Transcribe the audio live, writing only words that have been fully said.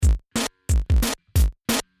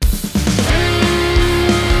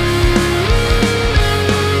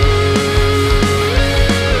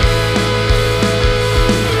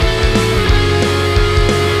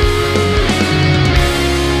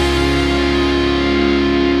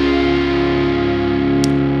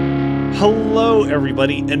Hello,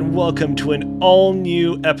 everybody, and welcome to an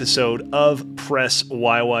all-new episode of Press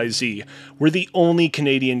YYZ. We're the only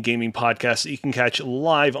Canadian gaming podcast that you can catch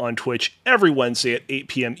live on Twitch every Wednesday at 8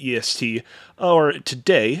 p.m. EST, or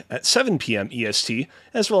today at 7 p.m. EST,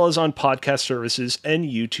 as well as on podcast services and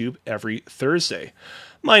YouTube every Thursday.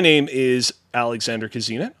 My name is Alexander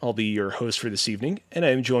Kazina. I'll be your host for this evening, and I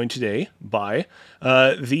am joined today by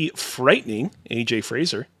the frightening AJ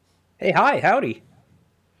Fraser. Hey, hi, howdy.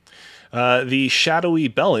 The shadowy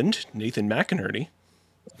Belland, Nathan McInerney.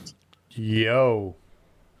 Yo.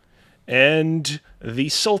 And the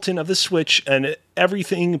Sultan of the Switch and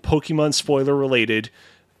everything Pokemon spoiler related,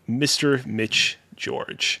 Mr. Mitch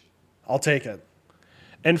George. I'll take it.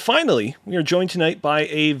 And finally, we are joined tonight by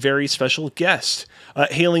a very special guest,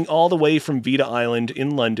 hailing all the way from Vita Island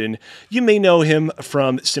in London. You may know him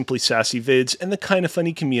from Simply Sassy Vids and the Kinda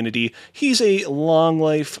Funny community. He's a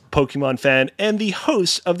long-life Pokemon fan and the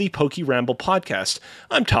host of the Poke Ramble podcast.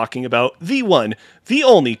 I'm talking about the one, the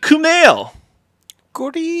only, Kumail!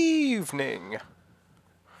 Good evening.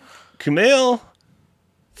 Kumail,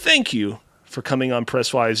 thank you for coming on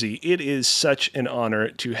Press YZ. It is such an honor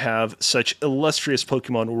to have such illustrious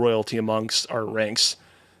Pokemon royalty amongst our ranks.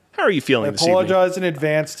 How are you feeling this evening? I apologize in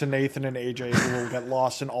advance to Nathan and AJ, who will get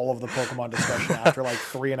lost in all of the Pokemon discussion after like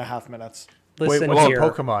 3.5 minutes. Listen Wait, what's here.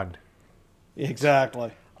 a Pokemon?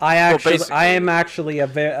 Exactly. I am basically- actually a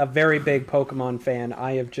very big Pokemon fan.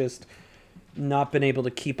 I have just not been able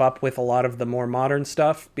to keep up with a lot of the more modern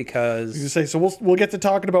stuff You because, say, so we'll get to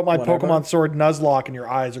talking about my Whatever. Pokemon Sword Nuzlocke, and your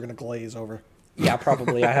eyes are going to glaze over. yeah,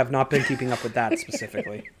 probably I have not been keeping up with that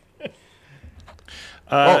specifically.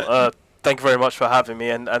 Thank you very much for having me,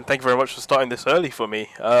 and thank you very much for starting this early for me.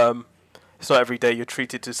 It's not every day you're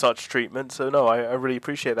treated to such treatment, so no, I really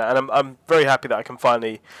appreciate that. And I'm very happy that I can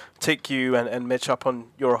finally take you and Mitch up on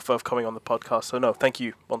your offer of coming on the podcast. So no, thank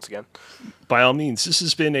you once again. By all means, this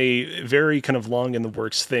has been a very kind of long in the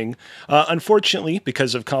works thing. Unfortunately,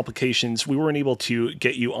 because of complications, we weren't able to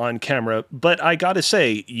get you on camera. But I gotta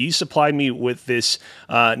say, you supplied me with this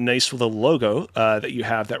nice little logo that you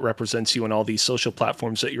have that represents you on all these social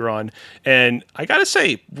platforms that you're on. And I gotta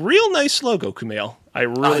say, real nice logo, Kumail. I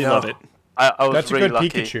really love it. I was That's a really good lucky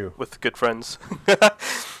Pikachu. with good friends.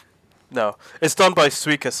 No, it's done by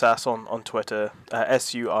Suika Sass on Twitter,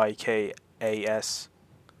 SuikaSAS,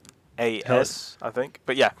 I think.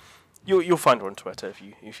 But yeah, you'll find her on Twitter if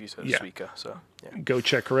you search Suika. So yeah. Go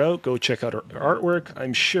check her out. Go check out her artwork.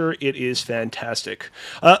 I'm sure it is fantastic.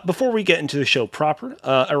 Before we get into the show proper,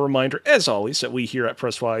 a reminder, as always, that we here at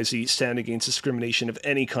Press YZ stand against discrimination of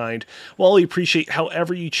any kind. While we appreciate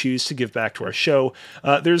however you choose to give back to our show,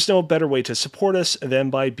 there's no better way to support us than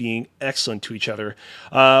by being excellent to each other.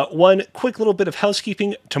 One quick little bit of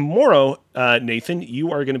housekeeping. Tomorrow, Nathan,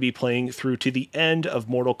 you are going to be playing through to the end of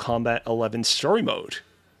Mortal Kombat 11 Story Mode.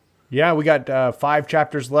 Yeah, we got 5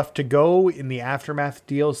 chapters left to go in the Aftermath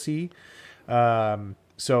DLC.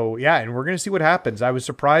 So, yeah, and we're going to see what happens. I was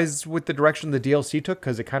surprised with the direction the DLC took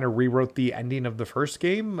because it kind of rewrote the ending of the first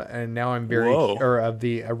game, and now I'm of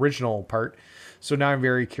the original part. So now I'm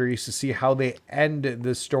very curious to see how they end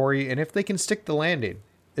the story and if they can stick the landing.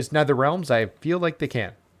 It's NetherRealms. I feel like they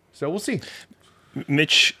can. So we'll see.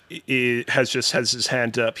 Mitch has his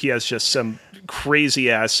hand up. He has just some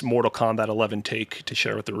crazy ass Mortal Kombat 11 take to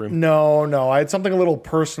share with the room. No. I had something a little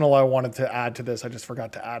personal I wanted to add to this. I just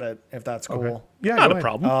forgot to add it, if that's cool. Okay. Yeah, Not go a ahead.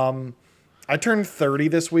 problem. I turned 30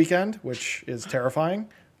 this weekend, which is terrifying.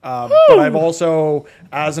 But I've also,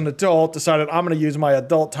 as an adult, decided I'm going to use my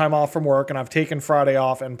adult time off from work, and I've taken Friday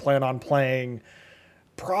off and plan on playing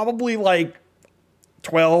probably like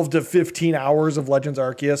 12 to 15 hours of Legends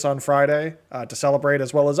Arceus on Friday to celebrate,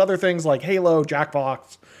 as well as other things like Halo,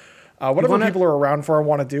 Jackbox, whatever people are around for and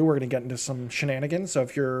want to do. We're going to get into some shenanigans. So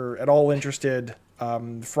if you're at all interested,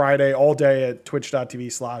 Friday all day at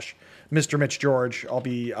twitch.tv/Mr. Mitch George, I'll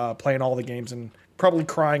be playing all the games and probably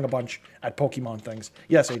crying a bunch at Pokemon things.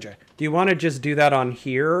 Yes, AJ. Do you want to just do that on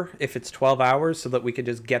here if it's 12 hours so that we could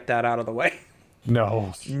just get that out of the way?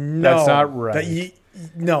 No, No, that's not right.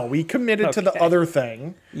 No, we committed to the other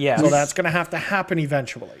thing. Yes. So that's going to have to happen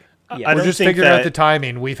eventually. Yeah. I We're don't just think figuring that out the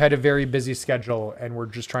timing. We've had a very busy schedule, and we're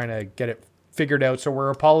just trying to get it figured out. So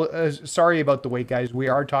we're sorry about the wait, guys. We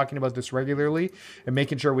are talking about this regularly and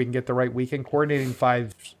making sure we can get the right weekend. Coordinating 4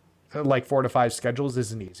 to 5 schedules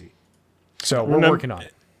isn't easy. So we're working on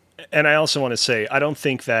it. And I also want to say, I don't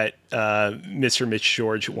think that Mr. Mitch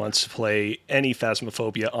George wants to play any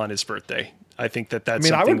Phasmophobia on his birthday. I think that's I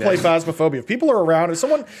something would play that... Phasmophobia. If people are around,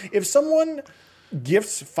 if someone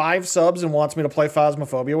gifts 5 subs and wants me to play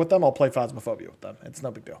Phasmophobia with them, I'll play Phasmophobia with them. It's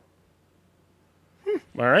no big deal.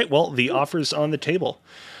 All right, well, the offer's on the table.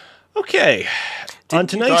 Okay. On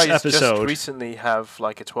tonight's episode, just recently have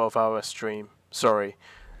like a 12-hour stream. Sorry.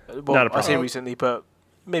 Well, Not a I say problem. recently, but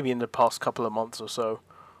maybe in the past couple of months or so.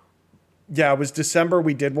 Yeah, it was December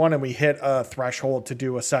we did one, and we hit a threshold to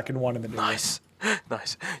do a second one in the new year. Nice.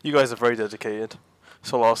 Nice. You guys are very dedicated.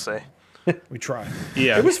 That's all I'll say. We try.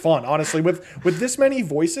 Yeah. It was fun, honestly. With this many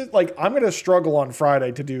voices, like I'm gonna struggle on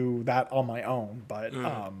Friday to do that on my own, but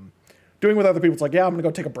doing with other people, it's like, yeah, I'm gonna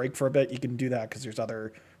go take a break for a bit. You can do that because there's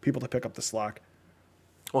other people to pick up the slack.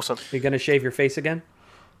 Awesome. You gonna shave your face again?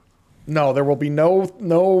 No, there will be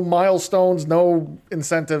no milestones, no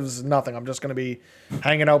incentives, nothing. I'm just gonna be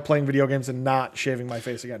hanging out, playing video games, and not shaving my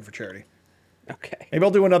face again for charity. Okay. Maybe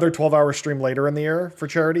I'll do another 12-hour stream later in the year for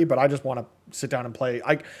charity, but I just want to sit down and play.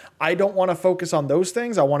 I don't want to focus on those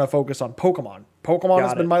things. I want to focus on Pokemon. Pokemon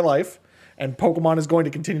has been my life, and Pokemon is going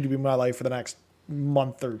to continue to be my life for the next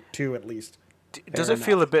month or two at least. Does it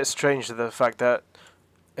feel a bit strange the fact that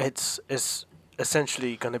it's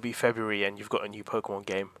essentially going to be February and you've got a new Pokemon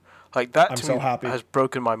game? Like that I'm to so me happy. has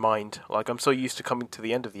broken my mind. Like I'm so used to coming to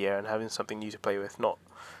the end of the year and having something new to play with, not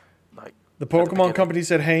like The at the Pokemon beginning. company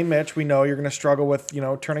said, hey, Mitch, we know you're going to struggle with,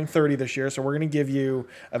 turning 30 this year, so we're going to give you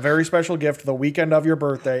a very special gift the weekend of your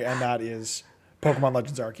birthday, and that is Pokemon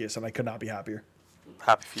Legends Arceus, and I could not be happier.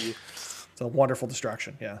 Happy for you. It's a wonderful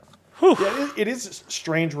distraction, yeah. Yeah, it is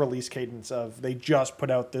strange release cadence of they just put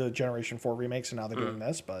out the Generation 4 remakes, and now they're doing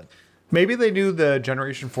this, but... Maybe they knew the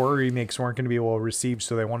Generation 4 remakes weren't going to be well received,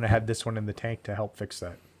 so they wanted to have this one in the tank to help fix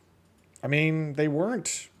that. I mean, they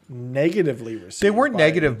weren't negatively received. They weren't by-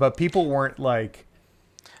 negative, but people weren't like,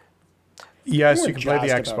 yes, They you weren't can play the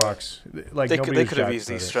jazzed about Xbox. Like They nobody could was have jazzed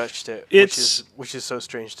easily about it. stretched it, It's- which is so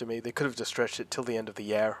strange to me. They could have just stretched it till the end of the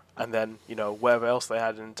year, and then whatever else they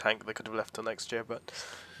had in the tank, they could have left till next year. But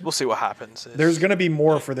we'll see what happens. There's going to be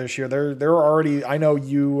more for this year. There are already... I know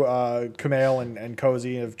you, Kumail, and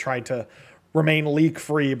Cozy have tried to remain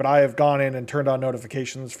leak-free, but I have gone in and turned on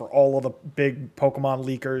notifications for all of the big Pokemon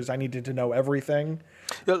leakers. I needed to know everything.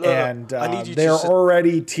 And I need you they're to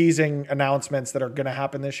already teasing announcements that are going to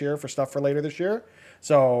happen this year for stuff for later this year.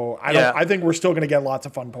 So Yeah. I think we're still going to get lots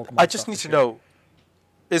of fun Pokemon. I just stuff need this to year. know: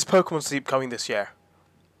 is Pokemon Sleep coming this year?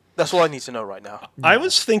 That's all I need to know right now. I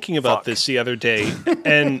was thinking about Fuck. this the other day,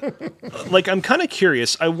 and I'm kind of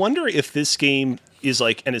curious. I wonder if this game is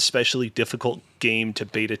like an especially difficult game to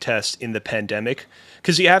beta test in the pandemic,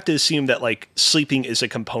 because you have to assume that like sleeping is a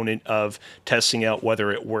component of testing out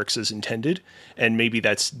whether it works as intended, and maybe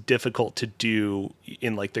that's difficult to do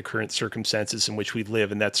in like the current circumstances in which we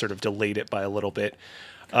live, and that sort of delayed it by a little bit.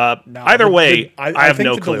 No, Either the- way, I I have think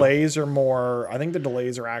no the clue. delays are more. I think the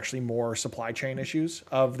delays are actually more supply chain issues.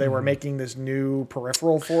 Of they were making this new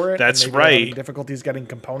peripheral for it. That's and maybe they're having right. Difficulties getting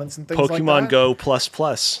components and things like that. Pokemon Go plus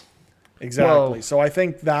plus. Exactly. Well, So I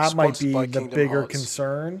think that might sponsored be by the Kingdom bigger Hearts.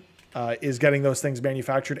 concern is getting those things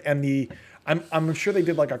manufactured. And I'm sure they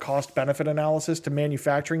did like a cost benefit analysis to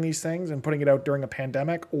manufacturing these things and putting it out during a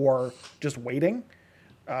pandemic or just waiting.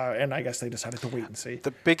 And I guess they decided to wait and see.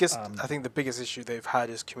 The biggest, I think, the biggest issue they've had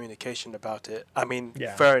is communication about it. I mean,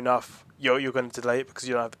 Yeah. fair enough. You're going to delay it because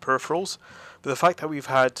you don't have the peripherals, but the fact that we've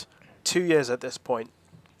had 2 years at this point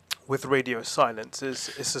with radio silence is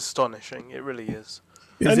astonishing. It really is.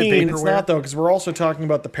 Is I it mean, It's vaporware? not though, because we're also talking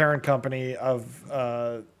about the parent company of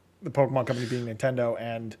the Pokemon company being Nintendo,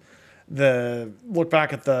 and look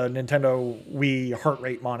back at the Nintendo Wii heart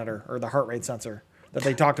rate monitor or the heart rate sensor that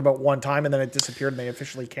they talked about one time, and then it disappeared, and they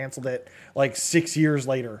officially canceled it like 6 years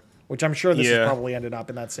later. Which I'm sure this Yeah. has probably ended up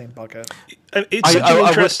in that same bucket. It's such I an would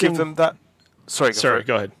interesting. give them that. Sorry, Sorry,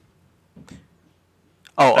 go ahead.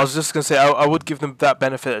 Oh, I was just going to say, I would give them that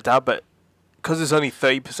benefit of doubt, but because it's only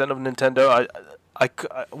 30% of Nintendo,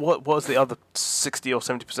 what was the other 60 or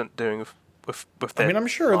 70% doing with I their mean, I'm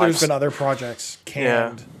sure lives? there's been other projects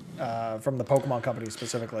canned from the Pokemon company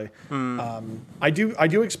specifically. I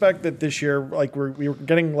do expect that this year, like we were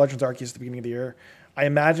getting Legends Arceus at the beginning of the year. I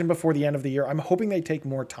imagine before the end of the year, I'm hoping they take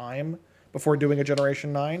more time before doing a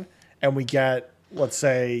Generation 9, and we get, let's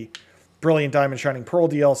say, Brilliant Diamond Shining Pearl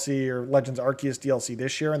DLC or Legends Arceus DLC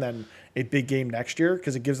this year, and then a big game next year,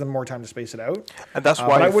 because it gives them more time to space it out. And that's why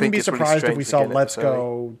But I think wouldn't be it's really surprised if strange we to saw get it Let's this early.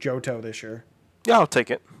 Go Johto this year. Yeah, I'll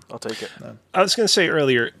take it. I was going to say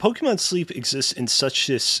earlier, Pokemon Sleep exists in such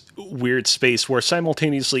this weird space where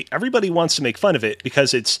simultaneously everybody wants to make fun of it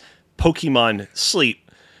because it's Pokemon Sleep,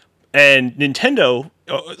 and Nintendo /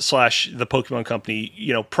 the Pokemon company,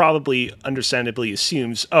 probably understandably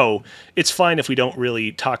assumes, oh, it's fine if we don't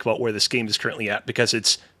really talk about where this game is currently at because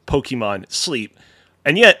it's Pokemon Sleep.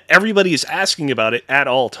 And yet everybody is asking about it at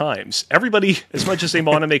all times. Everybody, as much as they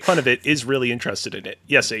want to make fun of it, is really interested in it.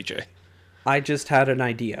 Yes, AJ. I just had an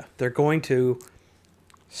idea. They're going to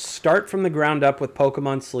start from the ground up with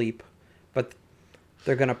Pokemon Sleep, but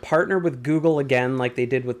they're going to partner with Google again like they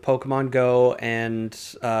did with Pokemon Go and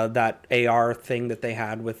that AR thing that they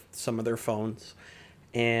had with some of their phones.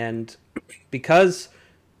 And because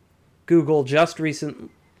Google just recently,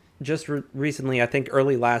 I think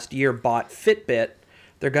early last year, bought Fitbit,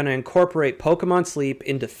 they're going to incorporate Pokemon Sleep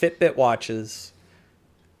into Fitbit watches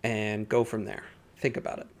and go from there. Think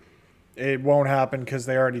about it. It won't happen because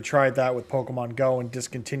they already tried that with Pokemon Go and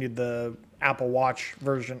discontinued the Apple Watch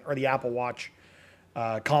version or the Apple Watch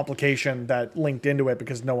complication that linked into it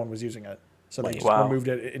because no one was using it. So they just removed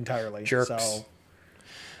it entirely. Jerks. So,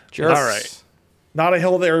 Jerks. All right. not a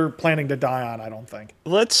hill they're planning to die on, I don't think.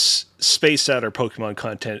 Let's space out our Pokemon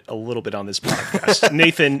content a little bit on this podcast.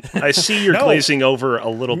 Nathan, I see you're No. glazing over a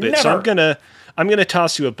little bit, so Never. I'm gonna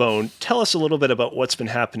toss you a bone. Tell us a little bit about what's been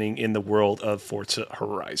happening in the world of Forza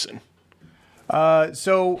Horizon.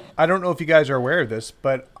 So I don't know if you guys are aware of this,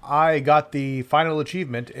 but I got the final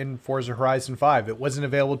achievement in Forza Horizon 5. It wasn't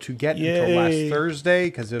available to get until last Yay. Thursday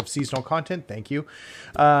because of seasonal content. Thank you.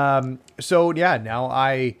 So yeah, now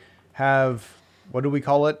I have, what do we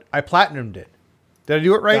call it? I platinumed it. Did I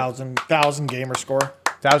do it right? 1,000 gamer score.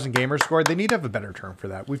 1,000 gamer score. They need to have a better term for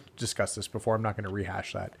that. We've discussed this before. I'm not going to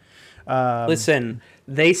rehash that. Listen,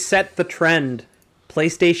 they set the trend.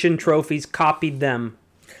 PlayStation trophies copied them.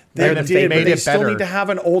 They They did, made but they it still better. need to have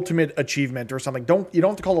an ultimate achievement or something. You don't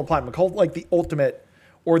have to call it platinum. Call it like the ultimate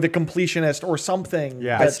or the completionist or something.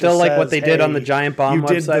 Yeah. that I still just like what says, they did on the "Hey, Giant Bomb you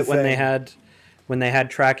did the website thing." when they had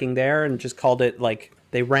tracking there and just called it like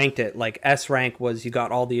they ranked it like S rank was you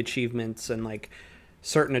got all the achievements and like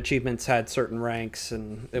certain achievements had certain ranks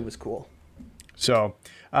and it was cool. So,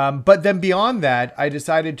 but then beyond that, I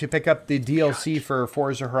decided to pick up the DLC for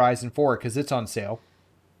Forza Horizon 4 because it's on sale.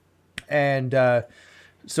 And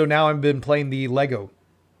so now I've been playing the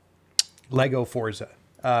Lego Forza,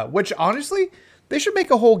 which honestly, they should make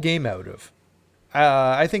a whole game out of.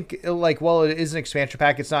 I think like, well, it is an expansion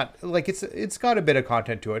pack. It's not like it's got a bit of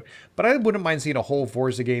content to it, but I wouldn't mind seeing a whole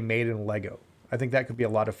Forza game made in Lego. I think that could be a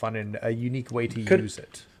lot of fun and a unique way to use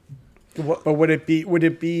it. But would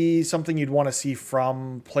it be something you'd want to see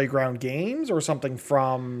from Playground Games or something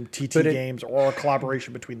from TT But it- Games or a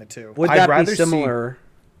collaboration between the two? Would I'd that rather be see- similar?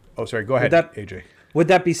 Oh, sorry. Go ahead, that- AJ. Would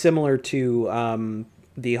that be similar to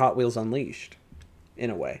the Hot Wheels Unleashed, in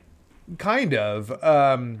a way? Kind of.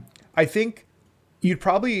 I think you'd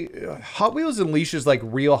probably Hot Wheels Unleashed is like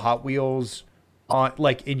real Hot Wheels on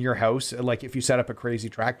like in your house, like if you set up a crazy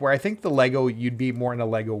track. Where I think the Lego, you'd be more in a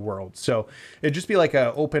Lego world. So it'd just be like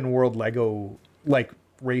a open world Lego like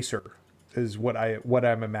racer is what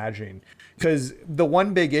I'm imagining. Because the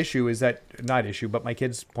one big issue is that not issue, but my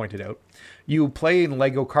kids pointed out, you play in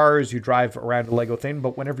Lego cars, you drive around a Lego thing,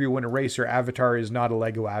 but whenever you win a race, your avatar is not a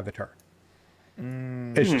Lego avatar.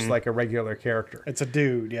 It's just like a regular character. It's a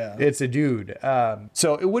dude, yeah. It's a dude.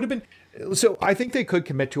 So it would have been. So I think they could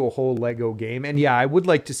commit to a whole Lego game, and yeah, I would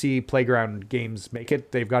like to see Playground Games make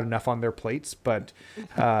it. They've got enough on their plates, but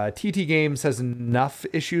TT Games has enough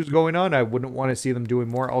issues going on. I wouldn't want to see them doing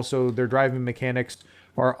more. Also, their driving mechanics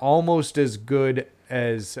are almost as good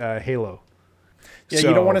as Halo. Yeah,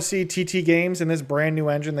 you don't want to see TT Games and this brand new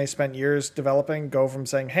engine they spent years developing go from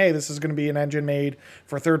saying, hey, this is going to be an engine made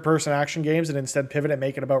for third-person action games and instead pivot and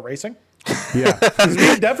make it about racing. Yeah, Because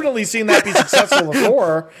we've definitely seen that be successful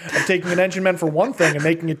before of taking an engine meant for one thing and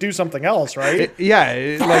making it do something else, right?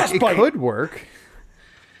 it Frostbite. could work.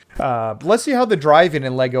 Let's see how the driving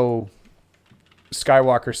in Lego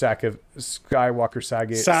Skywalker Saga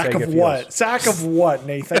Sack of feels. what? Sack of what,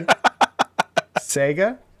 Nathan?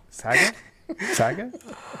 Saga? Saga? Saga.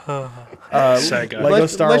 Lego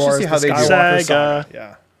Let's Star just Wars, see how the they do. Skywalker Saga. Saga.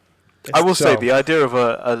 Yeah. I will say So- the idea of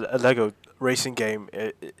a Lego racing game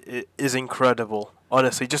is incredible.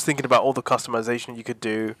 Honestly, just thinking about all the customization you could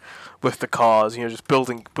do with the cars, just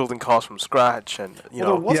building cars from scratch, and Well,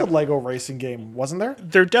 there was a Lego racing game, wasn't there?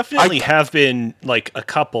 There definitely have been like a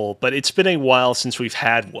couple, but it's been a while since we've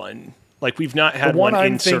had one. Like we've not had The one one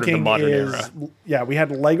I'm in sort of the thinking modern is, era. yeah, we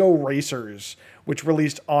had Lego Racers, which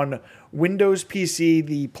released on Windows PC,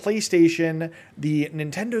 the PlayStation, the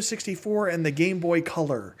Nintendo 64, and the Game Boy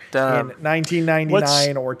Color Damn. in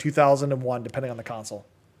 1999 or 2001, depending on the console.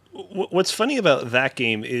 What's funny about that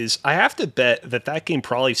game is I have to bet that game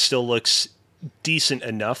probably still looks decent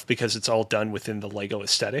enough because it's all done within the Lego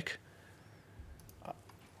aesthetic.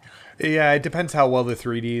 Yeah, it depends how well the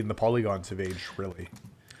 3D and the polygons have aged, really.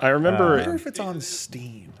 I remember I wonder if it's on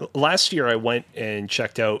Steam. last year I went and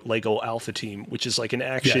checked out Lego Alpha Team, which is like an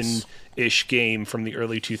action-ish game from the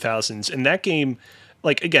early 2000s. And that game,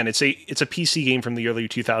 like again, it's a PC game from the early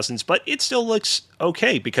 2000s, but it still looks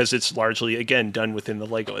okay because it's largely again done within the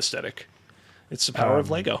Lego aesthetic. It's the power of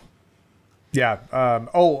Lego. Yeah.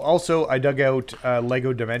 Also, I dug out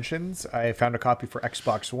Lego Dimensions. I found a copy for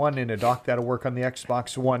Xbox One and a dock that'll work on the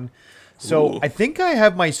Xbox One. So Ooh. I think I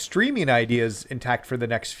have my streaming ideas intact for the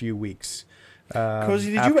next few weeks.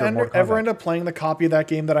 Cozy, did after you Mortal ever Kombat. end up playing the copy of that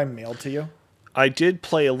game that I mailed to you? I did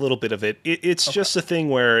play a little bit of it. It's just a thing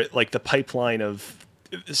where like the pipeline of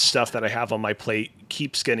stuff that I have on my plate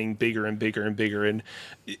keeps getting bigger and bigger and bigger. And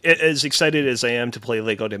as excited as I am to play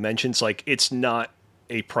Lego Dimensions, like it's not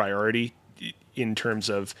a priority in terms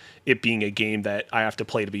of it being a game that I have to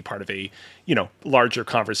play to be part of a, larger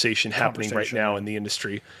conversation happening right now in the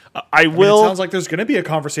industry. I It will. sounds like there's going to be a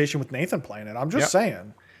conversation with Nathan playing it. I'm just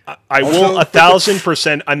saying. I will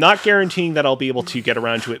 1,000%. I'm not guaranteeing that I'll be able to get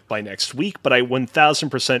around to it by next week, but I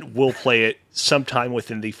 1,000% will play it sometime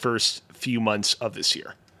within the first few months of this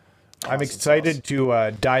year. I'm excited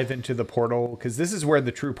to dive into the Portal because this is where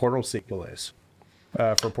the true Portal sequel is.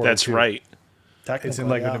 For Portal That's 2. right. It's in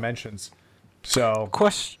Lego Dimensions. So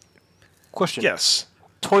Question. Yes.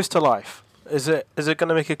 Toys to Life. Is it going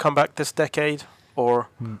to make a comeback this decade, or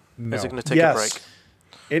is it going to take a break?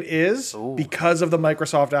 It is because of the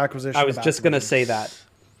Microsoft acquisition. I was just going to say that.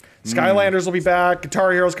 Skylanders will be back.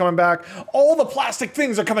 Guitar Hero's coming back. All the plastic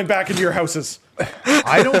things are coming back into your houses.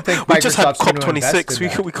 I don't think We just had Microsoft's going to invest COP26. in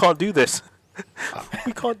that. We can't do this.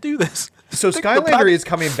 We can't do this. So Skylander is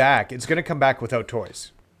coming back. It's going to come back without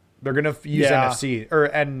toys. They're going to use NFC or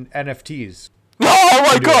NFTs. Oh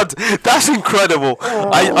my god, that's incredible!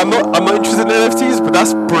 I'm not interested in NFTs, but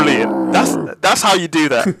that's brilliant. That's how you do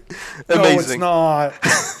that. Amazing. No, it's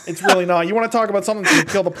not. It's really not. You want to talk about something to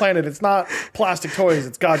kill the planet? It's not plastic toys.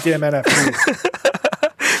 It's goddamn NFTs.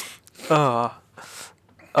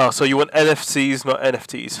 So you want NFCs, not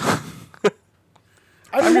NFTs?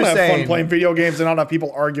 I just want to have saying- fun playing video games and not have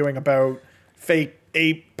people arguing about fake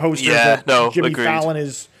ape posters Yeah, that no, Jimmy agreed. Fallon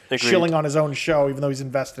is Agreed. shilling on his own show, even though he's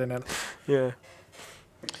invested in it. Yeah,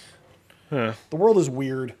 The world is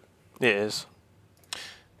weird. it is.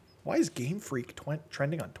 Why is Game Freak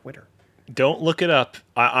trending on Twitter? Don't look it up.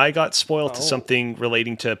 I got spoiled to something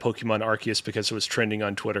relating to Pokemon Arceus because it was trending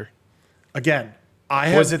on Twitter. Again,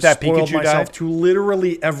 I Was have it that spoiled Pikachu myself died? to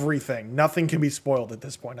literally everything. Nothing can be spoiled at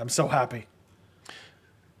this point. I'm so happy.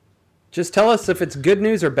 Just tell us if it's good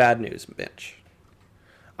news or bad news, Mitch.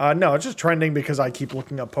 No, it's just trending because I keep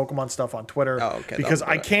looking up Pokemon stuff on Twitter. Oh, okay, Because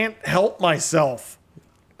that'll I do it. can't help myself.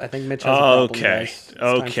 I think Mitch has a problem. Okay, guys. It's time for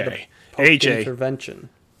the okay. poke AJ. intervention.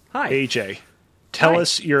 Hi. AJ, tell Hi.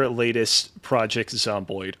 us your latest Project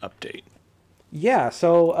Zomboid update. Yeah,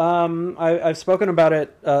 so I've spoken about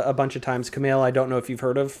it a bunch of times. Camille, I don't know if you've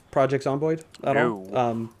heard of Project Zomboid at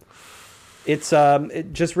all. It's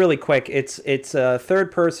just really quick. It's a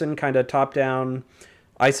third person kind of top down,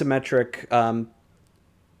 isometric,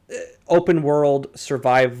 open world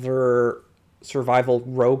survival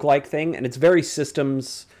roguelike thing, and it's very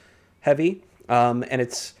systems heavy. And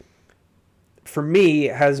it's, for me,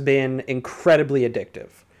 has been incredibly addictive.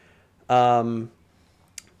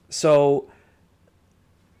 So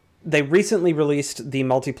they recently released the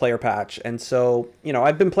multiplayer patch, and so,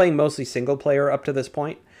 I've been playing mostly single player up to this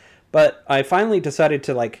point, but I finally decided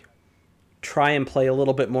to try and play a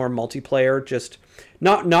little bit more multiplayer, just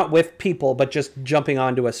not with people, but just jumping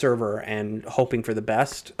onto a server and hoping for the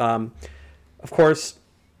best. Of course,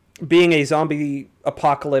 being a zombie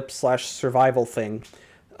apocalypse / survival thing,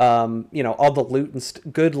 all the loot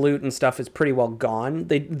and good loot and stuff is pretty well gone.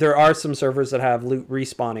 There are some servers that have loot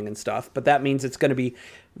respawning and stuff, but that means it's going to be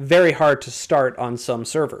very hard to start on some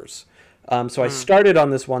servers. So I started on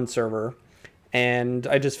this one server, and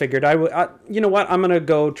I just figured you know what, I'm going to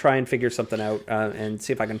go try and figure something out and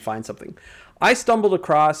see if I can find something. I stumbled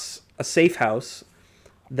across a safe house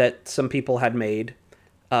that some people had made,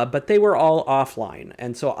 but they were all offline,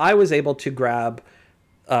 and so I was able to grab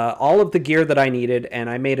all of the gear that I needed, and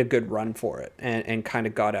I made a good run for it and kind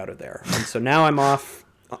of got out of there. And so now I'm off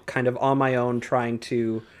kind of on my own trying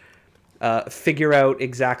to figure out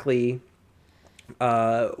exactly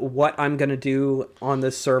what I'm going to do on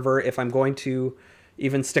this server, if I'm going to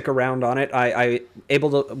even stick around on it. I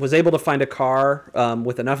was able to find a car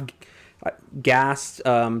with enough gas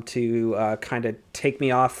to kind of take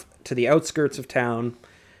me off to the outskirts of town.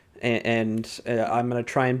 And I'm going to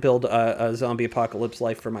try and build a zombie apocalypse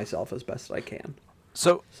life for myself as best I can.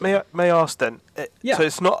 So may I ask then? Yeah. So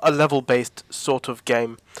it's not a level-based sort of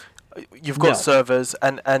game. You've got No. servers,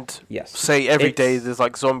 and Yes. say every day It's-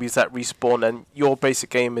 there's zombies that respawn, and your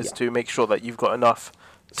basic aim is to make sure that you've got enough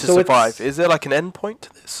to So survive? it's- Is there like an end point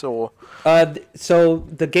to this, or So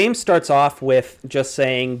the game starts off with just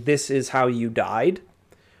saying this is how you died,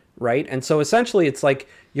 right? And so essentially it's like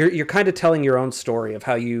you're kind of telling your own story of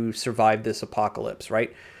how you survived this apocalypse,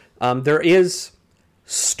 right? There is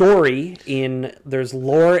there's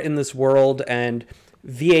lore in this world and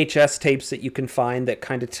VHS tapes that you can find that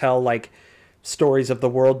kind of tell like stories of the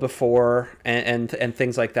world before and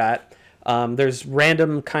things like that. There's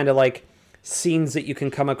random kind of like scenes that you can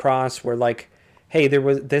come across where like, hey,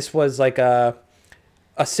 this was like a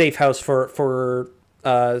safe house for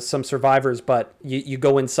some survivors, but you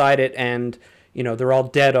go inside it and they're all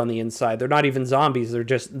dead on the inside. They're not even zombies. They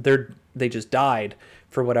just died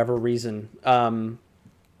for whatever reason,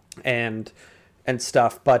 and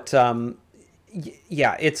stuff. But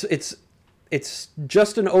yeah, it's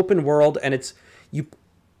just an open world, and it's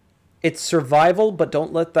survival, but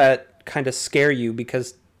don't let that kind of scare you,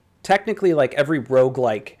 because technically like every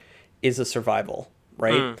roguelike is a survival,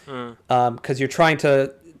 right? Because you're trying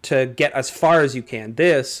to get as far as you can.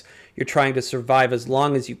 You're trying to survive as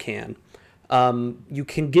long as you can. You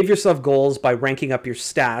can give yourself goals by ranking up your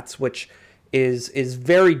stats, which is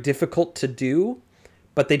very difficult to do,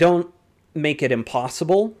 but they don't make it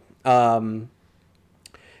impossible. And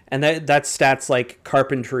that's stats like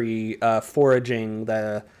carpentry, foraging,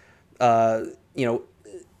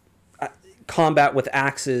 combat with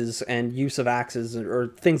axes and use of axes or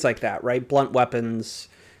things like that, right? Blunt weapons,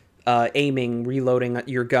 aiming, reloading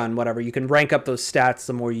your gun, whatever. You can rank up those stats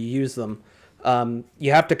the more you use them.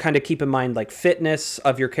 You have to kind of keep in mind like fitness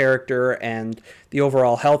of your character and the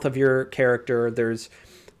overall health of your character.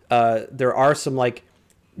 There are some like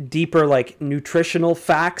deeper like nutritional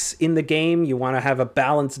facts in the game. You want to have a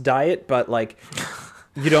balanced diet, but like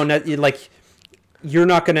your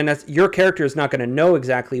character is not going to know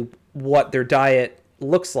exactly what their diet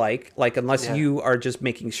looks like unless you are just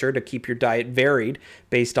making sure to keep your diet varied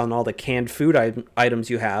based on all the canned food items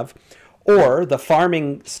you have, or the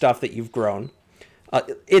farming stuff that you've grown.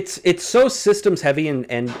 It's so systems heavy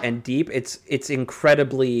and deep. It's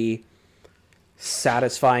incredibly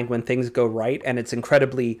satisfying when things go right, and it's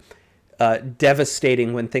incredibly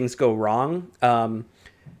devastating when things go wrong.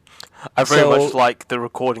 I very much like the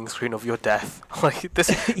recording screen of your death. Like this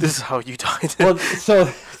is how you died. Well,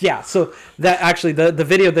 so that actually the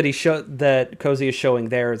video that Cozy is showing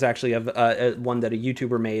there is actually one that a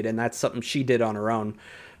YouTuber made, and that's something she did on her own,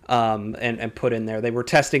 and put in there. They were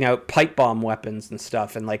testing out pipe bomb weapons and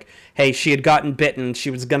stuff, and like, hey, she had gotten bitten, she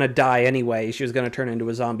was gonna die anyway, she was gonna turn into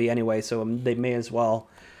a zombie anyway, so they may as well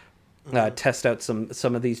test out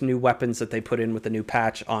some of these new weapons that they put in with the new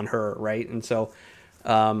patch on her, right? And so.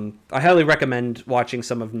 I highly recommend watching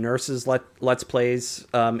some of Nurse's Let's Plays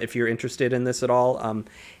if you're interested in this at all.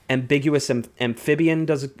 Ambiguous Amphibian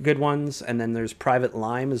does good ones, and then there's Private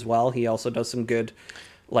Lime as well. He also does some good,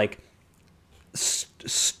 like,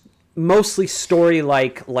 mostly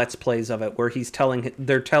story-like Let's Plays of it, where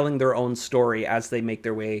they're telling their own story as they make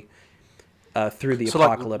their way through the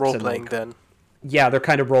apocalypse. Like role-playing then? Yeah, they're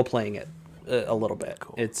kind of role-playing it a little bit.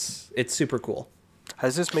 Cool. It's super cool.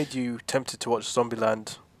 Has this made you tempted to watch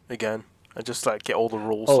Zombieland again and just like get all the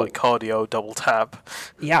rules like cardio, double tap?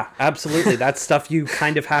 Yeah, absolutely. That's stuff you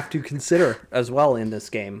kind of have to consider as well in this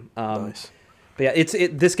game. Nice. But yeah,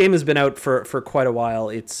 this game has been out for quite a while.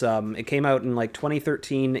 It came out in like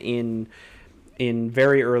 2013 in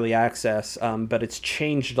very early access, but it's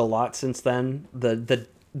changed a lot since then. The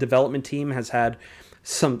development team has had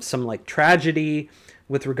some like tragedy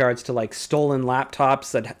with regards to like stolen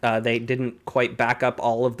laptops that they didn't quite back up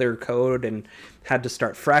all of their code and had to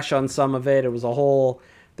start fresh on some of it. There was a whole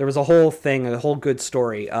thing, a whole good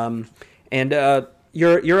story. And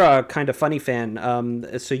you're a kind of funny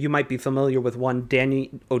fan, so you might be familiar with one Danny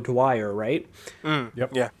O'Dwyer, right?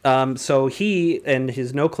 Yep. Yeah. So he and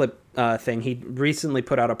his NoClip thing, he recently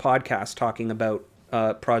put out a podcast talking about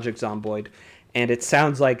Project Zomboid, and it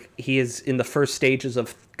sounds like he is in the first stages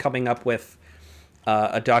of coming up with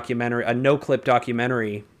a NoClip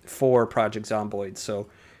documentary for Project Zomboid. So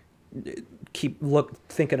keep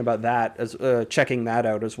thinking about that, as checking that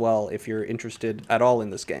out as well if you're interested at all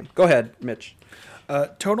in this game. Go ahead, Mitch.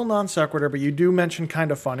 Total non sequitur, but you do mention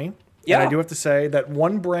kind of funny. Yeah. And I do have to say that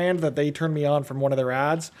one brand that they turned me on from one of their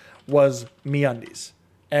ads was MeUndies.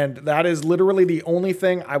 And that is literally the only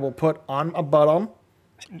thing I will put on a bottom.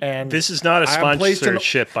 And this is not a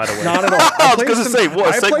sponsorship, by the way. Not at all. I was going to say,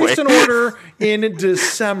 what a segue. I placed an order in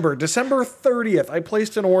December 30th. I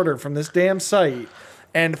placed an order from this damn site.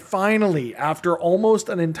 And finally, after almost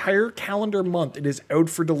an entire calendar month, it is out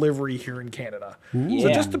for delivery here in Canada.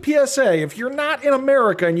 So just a PSA, if you're not in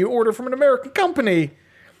America and you order from an American company,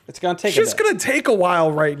 It's gonna take. It's just gonna take a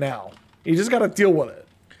while right now. You just got to deal with it.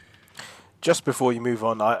 Just before you move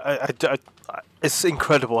on, it's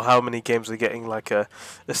incredible how many games are getting like a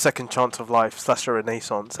second chance of life / a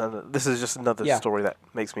renaissance, and this is just another story that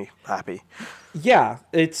makes me happy. Yeah,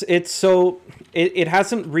 it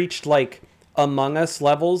hasn't reached like Among Us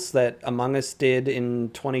levels that Among Us did in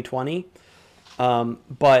 2020,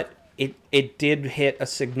 but it did hit a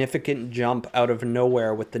significant jump out of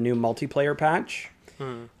nowhere with the new multiplayer patch.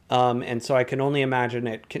 And so I can only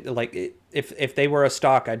imagine if they were a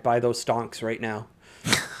stock, I'd buy those stonks right now.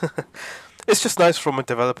 It's just nice from a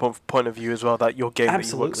developer point of view as well that your game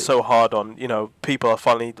that you worked so hard on, people are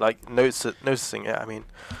finally like noticing it. I mean,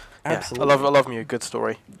 absolutely. I love me a good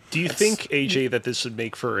story. Do you think, AJ, that this would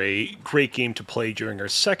make for a great game to play during our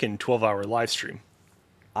second 12-hour live stream?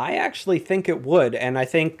 I actually think it would, and I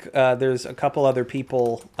think there's a couple other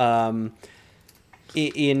people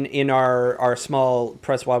in our small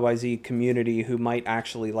Press YYZ community who might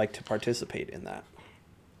actually like to participate in that.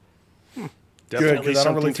 Good, because I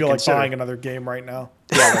don't really feel like buying another game right now.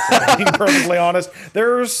 Yeah, being perfectly honest.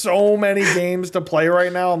 There are so many games to play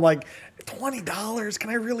right now. I'm like, $20? Can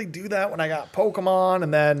I really do that when I got Pokemon?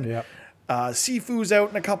 And then Sifu's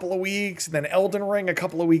out in a couple of weeks. And then Elden Ring a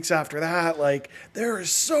couple of weeks after that. Like, there are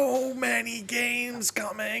so many games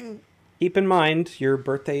coming. Keep in mind, your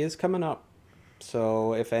birthday is coming up.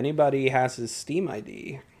 So if anybody has his Steam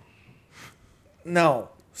ID... No,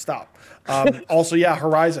 stop. Also,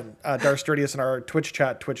 Horizon. Darth Sturdius in our Twitch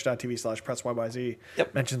chat, twitch.tv/PressYYZ,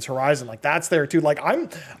 mentions Horizon. Like, that's there too. Like, I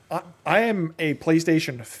am a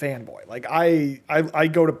PlayStation fanboy. Like, I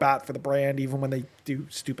go to bat for the brand even when they do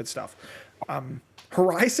stupid stuff.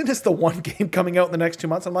 Horizon is the one game coming out in the next 2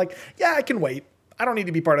 months. I'm like, yeah, I can wait. I don't need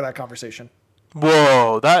to be part of that conversation.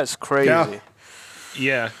 Whoa, that's crazy.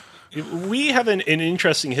 Yeah. We have an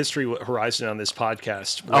interesting history with Horizon on this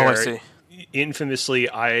podcast. Where I see. Infamously,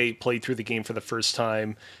 I played through the game for the first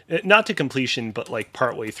time, not to completion, but like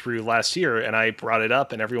partway through last year, and I brought it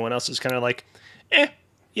up, and everyone else is kind of like,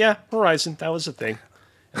 yeah, Horizon, that was a thing.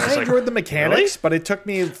 I enjoyed the mechanics, but it took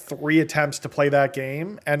me 3 attempts to play that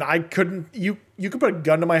game, and I couldn't. You could put a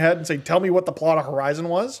gun to my head and say, "Tell me what the plot of Horizon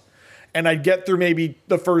was," and I'd get through maybe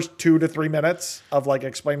the first 2 to 3 minutes of like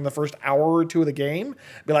explaining the first hour or two of the game.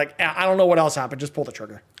 Be like, I don't know what else happened. Just pull the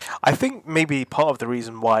trigger. I think maybe part of the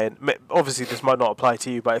reason why, and obviously this might not apply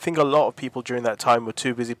to you, but I think a lot of people during that time were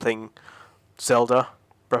too busy playing Zelda,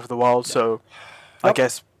 Breath of the Wild. So I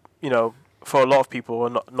guess, for a lot of people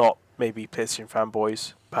who are not maybe PlayStation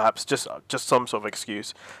fanboys, perhaps just some sort of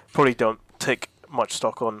excuse, probably don't take much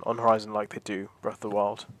stock on Horizon like they do Breath of the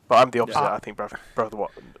Wild. But I'm the opposite. I think Breath of the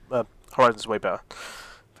Wild, Horizon's way better.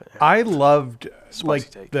 I loved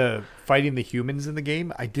the fighting the humans in the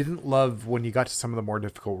game. I didn't love when you got to some of the more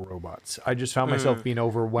difficult robots. I just found myself being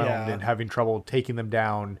overwhelmed and having trouble taking them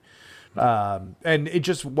down. And it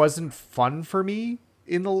just wasn't fun for me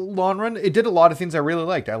in the long run. It did a lot of things I really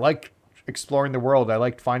liked. I liked exploring the world. I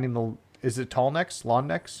liked finding is it tall necks? Lawn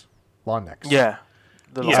necks? Lawn necks. Yeah.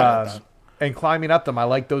 And climbing up them. I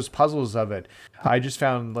like those puzzles of it. I just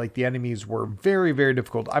found like the enemies were very, very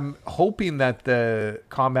difficult. I'm hoping that the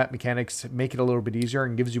combat mechanics make it a little bit easier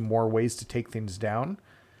and gives you more ways to take things down.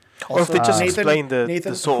 Or if they just explain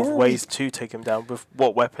the sort of ways to take them down with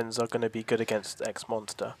what weapons are going to be good against X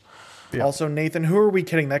monster. Yeah. Also, Nathan, who are we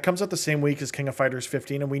kidding? That comes out the same week as King of Fighters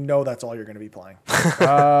 15, and we know that's all you're going to be playing.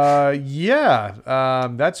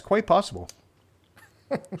 That's quite possible.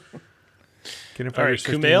 King of Fighters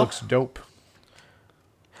 15 looks dope.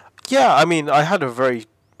 Yeah, I mean, I had a very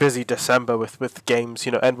busy December with games.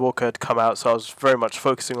 Endwalker had come out, so I was very much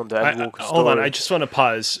focusing on the Endwalker story. Hold on, I just want to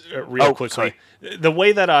pause real quickly. Sorry. The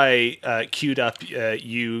way that I queued up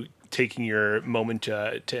you taking your moment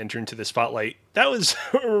to enter into the spotlight, that was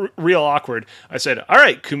real awkward. I said, "All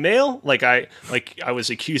right, Kumail," like I was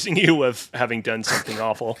accusing you of having done something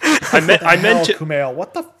awful. I meant to Kumail.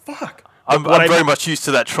 What the fuck? I'm very much used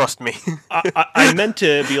to that. Trust me. I meant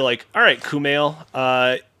to be like, "All right,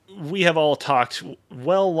 Kumail. We have all talked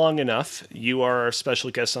long enough. You are our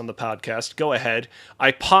special guest on the podcast. Go ahead."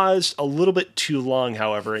 I paused a little bit too long,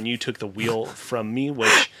 however, and you took the wheel from me,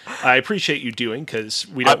 which I appreciate you doing because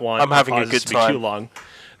we don't want having pauses a good to be time. too long.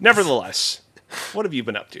 Nevertheless, what have you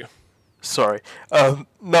been up to? Sorry.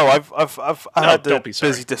 No, I've had a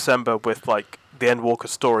busy December with like the Endwalker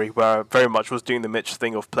story, where I very much was doing the Mitch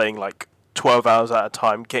thing of playing like 12 hours at a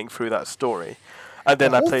time, getting through that story. And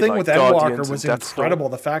then the whole I played thing like with Guardians Endwalker was and incredible.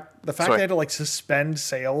 The fact Sorry. they had to like suspend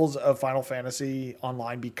sales of Final Fantasy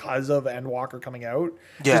Online because of Endwalker coming out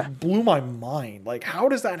just blew my mind. Like, how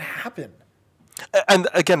does that happen? And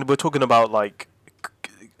again, we're talking about like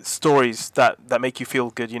stories that make you feel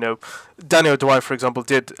good. Daniel Dwyer, for example,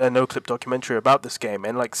 did a no-clip documentary about this game,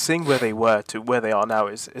 and like seeing where they were to where they are now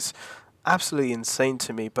is absolutely insane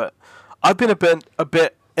to me. But I've been a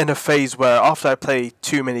bit in a phase where after I play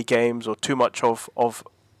too many games or too much of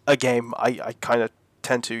a game, I kind of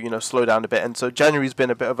tend to slow down a bit, and so January's been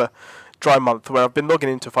a bit of a dry month where I've been logging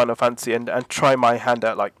into Final Fantasy and trying my hand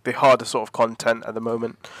at like the harder sort of content at the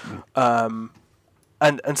moment.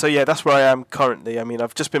 And so yeah, that's where I am currently. I mean,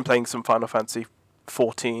 I've just been playing some Final Fantasy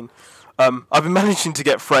 14. I've been managing to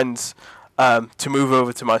get friends to move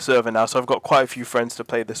over to my server now, so I've got quite a few friends to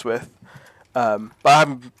play this with. But I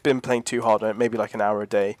haven't been playing too hard on it, maybe like an hour a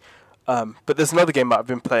day. But there's another game that I've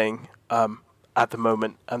been playing at the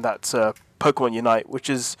moment, and that's Pokemon Unite, which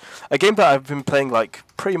is a game that I've been playing like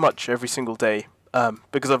pretty much every single day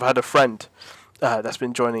because I've had a friend that's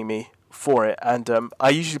been joining me for it, and I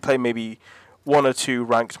usually play maybe 1 or 2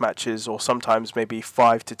 ranked matches, or sometimes maybe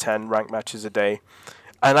 5 to 10 ranked matches a day.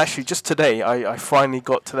 And actually, just today, I finally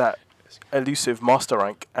got to that elusive master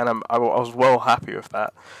rank, and I was well happy with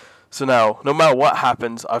that. So now, no matter what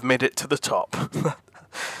happens, I've made it to the top.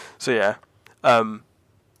 So yeah,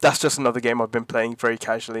 that's just another game I've been playing very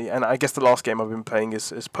casually. And I guess the last game I've been playing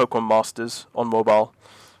is Pokemon Masters on mobile.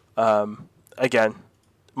 Again,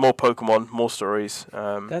 more Pokemon, more stories.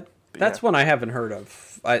 That's one I haven't heard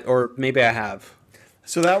of, or maybe I have.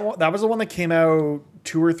 So that was the one that came out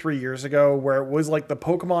 2 or 3 years ago, where it was like the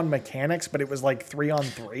Pokemon mechanics, but it was like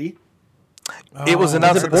 3-on-3. It was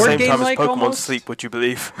announced at the same time as like Pokemon almost? Sleep, would you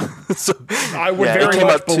believe? So, I would yeah, very came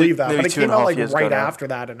much out believe that, nearly but it 2.5 came out like years right ago now. after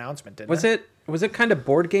that announcement, didn't Was it kind of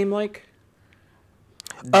board game like?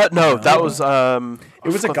 No, that was It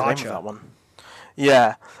was a I forgot the name of gacha. that one.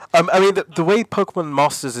 Yeah, I mean the way Pokemon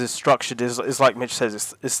Masters is structured is like Mitch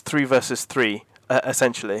says, it's 3 versus 3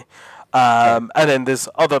 essentially, and then there's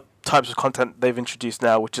other types of content they've introduced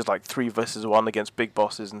now, which is like 3 versus 1 against big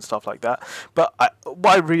bosses and stuff like that. But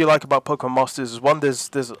what I really like about Pokemon Masters is, one,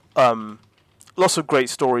 there's lots of great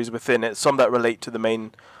stories within it, some that relate to the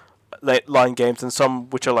main line games, and some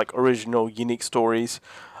which are like original, unique stories.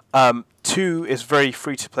 2 is very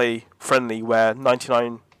free-to-play friendly, where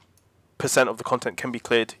 99% of the content can be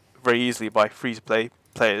cleared very easily by free-to-play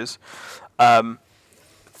players. 3,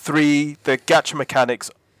 the gacha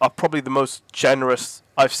mechanics are probably the most generous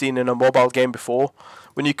I've seen in a mobile game before.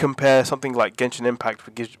 When you compare something like Genshin Impact,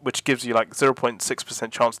 which gives you like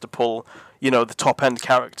 0.6% chance to pull, the top-end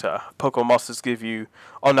character, Pokemon Masters give you,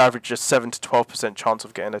 on average, a 7 to 12% chance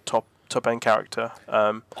of getting a top-end character.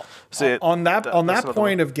 on that that's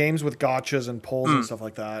point of games with gotchas and pulls and stuff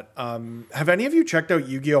like that, have any of you checked out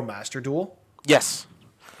Yu-Gi-Oh! Master Duel? Yes.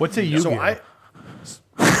 What's a Yu-Gi-Oh?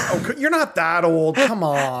 You're not that old. Come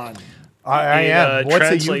on. I am. What's a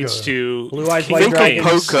translates Yu-Gi-Oh? to Blue Eyes Think White of Dragon,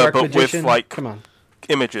 poker, Dark but with, Magician. like, Come on.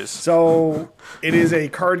 Images. So it is a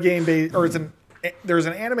card game based, or there's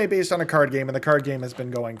an anime based on a card game, and the card game has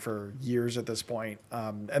been going for years at this point.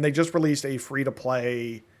 And they just released a free to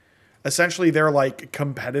play, essentially their like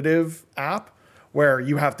competitive app, where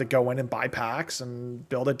you have to go in and buy packs and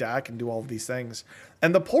build a deck and do all of these things.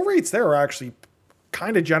 And the pull rates there are actually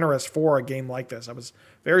kind of generous for a game like this. I was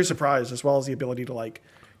very surprised, as well as the ability to like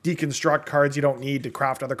deconstruct cards you don't need to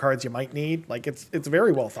craft other cards you might need. Like it's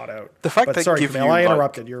very well thought out. The fact but that sorry, give Camille, you, I like,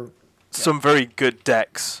 interrupted. Some very good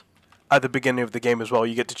decks at the beginning of the game as well.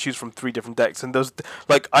 You get to choose from 3 different decks, and those,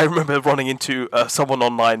 like, I remember running into someone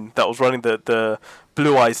online that was running the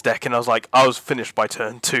Blue Eyes deck, and I was finished by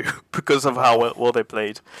turn 2 because of how well they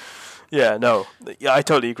played. Yeah, no, yeah, I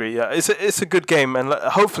totally agree. Yeah, it's a good game, and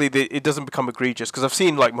hopefully it doesn't become egregious, because I've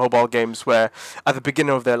seen like mobile games where at the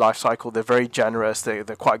beginning of their life cycle they're very generous, they're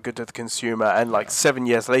quite good to the consumer, and like 7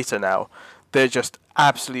 years later now, they're just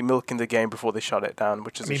absolutely milking the game before they shut it down,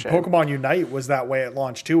 which is a shame. Pokemon Unite was that way at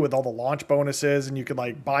launch too, with all the launch bonuses, and you could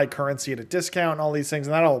like buy currency at a discount and all these things,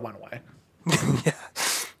 and that all went away.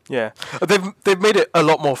 Yeah, they've made it a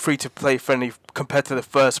lot more free to play friendly compared to the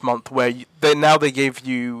first month, where they gave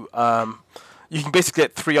you you can basically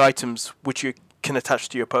get 3 items which you can attach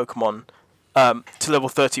to your Pokemon to level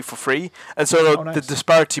 30 for free, and so nice. The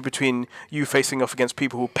disparity between you facing off against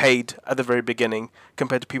people who paid at the very beginning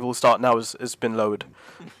compared to people who start now has been lowered.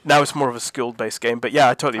 Now it's more of a skill based game, but yeah,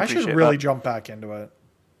 I totally appreciate that. I should really jump back into it.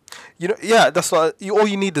 That's all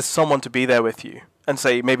you need is someone to be there with you, and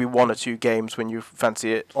say maybe 1 or 2 games when you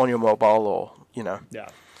fancy it on your mobile, or Yeah.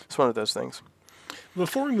 it's one of those things.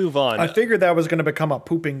 Before we move on, I figured that was going to become a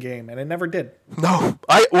pooping game, and it never did. No,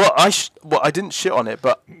 I didn't shit on it,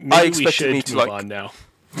 but I maybe we expected should me to move like. on now.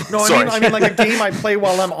 No, Sorry. I mean like a game I play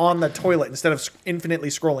while I'm on the toilet instead of infinitely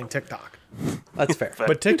scrolling TikTok. That's fair.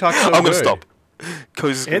 But TikTok's so I'm gonna good. stop.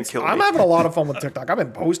 Cozy's going to kill me. I'm having a lot of fun with TikTok. I've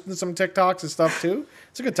been posting some TikToks and stuff too.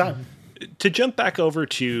 It's a good time. To jump back over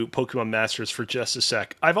to Pokemon Masters for just a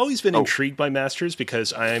sec, I've always been intrigued by Masters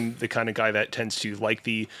because I'm the kind of guy that tends to like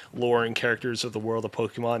the lore and characters of the world of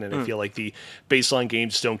Pokemon, and I feel like the baseline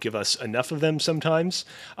games don't give us enough of them sometimes.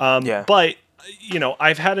 But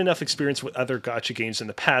I've had enough experience with other gacha games in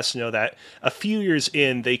the past to know that a few years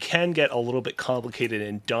in, they can get a little bit complicated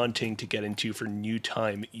and daunting to get into for new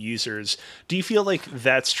time users. Do you feel like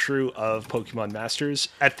that's true of Pokemon Masters?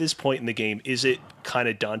 At this point in the game, is it kind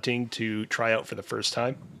of daunting to try out for the first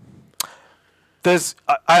time?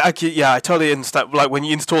 I totally understand. Like when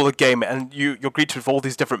you install the game and you're greeted with all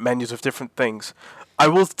these different menus of different things, I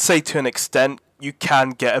will say to an extent, you can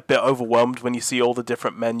get a bit overwhelmed when you see all the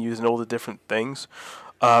different menus and all the different things.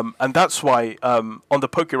 And that's why on the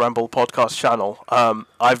PokeRamble podcast channel,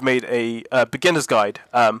 I've made a beginner's guide.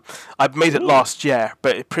 I've made it last year,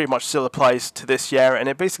 but it pretty much still applies to this year, and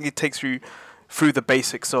it basically takes you through the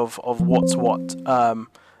basics of what's what.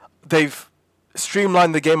 They've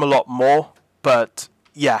streamlined the game a lot more, but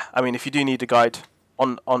yeah, I mean, if you do need a guide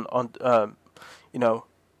on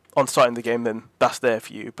starting the game, then that's there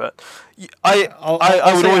for you. But I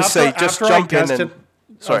would always say just jump in and...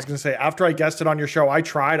 I was going to say, after I guessed it on your show, I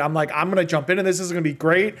tried. I'm like, I'm going to jump into this. This is going to be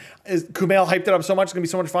great. Kumail hyped it up so much. It's going to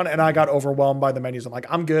be so much fun. And I got overwhelmed by the menus. I'm like,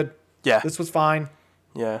 I'm good. Yeah. This was fine.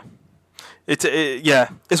 Yeah. It's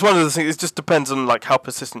one of those things. It just depends on like how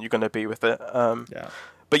persistent you're going to be with it.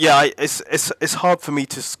 But yeah, it's hard for me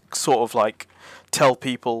to sort of like tell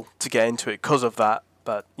people to get into it because of that.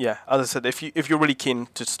 But yeah, as I said, if you're really keen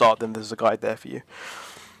to start, then there's a guide there for you.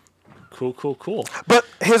 Cool. But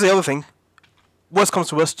here's the other thing. Worst comes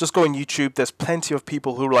to worst, just go on YouTube. There's plenty of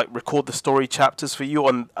people who like record the story chapters for you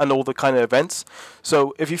and all the kind of events.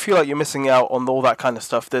 So if you feel like you're missing out on all that kind of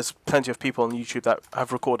stuff, there's plenty of people on YouTube that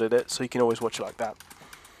have recorded it, so you can always watch it like that.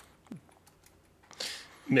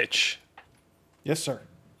 Mitch. Yes, sir.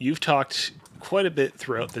 You've talked quite a bit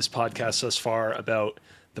throughout this podcast thus far about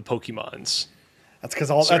the Pokemons. That's because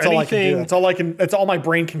that's all I can do. That's all my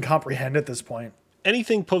brain can comprehend at this point.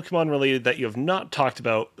 Anything Pokemon related that you have not talked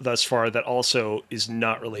about thus far that also is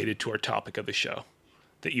not related to our topic of the show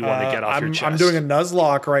that you want to get off your chest? I'm doing a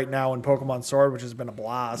Nuzlocke right now in Pokemon Sword, which has been a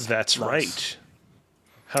blast. That's right.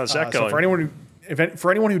 How's that going? So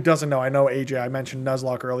for anyone who doesn't know, I know AJ, I mentioned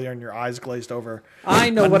Nuzlocke earlier and your eyes glazed over.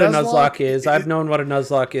 I know what a Nuzlocke is. I've known what a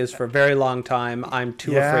Nuzlocke is for a very long time. I'm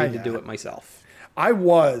too afraid to do it myself. I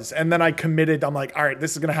was, and then I committed. I'm like, all right,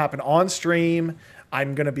 this is going to happen on stream.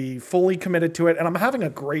 I'm going to be fully committed to it, and I'm having a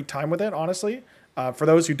great time with it, honestly. For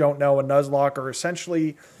those who don't know, a Nuzlocke are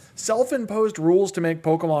essentially self-imposed rules to make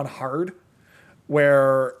Pokemon hard,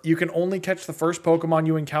 where you can only catch the first Pokemon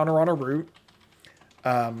you encounter on a route.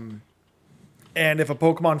 And if a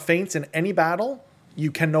Pokemon faints in any battle,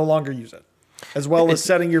 you can no longer use it. As well as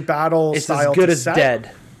setting your battle style to set. It's as good as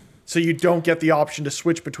dead. So you don't get the option to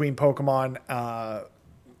switch between Pokemon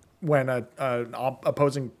when an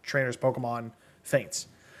opposing trainer's Pokemon faints,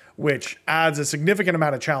 which adds a significant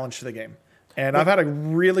amount of challenge to the game. And I've had a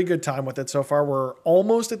really good time with it so far. We're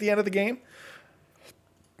almost at the end of the game.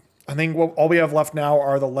 I think all we have left now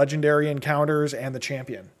are the legendary encounters and the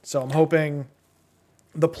champion. So I'm hoping,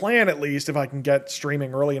 the plan at least, if I can get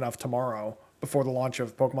streaming early enough tomorrow before the launch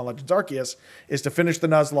of Pokemon Legends Arceus, is to finish the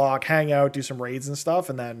Nuzlocke, hang out, do some raids and stuff,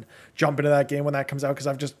 and then jump into that game when that comes out.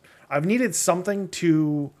 Because I've needed something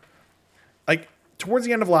to, like, towards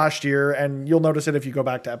the end of last year, and you'll notice it if you go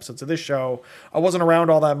back to episodes of this show, I wasn't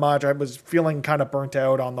around all that much. I was feeling kind of burnt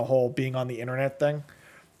out on the whole being on the internet thing.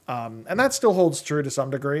 And that still holds true to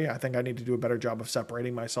some degree. I think I need to do a better job of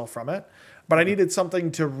separating myself from it. But I needed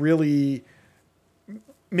something to really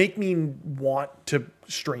make me want to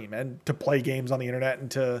stream and to play games on the internet and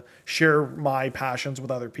to share my passions with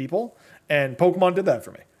other people. And Pokemon did that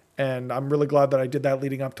for me. And I'm really glad that I did that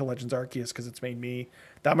leading up to Legends Arceus, because it's made me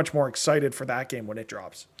that much more excited for that game when it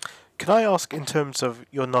drops. Can I ask, in terms of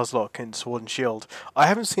your Nuzlocke in Sword and Shield, I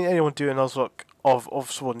haven't seen anyone do a Nuzlocke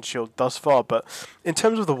of Sword and Shield thus far, but in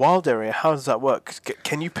terms of the wild area, how does that work?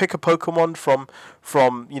 Can you pick a Pokemon from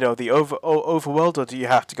the overworld, or do you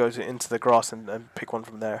have to go into the grass and pick one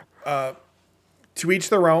from there? To each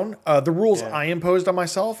their own. The rules I imposed on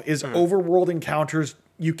myself is overworld encounters.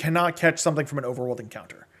 You cannot catch something from an overworld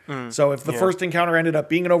encounter. So if the first encounter ended up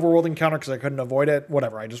being an overworld encounter because I couldn't avoid it,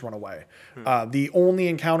 whatever, I just run away. The only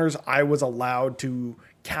encounters I was allowed to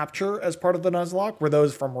capture as part of the Nuzlocke were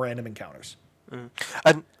those from random encounters.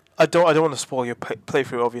 And I don't want to spoil your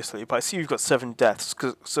playthrough, obviously, but I see you've got 7 deaths.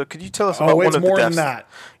 So could you tell us about one it's of the more deaths? than that.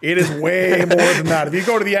 It is way more than that. If you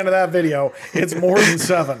go to the end of that video, it's more than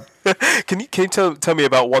 7. Can you tell me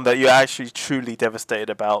about one that you're actually truly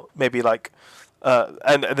devastated about? Maybe like,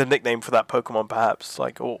 and the nickname for that Pokemon, perhaps.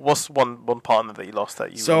 Like, or what's one partner that you lost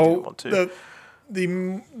that you really didn't want to?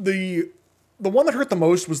 The one that hurt the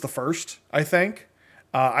most was the first, I think.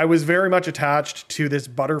 I was very much attached to this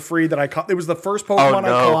Butterfree that I caught. It was the first Pokemon I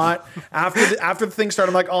caught. After the thing started,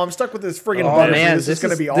 I'm like, oh, I'm stuck with this friggin' Butterfree. Man, this is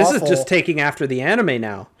going to be awful. This is just taking after the anime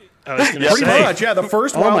now. I was going to Pretty say. much, yeah. The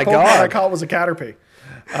first wild Pokemon I caught was a Caterpie.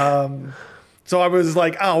 So I was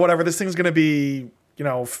like, oh, whatever. This thing's going to be,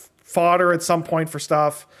 fodder at some point for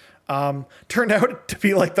stuff. Turned out to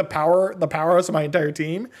be like the powerhouse of my entire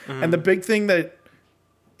team. Mm-hmm. And the big thing that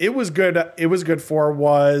it was good for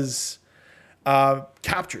was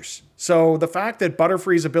captures. So the fact that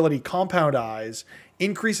Butterfree's ability Compound Eyes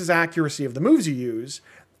increases accuracy of the moves you use,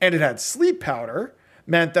 and it had Sleep Powder,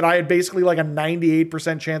 meant that I had basically like a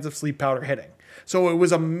 98% chance of Sleep Powder hitting. So it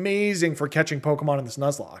was amazing for catching Pokemon in this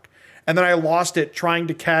Nuzlocke. And then I lost it trying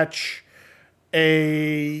to catch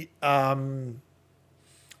it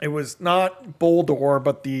was not Boldore,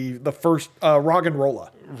 but the first Roggenrola.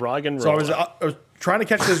 Roggenrola. So I was trying to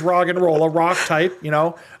catch this Roggenrola, rock type,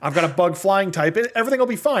 I've got a bug flying type. Everything will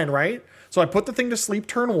be fine, right? So I put the thing to sleep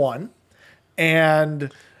turn 1,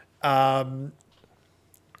 and turn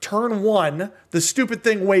 1, the stupid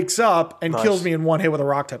thing wakes up and kills me in one hit with a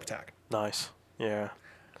rock type attack. Nice. Yeah.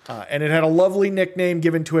 And it had a lovely nickname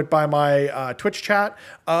given to it by my Twitch chat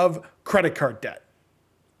of credit card debt.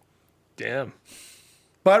 Damn.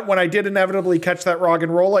 But when I did inevitably catch that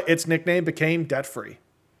Roggenrola, its nickname became Debt Free.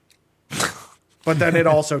 But then it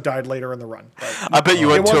also died later in the run. I bet you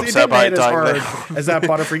weren't too upset about it dying as hard as that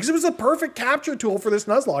Butterfree, because it was a perfect capture tool for this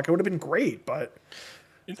Nuzlocke. It would have been great, but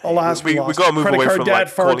alas, we got to move credit away card from debt like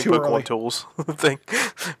far calling too Pokemon early. tools thing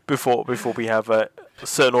before we have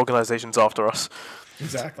certain organizations after us.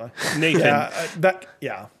 Exactly. Nathan,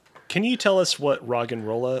 yeah. Can you tell us what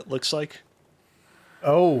Roggenrola looks like?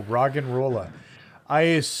 Oh, Roggenrola. I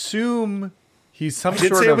assume he's some I did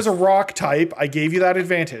sort say of... it was a rock type. I gave you that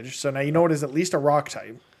advantage, so now you know it is at least a rock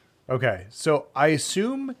type. Okay, so I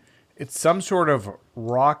assume it's some sort of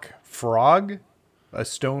rock frog, a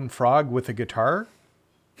stone frog with a guitar,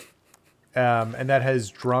 and that has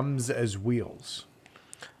drums as wheels.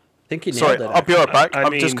 I think you nailed Sorry, it. I'll be right back.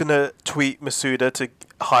 I'm mean, just going to tweet Masuda to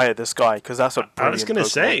hire this guy, because that's a brilliant I was going to Pokemon.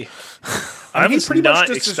 say. I He was pretty not much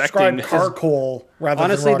just expecting. described Carkol rather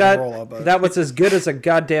Honestly, than Roggenrola. But that was as good as a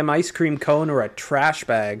goddamn ice cream cone or a trash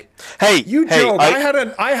bag. Hey, you hey, joke.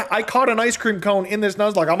 I caught an ice cream cone in this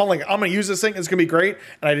Nuzlocke. I'm gonna use this thing. It's gonna be great,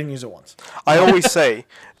 and I didn't use it once. I always say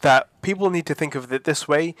that people need to think of it this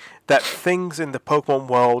way, that things in the Pokemon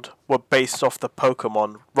world were based off the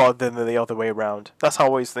Pokemon rather than the other way around. That's how I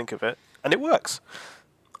always think of it. And it works.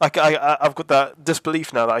 I've got that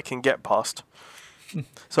disbelief now that I can get past.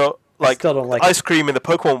 So, like, still don't like ice cream in the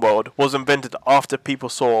Pokemon world was invented after people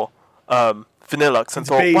saw Vanillux and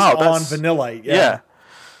thought, Based wow, on that's... Vanillite. Yeah.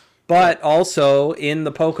 But also in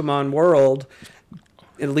the Pokemon world,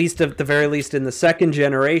 at least at the very least in the second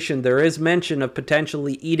generation, there is mention of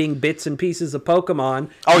potentially eating bits and pieces of Pokemon.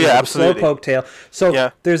 Oh, yeah, the absolutely. Slowpoke tail. So Yeah,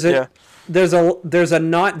 there's a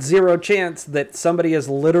not zero chance that somebody has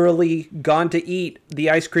literally gone to eat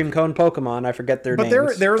the ice cream cone Pokemon. I forget their But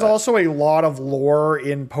names. there's also a lot of lore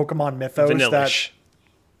in Pokemon mythos Vanillish.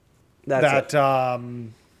 That's it.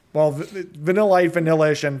 Vanillite,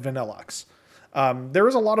 Vanillish, and Vanillux. There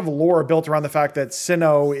is a lot of lore built around the fact that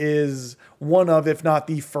Sinnoh is one of, if not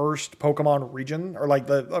the first Pokemon region, or like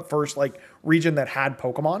the first region that had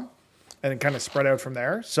Pokemon, and it kind of spread out from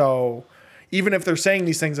there. So even if they're saying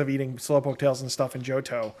these things of eating Slowpoke tails and stuff in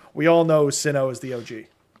Johto, we all know Sinnoh is the OG.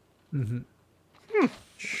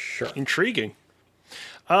 Sure. Intriguing.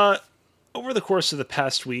 Over the course of the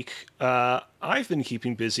past week, I've been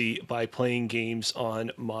keeping busy by playing games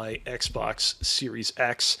on my Xbox Series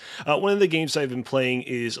X. One of the games I've been playing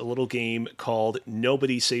is a little game called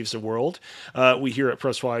Nobody Saves the World. We here at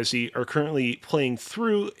Press YZ are currently playing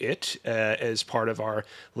through it as part of our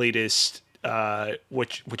latest,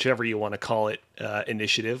 whichever you want to call it,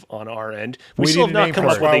 initiative on our end. We still have not come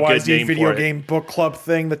up with a good name video for it. game book club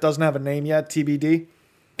thing that doesn't have a name yet, TBD.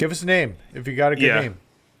 Give us a name if you got a good name.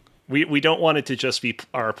 We don't want it to just be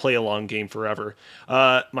our play-along game forever.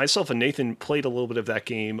 Myself and Nathan played a little bit of that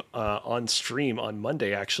game on stream on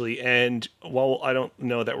Monday, actually, and while I don't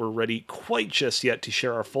know that we're ready quite just yet to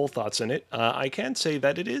share our full thoughts on it, I can say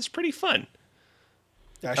that it is pretty fun.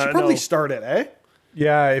 Yeah, I should probably start it, eh?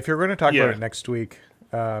 Yeah, if you're going to talk about it next week,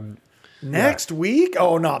 Next week?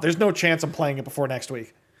 Oh, no. There's no chance I'm playing it before next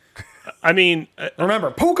week. I mean,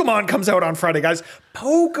 Remember, Pokemon comes out on Friday, guys.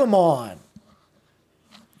 Pokemon.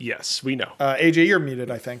 yes, we know. AJ, you're muted,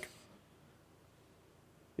 I think.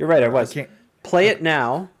 You're right, I was. can't- Play it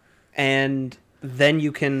now, and then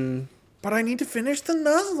you can... But I need to finish the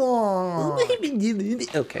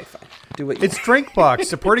Nuzlocke. Okay, fine. Do what you It's Drinkbox,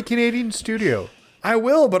 support a Canadian studio. I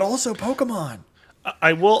will, but also Pokemon.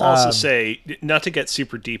 I will also say, not to get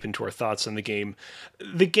super deep into our thoughts on the game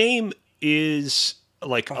is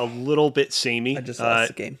like a little bit samey. I just lost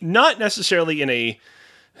the game. Not necessarily in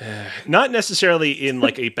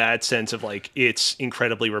like a bad sense of like it's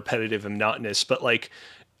incredibly repetitive and monotonous, but like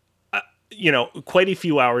quite a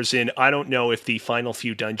few hours in, I don't know if the final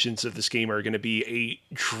few dungeons of this game are going to be a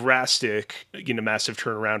drastic, massive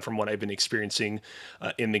turnaround from what I've been experiencing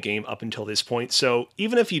in the game up until this point. So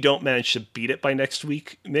even if you don't manage to beat it by next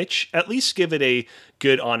week, Mitch, at least give it a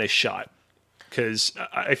good, honest shot. Because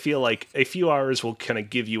I feel like a few hours will kind of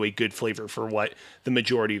give you a good flavor for what the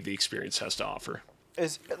majority of the experience has to offer.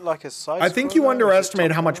 Is it like a side? I think you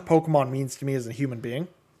underestimate how much Pokemon means to me as a human being.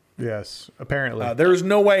 Yes, apparently. There's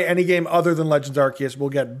no way any game other than Legends Arceus will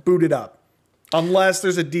get booted up. Unless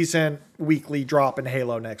there's a decent weekly drop in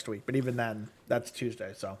Halo next week. But even then, that's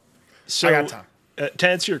Tuesday, so I got time. To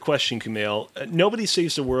answer your question, Kumail, Nobody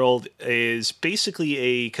Saves the World is basically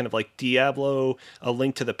a kind of like Diablo, A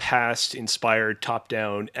Link to the Past inspired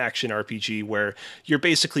top-down action RPG where you're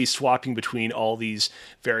basically swapping between all these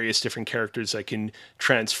various different characters that can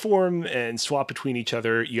transform and swap between each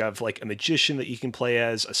other. You have like a magician that you can play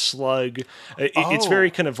as, a slug. It's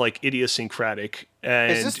very kind of like idiosyncratic.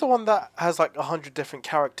 And Is this the one that has like 100 different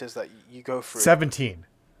characters that you go through? 17.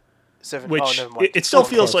 Which never mind. it still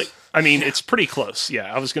feels close. like, I mean, it's pretty close.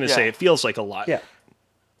 Yeah, I was going to say it feels like a lot. Yeah,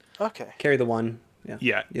 Okay. carry the one. Yeah,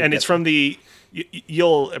 Yeah, and it's from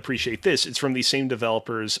you'll appreciate this, it's from the same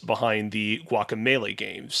developers behind the Guacamelee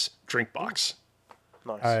games, Drinkbox.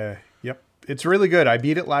 Nice. Yep. It's really good. I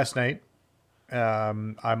beat it last night.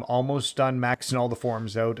 I'm almost done maxing all the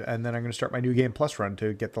forms out, and then I'm going to start my New Game Plus run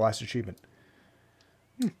to get the last achievement.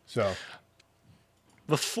 So...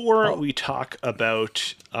 Before we talk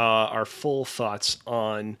about our full thoughts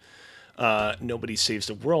on Nobody Saves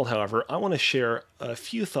the World, however, I want to share a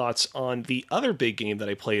few thoughts on the other big game that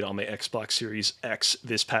I played on my Xbox Series X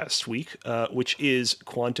this past week, which is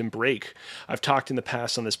Quantum Break. I've talked in the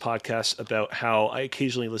past on this podcast about how I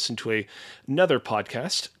occasionally listen to another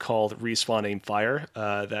podcast called Respawn Aim Fire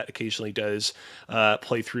that occasionally does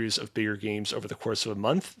playthroughs of bigger games over the course of a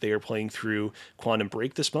month. They are playing through Quantum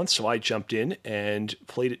Break this month, so I jumped in and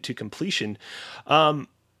played it to completion.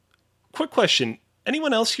 Quick question.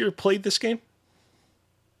 Anyone else here played this game?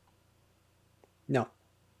 No.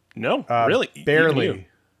 No, really? Even Barely. you?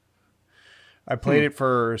 I played it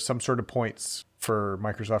for some sort of points for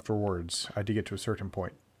Microsoft Rewards. I did get to a certain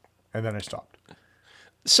point, and then I stopped.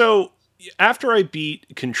 So after I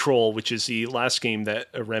beat Control, which is the last game that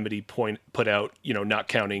Remedy put out, not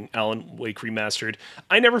counting Alan Wake Remastered,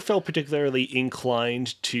 I never felt particularly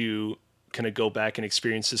inclined to kind of go back and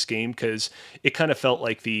experience this game because it kind of felt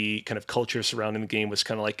like the kind of culture surrounding the game was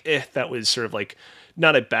kind of like, that was sort of like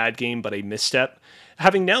not a bad game, but a misstep.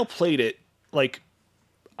 Having now played it, like,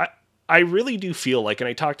 I really do feel like, and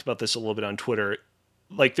I talked about this a little bit on Twitter,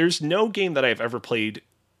 like there's no game that I've ever played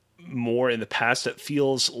more in the past that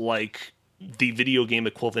feels like the video game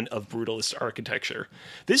equivalent of brutalist architecture.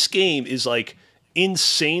 This game is like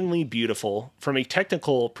insanely beautiful from a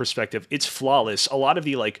technical perspective. It's flawless. A lot of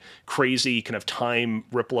the like crazy kind of time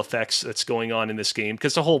ripple effects that's going on in this game,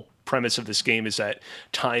 because the whole premise of this game is that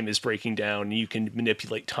time is breaking down and you can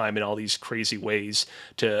manipulate time in all these crazy ways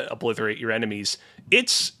to obliterate your enemies.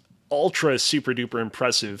 It's ultra super duper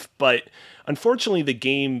impressive, but unfortunately the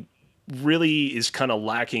game really is kind of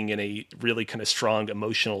lacking in a really kind of strong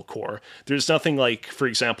emotional core. There's nothing like, for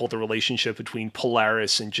example, the relationship between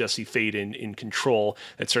Polaris and Jesse Faden in Control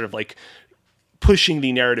that's sort of like pushing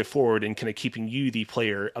the narrative forward and kind of keeping you, the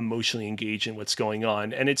player, emotionally engaged in what's going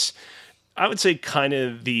on. And it's, I would say, kind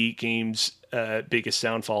of the game's biggest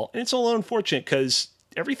downfall. And it's a little unfortunate because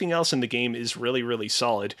everything else in the game is really, really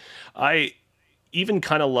solid. I even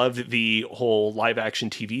kind of loved the whole live action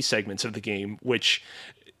TV segments of the game, which,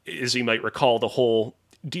 as you might recall, the whole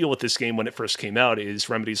deal with this game when it first came out is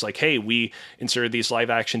Remedy's like, hey, we inserted these live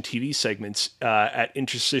action TV segments at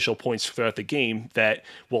interstitial points throughout the game that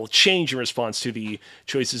will change in response to the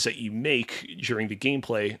choices that you make during the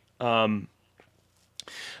gameplay.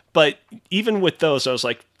 But even with those, I was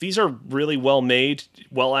like, these are really well made,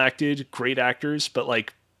 well acted, great actors, but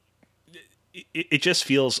like it just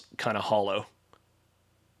feels kind of hollow.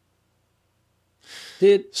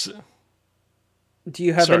 Did Do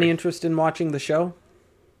you have Sorry. any interest in watching the show?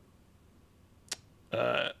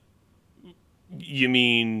 You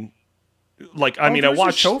mean, like, I mean, I There's a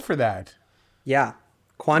watched. show for that. Yeah.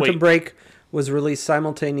 Quantum Wait. Break was released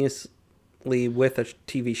simultaneously with a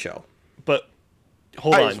TV show. But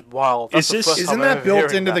hold That on. is wild. That's Is the this- first time Isn't I'm that ever built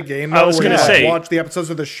hearing into the that. game? I was though, where gonna you, like, say- watch the episodes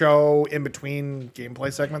of the show in between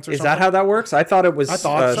gameplay segments or Is something. that how that works? I thought it was I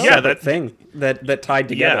thought a so. Yeah, separate that- thing that tied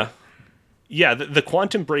together. Yeah, the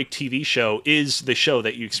Quantum Break TV show is the show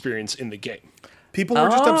that you experience in the game. People were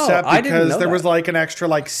just Oh, upset I didn't because know there was that. like an extra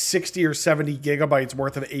like 60 or 70 gigabytes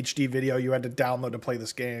worth of HD video you had to download to play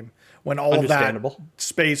this game when all of that Understandable.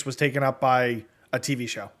 space was taken up by a TV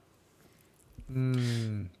show.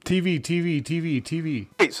 TV.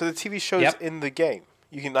 Wait, so the TV show's Yep. in the game.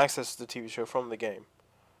 You can access the TV show from the game.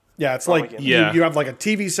 Yeah, it's Oh, like again. Yeah. you have like a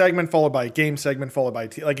TV segment followed by a game segment followed by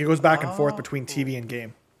like it goes back and forth between TV and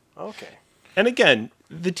game. Okay. And again,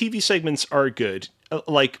 the TV segments are good.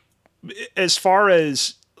 Like, as far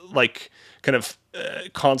as like kind of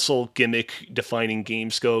console gimmick defining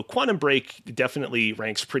games go, Quantum Break definitely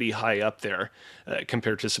ranks pretty high up there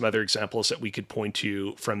compared to some other examples that we could point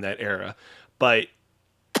to from that era. But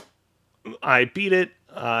I beat it.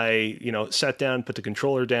 I, sat down, put the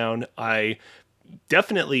controller down. I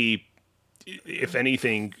definitely, if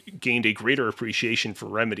anything, gained a greater appreciation for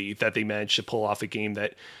Remedy that they managed to pull off a game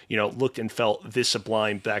that, looked and felt this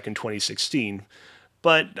sublime back in 2016.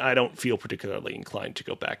 But I don't feel particularly inclined to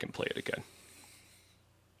go back and play it again.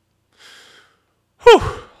 Whew.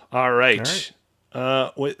 All right.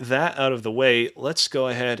 With that out of the way, let's go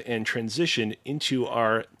ahead and transition into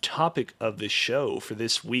our topic of the show for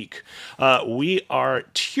this week. We are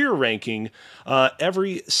tier ranking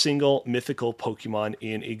every single mythical Pokemon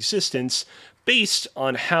in existence based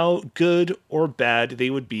on how good or bad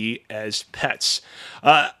they would be as pets.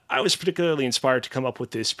 I was particularly inspired to come up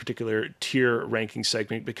with this particular tier ranking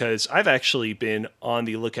segment because I've actually been on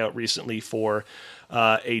the lookout recently for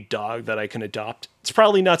a dog that I can adopt. It's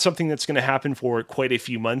probably not something that's going to happen for quite a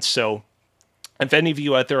few months, so if any of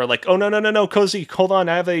you out there are like, oh, no, Cozy, hold on,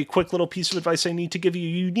 I have a quick little piece of advice I need to give you.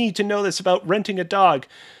 You need to know this about renting a dog.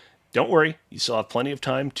 Don't worry, you still have plenty of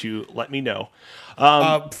time to let me know.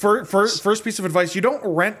 First piece of advice: you don't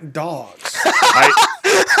rent dogs.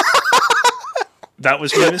 That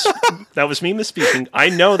was me misspeaking. I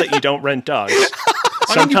know that you don't rent dogs. I mean,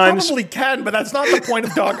 you Sometimes probably can, but that's not the point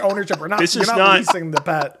of dog ownership. You're not leasing the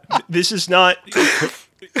pet. this is not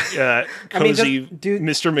Cozy dude,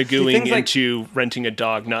 Mr. do Magooing things like- into renting a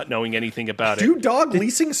dog, not knowing anything about it. Do dog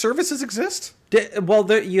leasing services exist?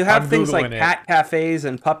 You have I'm things like Googling it. cat cafes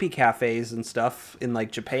and puppy cafes and stuff in like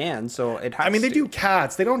Japan, so it has I mean, they to. do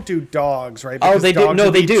cats. They don't do dogs, right? Oh, Because they do. dogs No,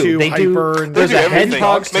 would they be do. too They do. hyper and- There's They do a everything.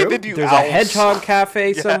 hedgehog. Mate, they do There's a owls. hedgehog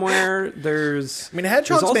cafe somewhere. There's. I mean,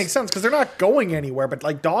 hedgehogs also- make sense because they're not going anywhere, but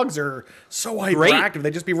like dogs are so hyperactive.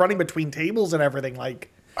 They just be running between tables and everything.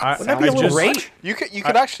 Like, wouldn't that be a little great. much? You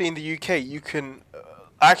can actually in the UK you can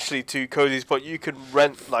actually to Cozy's point you can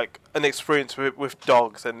rent like an experience with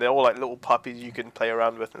dogs and they're all like little puppies you can play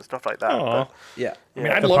around with and stuff like that. Aw. But, Yeah. I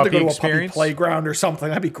mean, I'd The love to puppy go to a experience? puppy playground or something.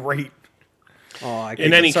 That'd be great. Oh, I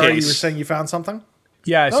In any Sorry, you were case, saying you found something?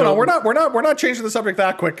 Yeah, No, we're not changing the subject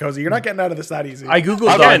that quick, Cozy. You're not getting out of this that easy. I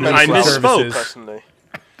googled Again, dog I leasing misspoke. services. personally.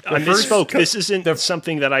 I misspoke. This isn't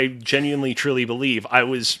something that I genuinely, truly believe. I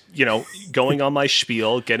was, going on my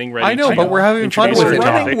spiel, getting ready. I know, to but we're having fun introduce with our it now.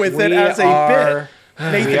 topic. running with We it as a are- bit.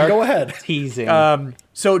 Nathan, go ahead. teasing.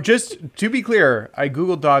 So just to be clear, I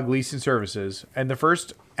googled dog leasing services, and the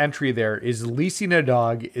first entry there is leasing a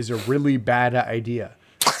dog is a really bad idea.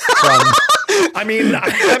 From I mean,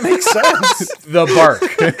 that makes sense. The Bark.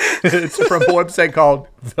 It's from a website called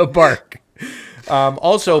The Bark.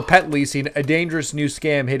 Also, pet leasing, a dangerous new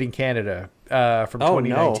scam hitting Canada from Oh,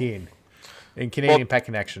 2019 in Canadian Pet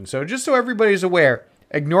Connection. So just so everybody's aware,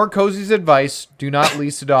 ignore Cozy's advice. Do not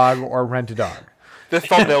lease a dog or rent a dog. The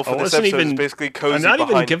thumbnail I for this wasn't episode is even. basically Cozy I'm not even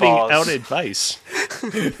behind giving bars. out advice.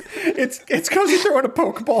 It's Cozy throwing a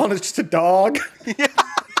Pokeball and it's just a dog.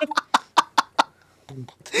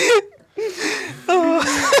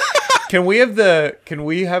 Can we have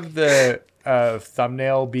the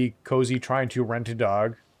thumbnail be Cozy trying to rent a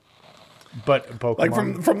dog, but a Pokemon?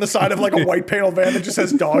 Like from the side of like a white panel van that just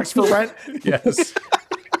says dogs for rent. Yes.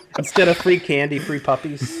 Instead of free candy, free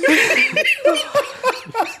puppies.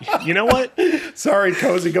 You know what? Sorry,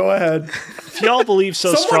 Cozy, go ahead. If y'all believe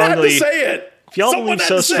so Someone had to strongly, say it. if y'all Someone believe had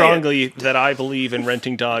so to say it. strongly that I believe in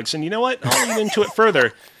renting dogs, and you know what? I'll lean into it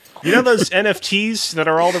further. You know those NFTs that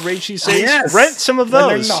are all the rage these days? Yes. Rent some of When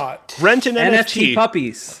they're those. not. Rent an NFT NFT.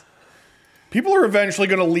 puppies. People are eventually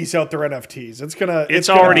going to lease out their NFTs. It's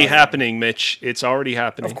already happening, Mitch. It's already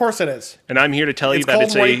happening. Of course it is. And I'm here to tell you It's that called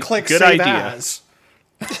it's a right-click good save idea. as.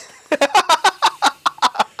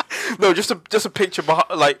 No, just a picture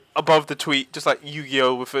above the tweet, just like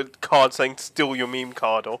Yu-Gi-Oh with a card saying "Steal your meme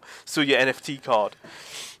card" or "Steal your NFT card."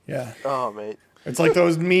 Yeah. Oh, mate. It's like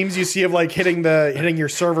those memes you see of like hitting your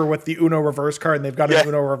server with the Uno reverse card, and they've got an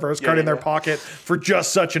Uno reverse card in their pocket for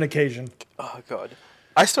just such an occasion. Oh god,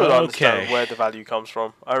 I still don't understand where the value comes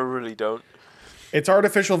from. I really don't. It's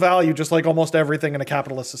artificial value, just like almost everything in a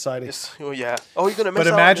capitalist society. Oh yeah. Oh, you're gonna miss But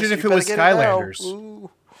out on imagine this, if you it was better get it now. Skylanders. Ooh.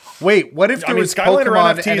 Wait, what if there was Skylander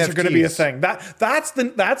Pokemon NFTs are going to be a thing. That's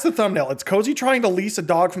the thumbnail. It's Cozy trying to lease a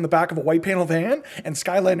dog from the back of a white panel van and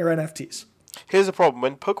Skylander NFTs. Here's the problem: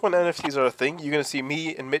 when Pokemon NFTs are a thing, you're gonna see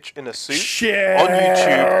me and Mitch in a suit Shit. on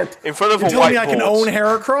YouTube in front of You're a telling whiteboard. me I can own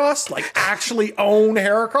Heracross? Like actually own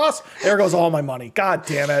Heracross? There goes all my money. God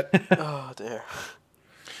damn it. Oh dear.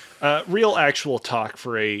 Real actual talk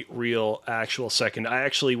for a real actual second. I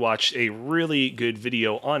actually watched a really good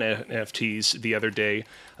video on NFTs the other day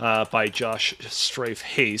by Josh Strife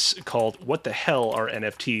Hayes called "What the Hell Are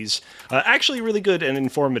NFTs?" Actually, really good and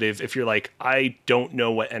informative. If you're like, I don't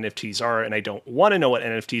know what NFTs are, and I don't want to know what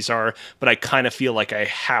NFTs are, but I kind of feel like I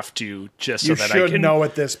have to just so You that should I can know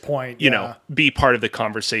at this point. you know, be part of the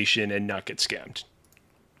conversation and not get scammed.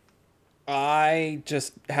 I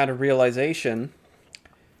just had a realization.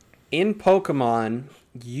 In Pokemon,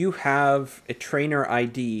 you have a trainer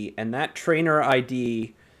ID, and that trainer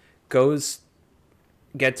ID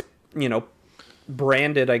gets,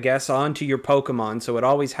 branded, I guess, onto your Pokemon, so it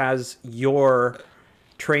always has your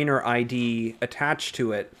trainer ID attached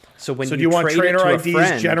to it. So when So do you want trade it trainer to a IDs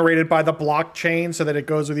friend, generated by the blockchain so that it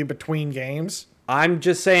goes with you between games? I'm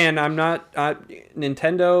just saying, I'm not.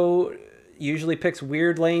 Nintendo usually picks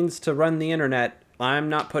weird lanes to run the internet. I'm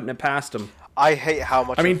not putting it past them. I hate how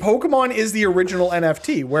much. I mean, Pokemon is the original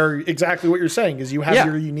NFT, where exactly what you're saying is you have Yeah.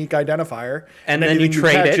 your unique identifier, And then anything you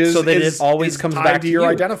trade catch it so that it always is comes tied back to to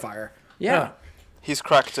your you. identifier. Yeah. He's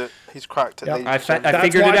cracked it. Yeah. Ladies I and gentlemen. That's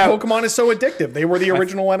figured why it out. Pokemon is so addictive. They were the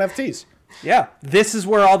original NFTs. Yeah, this is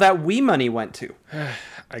where all that Wii money went to.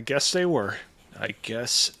 I guess they were.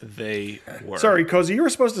 Sorry, Cozy, you were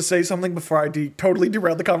supposed to say something before I totally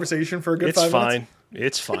derailed the conversation for a good It's 5 fine. minutes.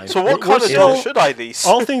 It's fine. So what We're kind of still- dog should I lease?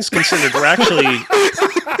 all things considered, we're actually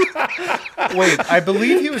Wait, I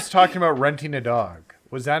believe he was talking about renting a dog.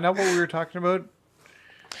 Was that not what we were talking about?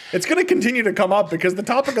 It's going to continue to come up because the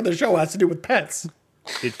topic of the show has to do with pets.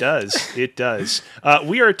 It does. It does.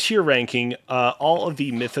 We are tier ranking all of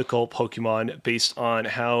the mythical Pokemon based on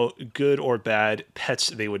how good or bad pets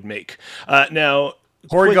they would make. Now,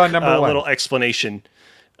 Porygon quick, number one. little explanation.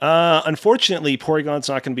 Unfortunately, Porygon's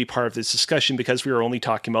not going to be part of this discussion because we are only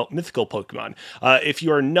talking about mythical Pokemon. If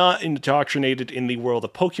you are not indoctrinated in the world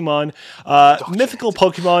of Pokemon, mythical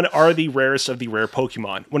Pokemon are the rarest of the rare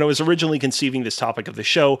Pokemon. When I was originally conceiving this topic of the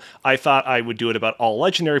show, I thought I would do it about all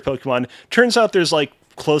legendary Pokemon. Turns out there's like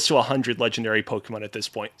close to 100 legendary Pokemon at this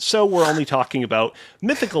point. So we're only talking about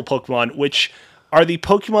mythical Pokemon, which are the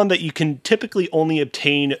Pokemon that you can typically only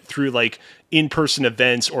obtain through like in-person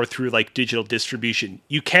events or through like digital distribution.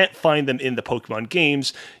 You can't find them in the Pokemon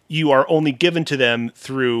games. You are only given to them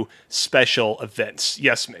through special events.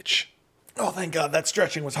 Yes, Mitch. Oh, thank God. That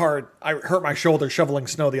stretching was hard. I hurt my shoulder shoveling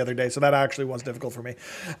snow the other day, so that actually was difficult for me.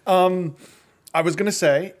 I was going to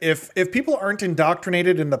say, if people aren't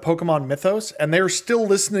indoctrinated in the Pokemon mythos and they're still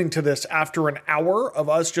listening to this after an hour of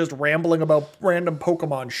us just rambling about random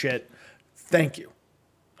Pokemon shit, thank you.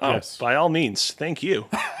 Oh, Yes. by all means. Thank you.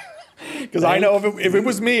 Because I know if it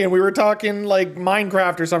was me and we were talking like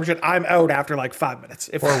Minecraft or some shit, I'm out after like 5 minutes.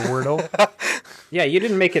 Or Wordle? Yeah, you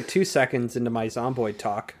didn't make it 2 seconds into my Zomboid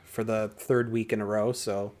talk for the 3rd week in a row,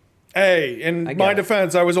 so Hey, in get my it.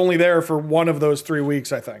 defense, I was only there for one of those 3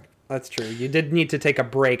 weeks, I think. that's true. You did need to take a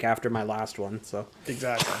break after my last one, so.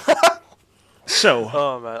 Exactly. So,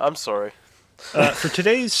 Oh man, I'm sorry. for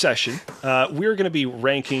today's session, we're going to be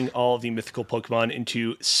ranking all of the mythical Pokemon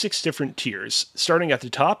into 6 different tiers. Starting at the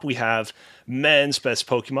top, we have Man's Best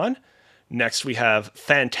Pokemon. Next, we have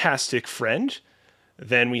Fantastic Friend.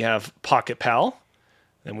 Then we have Pocket Pal.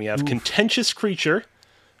 Then we have Contentious Creature,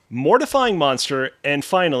 Mortifying Monster, and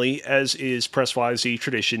finally, as is Presswise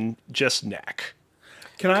tradition, just Knack.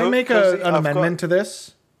 Can I Co- make Cozy, an I've amendment got- to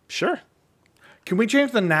this? Sure. Can we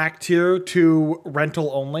change the Knack tier to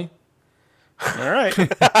rental only? All right.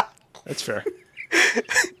 That's fair.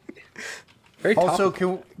 Very Also,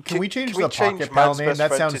 topical. can we change Can the we change Pocket Pal Man's name? best That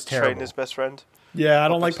friend sounds to terrible. Trainer's best friend? Yeah, I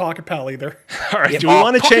don't like Pocket Pal either. All right. Do Yeah, we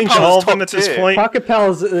want to Pocket change Pal is all of them top at this tier. point? Pocket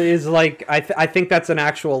Pal is like, I think that's an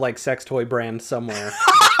actual like sex toy brand somewhere.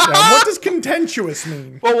 What does contentious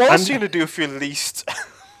mean? Well, what else are you going to do if you're least?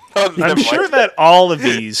 Oh, never I'm mind. sure that all of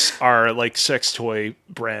these are like sex toy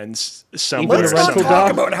brands somewhere. Even Let's the not rental talk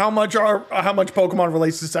dog? about how much Pokemon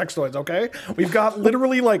relates to sex toys, okay? We've got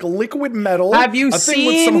literally like liquid metal. Have you a thing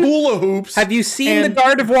with some seen- hula hoops? Have you seen the and-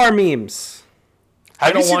 Gardevoir memes? Have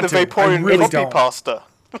you don't seen the want to. I Vaporeon really copy don't. pasta?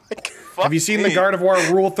 Like, fuck Have you seen the me.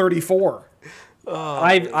 Gardevoir Rule 34?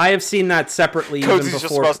 I have seen that separately even Cody's just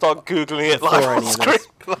before. about to start googling it live before on any of screen.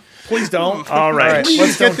 this. Please don't. All right. Please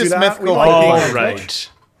Let's get don't do this that. mythical We like Pokemon. being All on Twitch. right.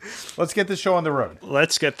 Let's get this show on the road.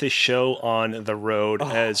 Let's get this show on the road,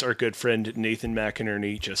 as our good friend Nathan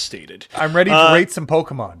McInerney just stated. I'm ready to rate some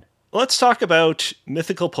Pokemon. Let's talk about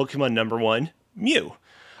mythical Pokemon number 1, Mew.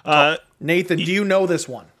 Nathan, do you know this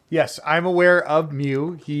one? Yes, I'm aware of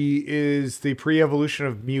Mew. He is the pre-evolution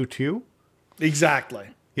of Mewtwo. Exactly.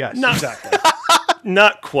 Yes. Exactly.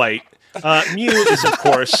 Not quite. Mew is, of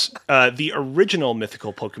course, the original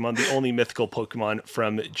mythical Pokemon, the only mythical Pokemon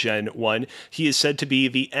from Gen 1. He is said to be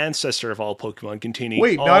the ancestor of all Pokemon, containing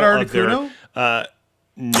Wait, all not of their... Articuno?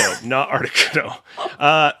 No, not Articuno.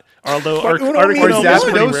 Although Uno Articuno means is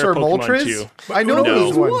one. pretty Zapdos rare or Pokemon Moltres? too. I know No.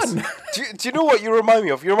 those There's ones. one. Do you know what you remind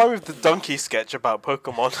me of? You remind me of the donkey sketch about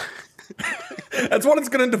Pokemon. That's what it's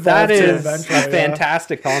going to devolve That to is eventually. a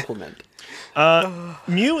fantastic compliment.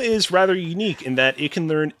 Mew is rather unique in that it can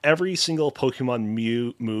learn every single Pokemon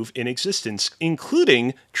Mew move in existence,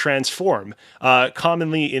 including Transform.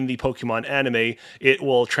 Commonly in the Pokemon anime, it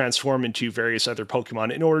will transform into various other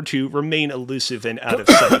Pokemon in order to remain elusive and out of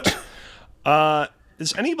sight.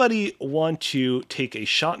 Does anybody want to take a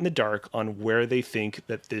shot in the dark on where they think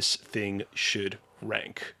that this thing should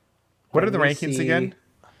rank? What are the Let me rankings see. again?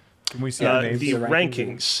 Can we see the names? The The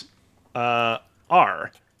rankings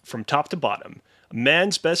are, from top to bottom,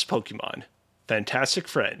 Man's Best Pokemon, Fantastic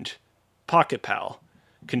Friend, Pocket Pal,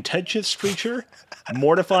 Contentious Creature,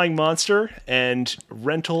 Mortifying Monster, and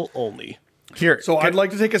Rental Only. Here. So I'd like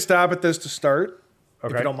to take a stab at this to start, if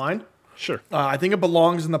Okay. you don't mind. Sure. I think it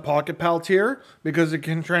belongs in the Pocket Pal tier because it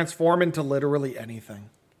can transform into literally anything.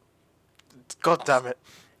 God damn it.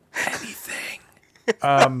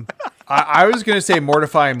 I was going to say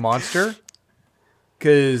Mortifying Monster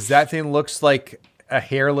because that thing looks like a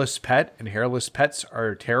hairless pet, and hairless pets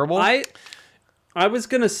are terrible. I was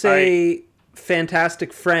gonna say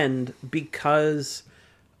Fantastic Friend because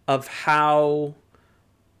of how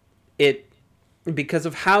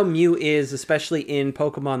Mew is, especially in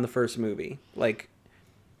Pokemon the first movie. Like,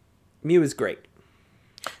 Mew is great.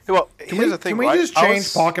 Well, here's the thing, Can we right? just I change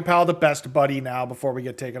was- Pocket Pal to best buddy now before we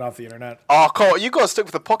get taken off the internet? Oh, Cole, you got to stick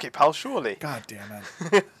with the Pocket Pal, surely. God damn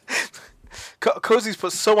it. Cozy's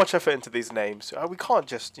put so much effort into these names. We can't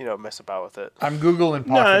just, mess about with it. I'm Googling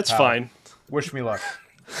Pocket No, that's Pal. fine. Wish me luck.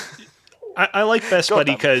 I like Best God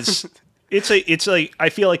Buddy damn. because I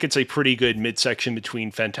feel like it's a pretty good midsection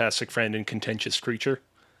between Fantastic Friend and Contentious Creature.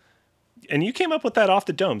 And you came up with that off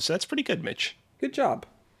the dome, so that's pretty good, Mitch. Good job.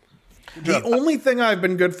 The only thing I've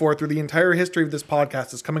been good for through the entire history of this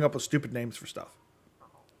podcast is coming up with stupid names for stuff.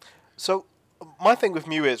 So, my thing with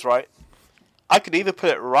Mew is, right, I could either put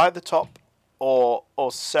it right at the top or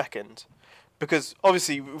second. Because,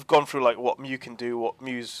 obviously, we've gone through, like, what Mew can do, what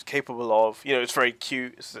Mew's capable of. It's very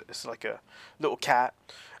cute. It's like a little cat.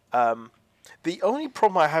 The only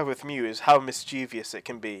problem I have with Mew is how mischievous it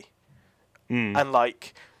can be. And,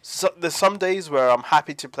 like, there's some days where I'm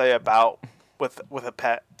happy to play about with a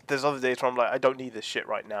pet. There's other days where I'm like, I don't need this shit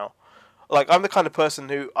right now. Like, I'm the kind of person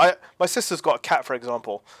who... My sister's got a cat, for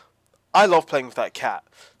example. I love playing with that cat.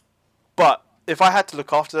 But if I had to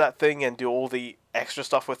look after that thing and do all the extra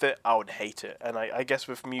stuff with it, I would hate it. And I guess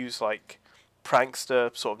with Mew's, like,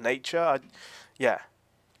 prankster sort of nature, it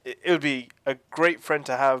would be a great friend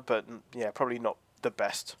to have, but, yeah, probably not the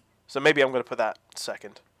best. So maybe I'm going to put that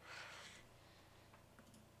second.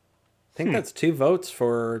 I think that's 2 votes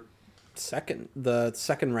for the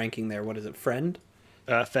second ranking there. What is it, Friend?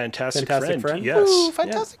 Fantastic Fantastic Friend? Yes. Ooh,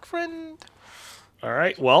 fantastic friend. All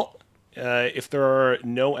right. Well, if there are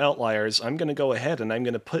no outliers, I'm going to go ahead and I'm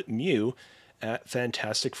going to put Mew at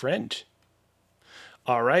Fantastic Friend.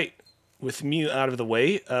 All right. With Mew out of the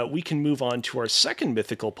way, we can move on to our second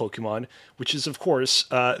mythical Pokemon, which is, of course,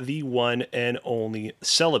 the one and only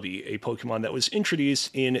Celebi, a Pokemon that was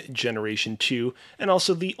introduced in Generation 2, and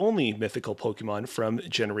also the only mythical Pokemon from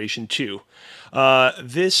Generation 2.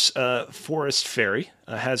 This forest fairy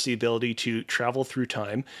has the ability to travel through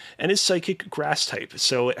time and is psychic grass type,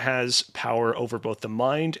 so it has power over both the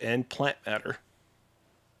mind and plant matter.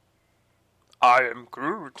 I am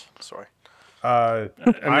Groot. Sorry. I'm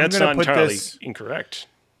That's gonna not put entirely this incorrect.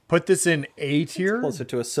 put this in A tier. Closer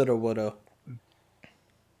to a Sudowoodo.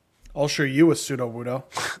 I'll show you a pseudo-wudo.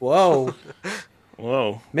 Whoa.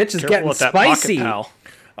 Whoa. Mitch is Careful getting with that spicy. Pocket Pal.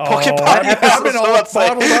 Pocket Oh, Pal, I've been I was all about to say.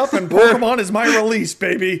 bottled up, and Pokemon is my release,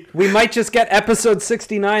 baby. We might just get episode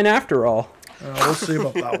 69 after all. We'll see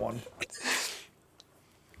about that one.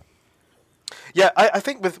 Yeah, I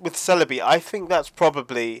think with Celebi, I think that's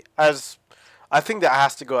probably I think that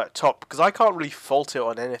has to go at top because I can't really fault it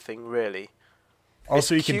on anything really.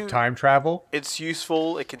 Also, you It's can cute. time travel. It's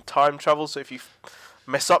useful. It can time travel. So if you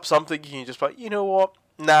mess up something, you can just be like, you know what?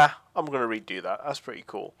 Nah, I'm gonna redo that. That's pretty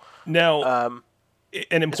cool. Now,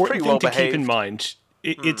 an important pretty thing to keep well-behaved. in mind,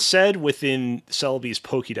 it said within Celebi's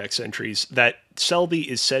Pokédex entries that Celebi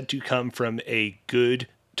is said to come from a good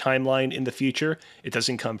timeline in the future. It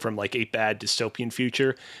doesn't come from like a bad dystopian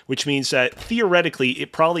future, which means that theoretically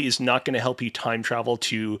it probably is not going to help you time travel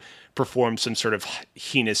to perform some sort of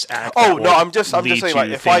heinous act. Oh that no, will I'm just lead saying to like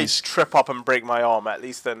if things. I trip up and break my arm, at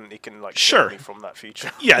least then it can like Sure. save me from that future.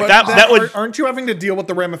 Yeah, But that then would. aren't you having to deal with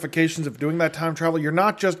the ramifications of doing that time travel? You're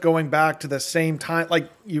not just going back to the same time, like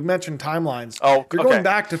you mentioned timelines. Oh, you're okay. going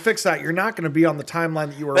back to fix that. You're not going to be on the timeline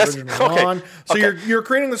that you were That's- originally okay, on. So okay. you're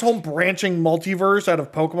creating this whole branching multiverse out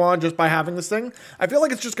of Pokemon just by having this thing. I feel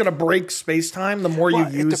like it's just going to break space time the more Well,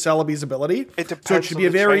 you use Celebi's ability. it So it depends should on be a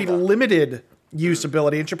the very trainer. limited use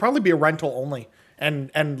ability. It should probably be a rental only. And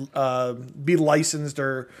be licensed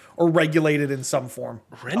or regulated in some form.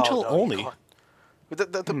 Rental Oh, no, you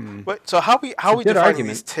only. can't. Wait, so how we good defining argument.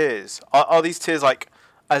 these tiers? Are these tiers like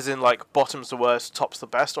as in like bottom's the worst, top's the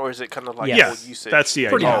best, or is it kind of like Yes. more Yeah, usage? that's the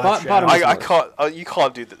Pretty idea. much. Bottom is I worse. can't. You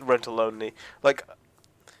can't do the rental only. Like,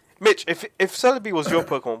 Mitch, if Celebi was your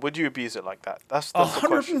Pokemon, would you abuse it like that? That's the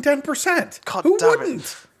question. 110%. God Who damn it.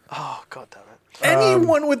 wouldn't? Oh god damn it!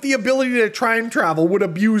 Anyone with the ability to time travel would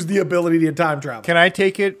abuse the ability to time travel. Can I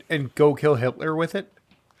take it and go kill Hitler with it?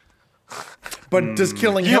 But does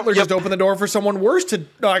killing Hitler just open the door for someone worse to...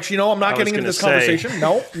 No, actually, no, I'm not was getting into gonna this say- conversation.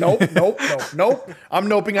 Nope. I'm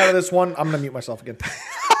noping out of this one. I'm going to mute myself again.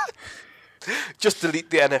 Just delete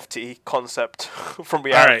the NFT concept from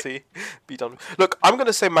reality. Be done. Look, I'm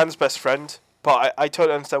gonna say man's best friend, but I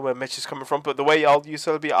totally understand where Mitch is coming from. But the way I'll use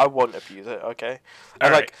Celebi, I won't abuse it. Okay,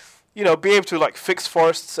 and Alright. be able to like fix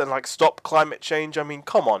forests and like stop climate change. I mean,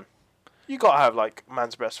 come on, you gotta have like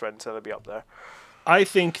man's best friend Celebi up there. I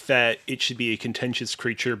think that it should be a contentious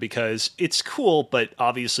creature because it's cool, but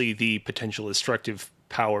obviously the potential destructive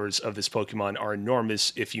powers of this Pokemon are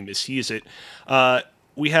enormous if you misuse it.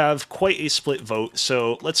 We have quite a split vote,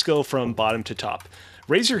 so let's go from bottom to top.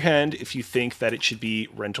 Raise your hand if you think that it should be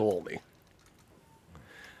rental only.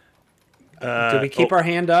 Do we keep our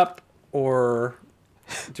hand up, or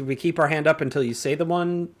do we keep our hand up until you say the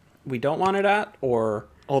one we don't want it at, or...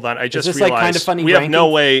 Hold on, I just this, realized like, kind of funny we have no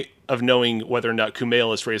ranking? way of knowing whether or not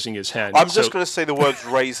Kumail is raising his hand. I'm so- just gonna say the words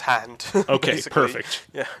raise hand. Okay, basically. perfect.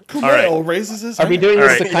 Yeah. Kumail raises his Are we hand. doing All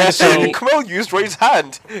this right. the kind of So- funny... Kamal used raise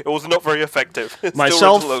hand. It was not very effective. It's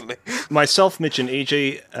Myself, still rental only. myself, Mitch, and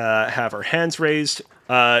AJ have our hands raised.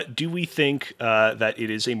 Do we think that it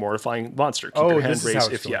is a mortifying monster? Keep your hand this is how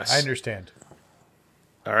raised it's if going. yes. I understand.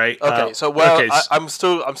 All right. Okay, I'm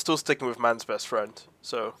still sticking with man's best friend.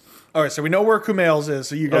 So All right, so we know where Kumail's is,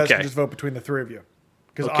 so you guys Okay. can just vote between the three of you.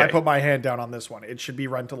 Because Okay. I put my hand down on this one. It should be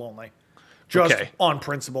rental only. Just Okay. on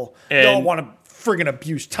principle. And- Y'all want to friggin'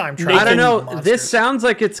 abuse time travel. I don't know. monsters. This sounds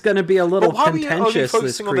like it's going to be a little but why are we only contentious, this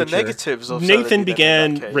focusing on the creature. negatives of Celebi Nathan then in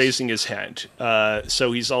began that case? raising his hand,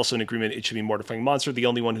 so he's also in agreement. It should be mortifying monster. The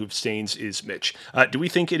only one who abstains is Mitch. Do we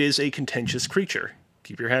think it is a contentious creature?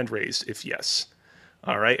 Keep your hand raised if yes.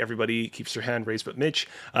 All right, everybody keeps their hand raised, but Mitch.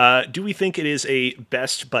 Do we think it is a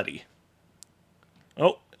best buddy?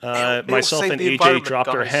 Oh, It'll myself save and the AJ environment, dropped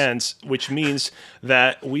our guys. hands, which means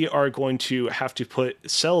that we are going to have to put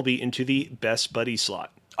Celebi into the best buddy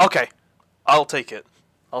slot. Okay, I'll take it.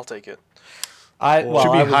 I Should be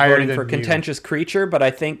was higher voting than for you. contentious creature, but I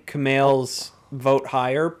think Kumail's vote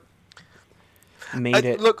higher made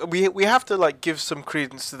it. Look, we have to like give some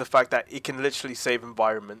credence to the fact that it can literally save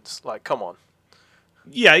environments. Like, come on.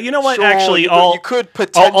 Yeah, you know what? Sure, Actually, you I'll could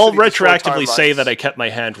potentially I'll destroy retroactively say timelines. that I kept my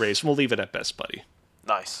hand raised. We'll leave it at best buddy.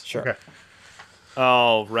 Nice. Sure. Okay.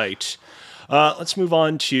 All right. Let's move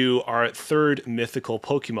on to our third mythical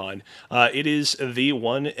Pokemon. It is the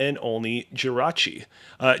one and only Jirachi.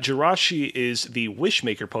 Jirachi is the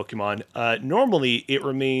Wishmaker Pokemon. Normally, it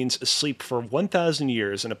remains asleep for 1,000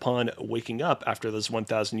 years, and upon waking up after those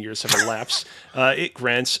 1,000 years have elapsed, it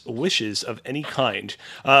grants wishes of any kind.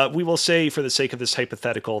 We will say, for the sake of this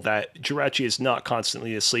hypothetical, that Jirachi is not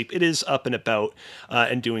constantly asleep. It is up and about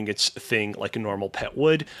and doing its thing like a normal pet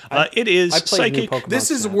would. It is I played new psychic. Pokemon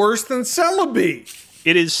This is Snap. worse than Celebi.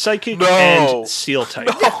 It is psychic No. and seal type.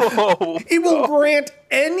 Oh, It will grant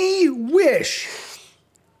any wish.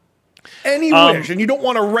 Any wish. And you don't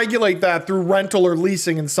want to regulate that through rental or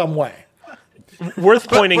leasing in some way. Worth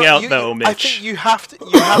pointing out, you- though, Mitch. I think you have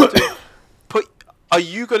to put. Are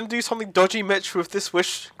you going to do something dodgy, Mitch, with this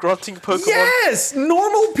wish granting Pokemon? Yes!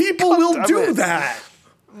 Normal people will damn do it. that.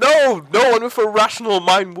 No one with a rational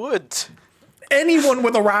mind would. Anyone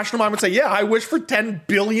with a rational mind would say, yeah, I wish for $10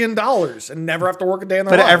 billion and never have to work a day in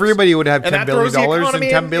their But lives. everybody would have And $10 that billion, throws the and economy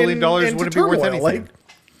 $10 billion into wouldn't be worth turmoil, anything. like-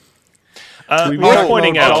 Worth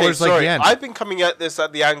pointing out. dollars like sorry, yen. I've been coming at this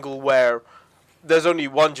at the angle where there's only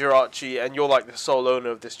one Jirachi, and you're like the sole owner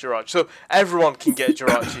of this Jirachi, so everyone can get a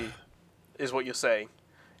Jirachi, is what you're saying.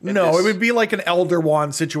 in No, this. it would be like an Elder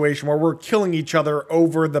Wand situation where we're killing each other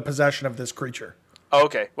over the possession of this creature. Oh,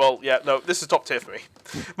 okay, well, yeah, no, this is top tier for me.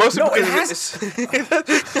 Mostly No, it because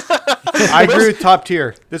I agree with top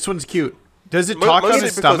tier. This one's cute. Does it talk on mostly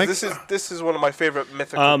his because stomach? this is one of my favorite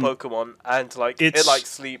mythical Pokemon, and like it it's- likes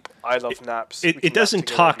sleep. I love naps. We It can nap doesn't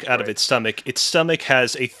together, talk it'd be out of great. its stomach. Its stomach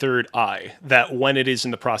has a third eye that, when it is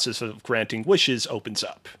in the process of granting wishes, opens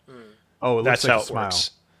up. Oh, it That's looks like how a it smile.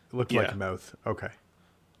 works. It looked like Yeah. a mouth. Okay.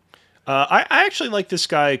 I actually like this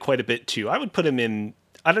guy quite a bit too. I would put him in.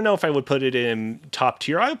 I don't know if I would put it in top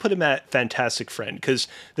tier. I would put him at Fantastic Friend, because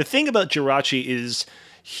the thing about Jirachi is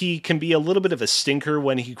he can be a little bit of a stinker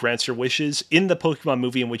when he grants your wishes. In the Pokemon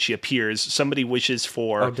movie in which he appears, somebody wishes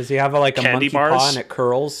for Oh, does he have like a candy monkey bars? paw and it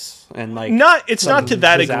curls and like It's not to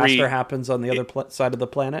that disaster degree. happens on the other side of the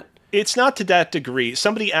planet? It's not to that degree.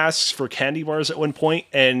 Somebody asks for candy bars at one point,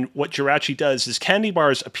 and what Jirachi does is candy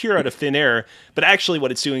bars appear out of thin air, but actually what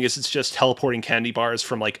it's doing is it's just teleporting candy bars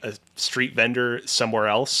from like a street vendor somewhere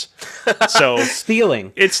else. So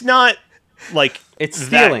Stealing. it's not like It's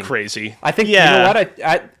that stealing. crazy. I think yeah. you know what?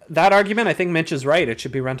 I that argument, I think Mitch is right. It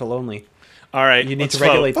should be rental only. All right, You need let's to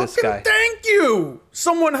regulate vote. this Fucking guy. thank you!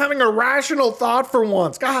 Someone having a rational thought for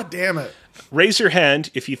once. God damn it. Raise your hand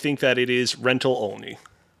if you think that it is rental only.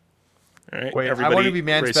 All right, Wait, I everybody want to be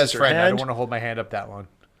man's raises best their friend. I hand. don't want to hold my hand up that long.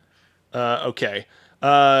 Okay.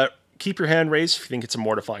 Keep your hand raised if you think it's a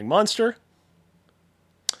mortifying monster.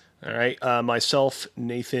 All right. Myself,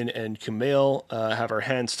 Nathan, and Kumail have our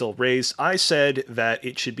hands still raised. I said that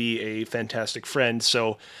it should be a fantastic friend,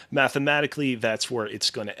 so mathematically, that's where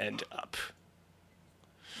it's going to end up.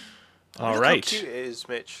 All Look right. how cute it is,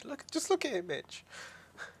 Mitch. Just look at it, Mitch.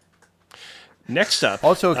 Next up.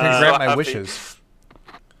 Also, can grant my happy. wishes.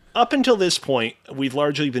 Up until this point, we've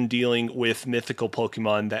largely been dealing with mythical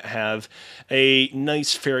Pokemon that have a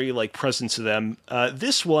nice fairy-like presence to them.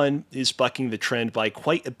 This one is bucking the trend by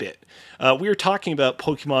quite a bit. We are talking about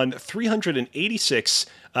Pokemon 386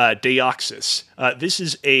 Deoxys. This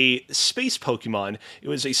is a space Pokemon. It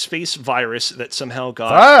was a space virus that somehow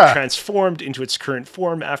got transformed into its current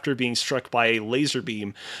form after being struck by a laser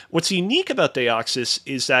beam. What's unique about Deoxys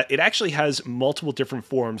is that it actually has multiple different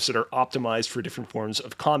forms that are optimized for different forms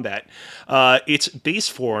of combat. Its base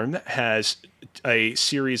form has a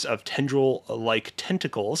series of tendril-like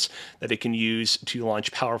tentacles that it can use to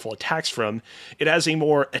launch powerful attacks from. It has a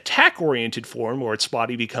more attack-oriented form where its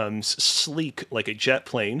body becomes sleek like a jet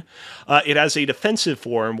plane. It has a defensive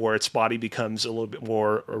form where its body becomes a little bit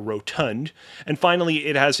more rotund. And finally,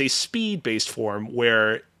 it has a speed-based form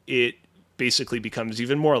where it basically becomes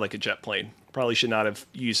even more like a jet plane. Probably should not have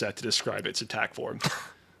used that to describe its attack form.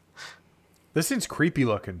 This thing's creepy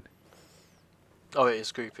looking. Oh, it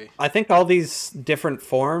is creepy. I think all these different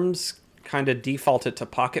forms kind of default it to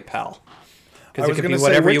Pocket Pal. I Because it was could going be to say,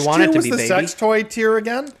 whatever which you want tier it to was be, the baby. sex toy tier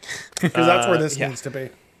again? Because that's where this yeah. needs to be.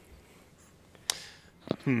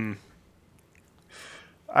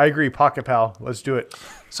 I agree, Pocket Pal. Let's do it.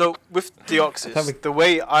 So with Deoxys, the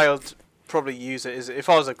way I'd probably use it is if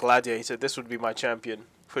I was a gladiator, this would be my champion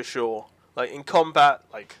for sure. Like in combat,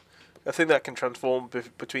 like a thing that can transform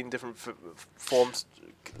between different forms.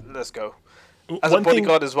 Let's go. As One a thing-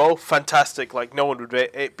 bodyguard as well, fantastic. Like no one would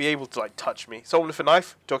be able to like touch me. Someone with a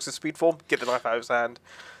knife, Deoxys speed form, get the knife out of his hand.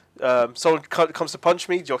 Someone comes to punch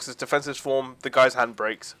me, Deoxys defensive form, the guy's hand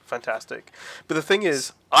breaks. Fantastic. But the thing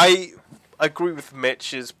is, I agree with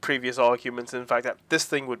Mitch's previous arguments in the fact that this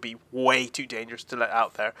thing would be way too dangerous to let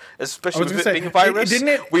out there, I especially was with going it to being say, a virus. didn't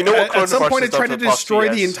it? We know what at some coronavirus point has it done tried for to the past few destroy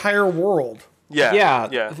the years. entire world. Yeah.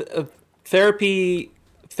 Therapy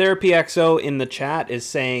XO in the chat is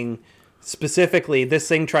saying specifically this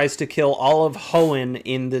thing tries to kill all of Hoenn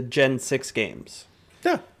in the Gen 6 games.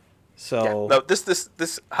 Yeah. So No, this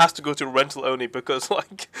has to go to rental only because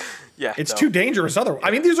like, yeah, It's no. too dangerous otherwise.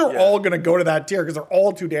 I mean, these are Yeah. all going to go to that tier because they're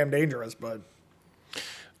all too damn dangerous, but...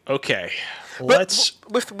 Okay, But let's.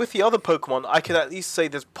 with the other Pokemon, I can at least say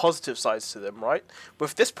there's positive sides to them, right?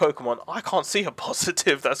 With this Pokemon, I can't see a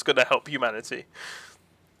positive that's going to help humanity.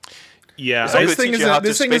 Yeah, It's not This gonna thing teach is you how a, to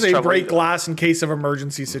this thing is space a travel break either. glass in case of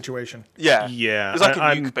emergency situation. Yeah, yeah. It's like a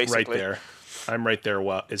I'm nuke, basically. right there. I'm right there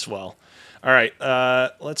as well. All right,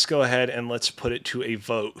 let's go ahead and let's put it to a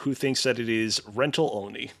vote. Who thinks that it is rental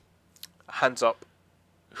only? Hands up.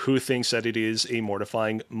 Who thinks that it is a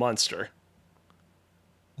mortifying monster?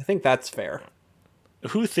 I think that's fair.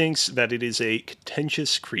 Who thinks that it is a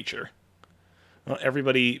contentious creature? Well,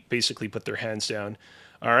 everybody basically put their hands down.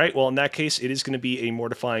 All right, well, in that case, it is going to be a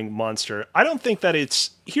mortifying monster. I don't think that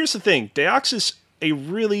it's... Here's the thing. Deoxys, a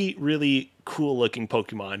really, really cool-looking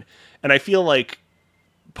Pokemon. And I feel like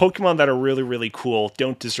Pokemon that are really, really cool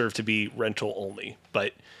don't deserve to be rental only.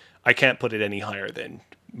 But I can't put it any higher than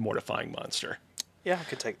mortifying monster. Yeah, I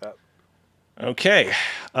could take that. Okay,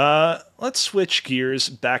 let's switch gears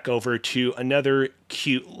back over to another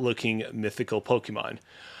cute-looking mythical Pokemon.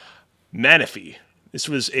 Manaphy. This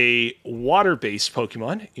was a water-based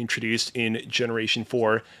Pokemon introduced in Generation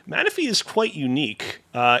 4. Manaphy is quite unique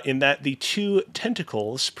in that the two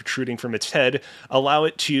tentacles protruding from its head allow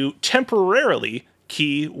it to temporarily,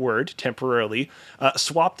 key word, temporarily,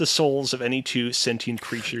 swap the souls of any two sentient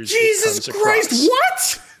creatures Jesus it comes Christ,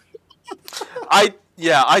 across. what?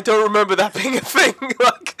 I don't remember that being a thing.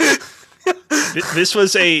 Like, This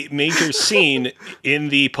was a major scene in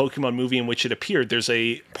the Pokemon movie in which it appeared. There's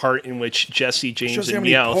a part in which Jesse, James, Shows you how and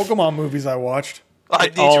many Meowth Pokemon movies I watched. I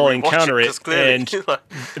need all to rewatch encounter it, 'cause clearly, and like,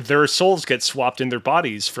 their souls get swapped in their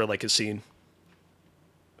bodies for like a scene.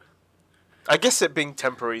 I guess it being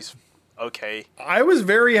temporary is okay. I was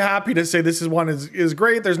very happy to say this is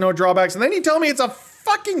great. There's no drawbacks, and then you tell me it's a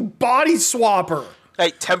fucking body swapper.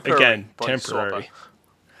 Hey, temporary. Again, body temporary. swapper.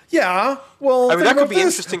 Yeah, well, I mean, think that could about be this.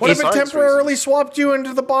 interesting What for if it science temporarily reasons. swapped you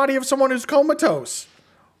into the body of someone who's comatose?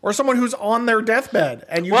 Or someone who's on their deathbed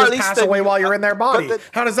and you Well, at just least pass then away you- while you're in their body? but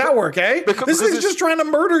How does that work, eh? Because- this because is it's- just trying to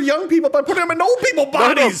murder young people by putting them in old people No,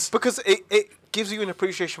 bodies. because it gives you an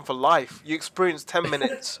appreciation for life. You experience 10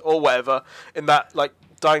 minutes or whatever in that, like,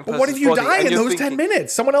 dying But person's what if you body, die and in you're those 10 thinking-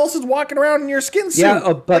 minutes? Someone else is walking around in your skin suit.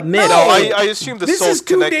 Yeah, but Mitch- No, I assume the this soul's is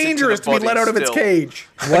too connected to the dangerous to be body let out of its still. cage.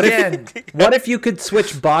 What Again, What if you could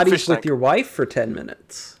switch bodies Fish with tank. your wife for 10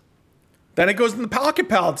 minutes? then it goes in the pocket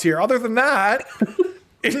pallets here. Other than that,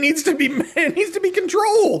 it needs to be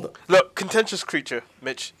controlled. Look, contentious creature,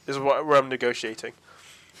 Mitch, is where I'm negotiating.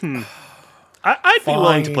 I'd be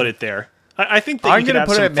willing to Fine. put it there. I think that I'm you could going to have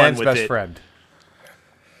put some it fun man's with best it. friend.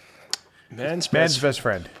 Man's Man's best, best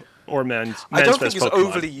friend. or man's I don't best think it's Pokemon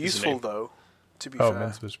overly is the useful, name. though, to be Oh, fair.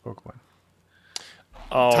 man's best Pokemon.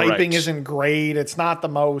 All Typing right. isn't great. It's not the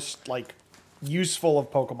most useful of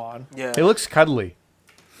Pokemon. Yeah. It looks cuddly.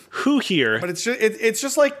 Who here? But it's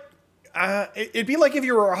just like it'd be like if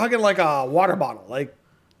you were hugging like a water bottle. Like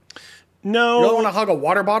you don't want No, to hug a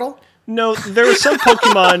water bottle. no. There are some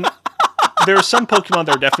Pokemon. There are some Pokemon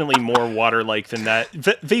that are definitely more water-like than that.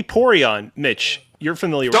 Vaporeon, Mitch, you're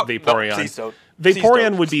familiar Don't- with no, Vaporeon. please don't. Please Vaporeon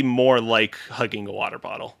don't. would be more like hugging a water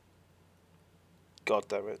bottle. God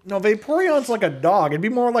damn it. No, Vaporeon's like a dog. It'd be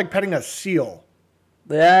more like petting a seal.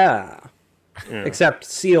 Yeah. Except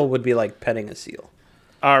seal would be like petting a seal.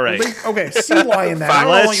 All right, Okay, sea lion. Then I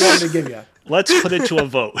don't know what you wanted to give you. let's put it to a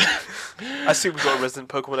vote. I see we've got a resident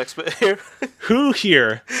Pokemon expert here. Who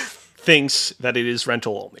here thinks that it is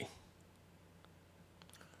rental only?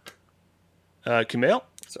 Kumail?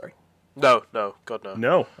 Sorry. No, God no.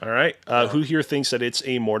 No. All right. Who here thinks that it's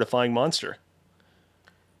a mortifying monster?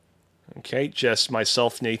 Okay, just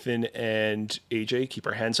myself, Nathan, and AJ keep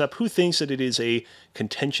our hands up. Who thinks that it is a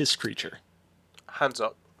contentious creature? Hands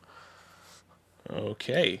up.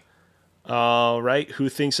 Okay. All right. Who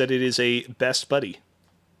thinks that it is a best buddy?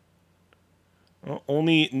 Well,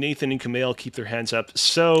 only Nathan and Kumail keep their hands up.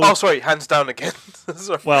 So, Oh, sorry, hands down again.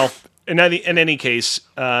 Sorry. well, in any case,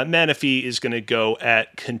 Manaphy is going to go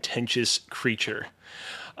at contentious creature.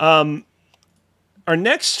 Our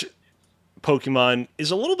next Pokemon is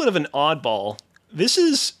a little bit of an oddball. This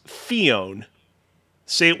is Fione.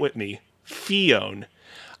 Say it with me. Fione.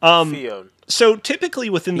 Fione. So typically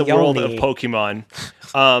within the world of Fione.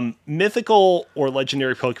 Pokemon, mythical or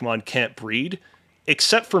legendary Pokemon can't breed,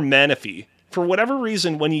 except for Manaphy. For whatever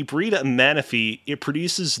reason, when you breed a Manaphy, it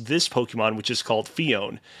produces this Pokemon, which is called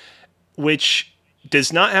Fione, which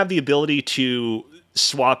does not have the ability to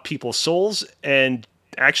swap people's souls and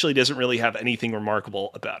actually doesn't really have anything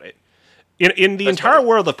remarkable about it. In the entire funny.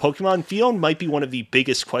 world of Pokemon, Fione might be one of the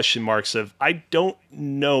biggest question marks of, I don't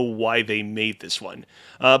know why they made this one.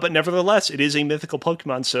 But nevertheless, it is a mythical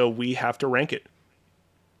Pokemon, so we have to rank it.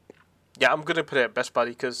 Yeah, I'm gonna put it at best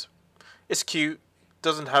buddy because it's cute.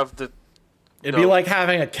 Doesn't have the. It'd be like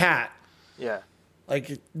having a cat. Yeah.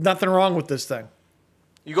 Like, nothing wrong with this thing.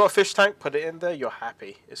 You got a fish tank, put it in there, you're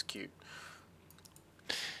happy. It's cute.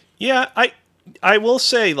 Yeah, I will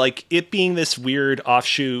say, like, it being this weird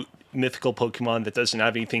offshoot mythical Pokemon that doesn't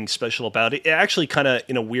have anything special about it, it actually kind of,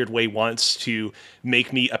 in a weird way, wants to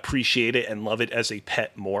make me appreciate it and love it as a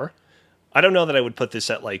pet more. I don't know that I would put this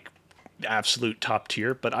at, like, absolute top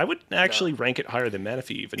tier, but I would actually rank it higher than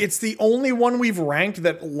Manaphy even. It's the only one we've ranked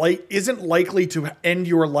that isn't likely to end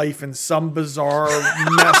your life in some bizarre,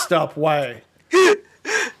 messed up way.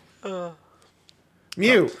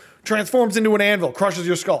 Mew transforms into an anvil, crushes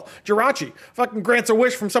your skull. Jirachi fucking grants a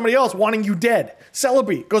wish from somebody else wanting you dead.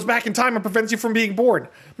 Celebi goes back in time and prevents you from being born.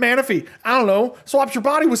 Manaphy, I don't know, swaps your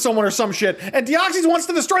body with someone or some shit. And Deoxys wants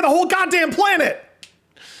to destroy the whole goddamn planet.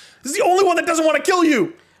 This is the only one that doesn't want to kill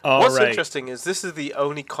you. What's interesting is this is the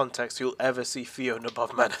only context you'll ever see Fiona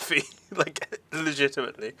above Manaphy. Like,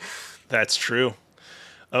 legitimately. That's true.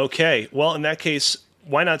 Okay, well, in that case,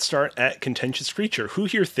 why not start at contentious creature? Who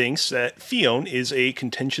here thinks that Fiona is a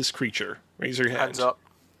contentious creature? Raise your hand. Hands up.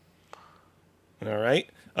 All right.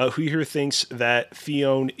 Who here thinks that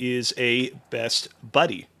Fiona is a best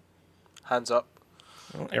buddy? Hands up.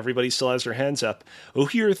 Well, everybody still has their hands up. Who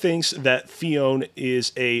here thinks that Fiona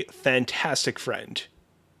is a fantastic friend?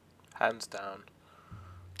 Hands down.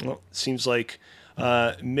 Well, seems like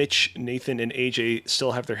Mitch, Nathan, and AJ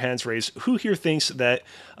still have their hands raised. Who here thinks that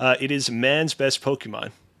it is man's best Pokemon?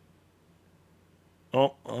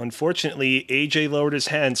 Oh, unfortunately, AJ lowered his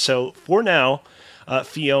hand. So for now,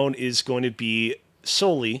 Fiona is going to be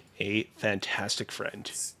solely a fantastic friend.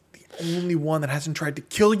 The only one that hasn't tried to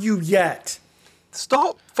kill you yet.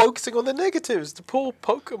 Stop focusing on the negatives. The poor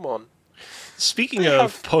Pokemon. Speaking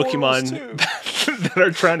of Pokemon that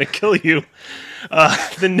are trying to kill you,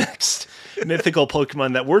 the next mythical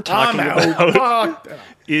Pokemon that we're talking about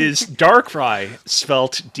is Darkrai,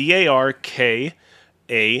 spelt Darkai.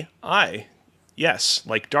 Yes,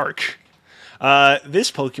 like dark.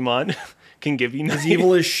 This Pokemon can give you It's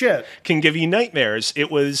evil as shit. Can give you nightmares.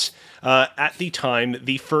 It was at the time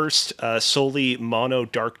the first solely mono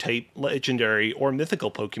dark type legendary or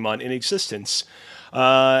mythical Pokemon in existence.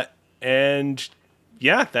 And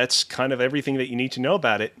yeah, that's kind of everything that you need to know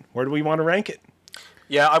about it. Where do we want to rank it?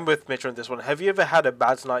 Yeah, I'm with Mitch on this one. Have you ever had a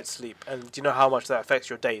bad night's sleep? And do you know how much that affects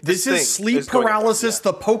your day? This is sleep paralysis,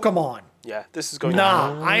 the Pokemon. Yeah, this is going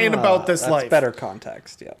Nah, I ain't about this That's life. better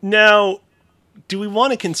context, yeah. Now, do we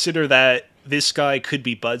want to consider that this guy could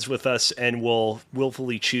be buds with us and will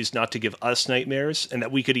willfully choose not to give us nightmares, and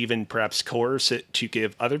that we could even perhaps coerce it to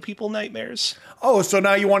give other people nightmares? Oh, so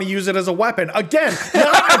now you want to use it as a weapon. Again,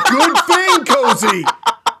 not a good thing, Cozy.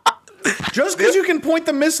 Just because you can point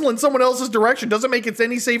the missile in someone else's direction doesn't make it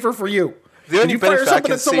any safer for you. The only you fire benefit I something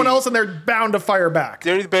can at someone see- else and they're bound to fire back.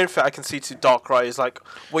 The only benefit I can see to Darkrai is like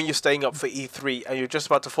when you're staying up for E3 and you're just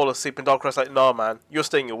about to fall asleep, and Darkrai's like, "Nah, man, you're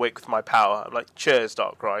staying awake with my power." I'm like, "Cheers,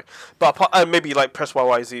 Darkrai." But maybe like Press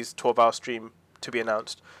YYZ's 12-hour stream to be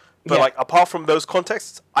announced. But Yeah. like apart from those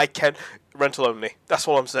contexts, I can rental only. That's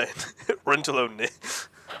all I'm saying. Rental only.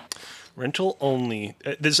 Rental only.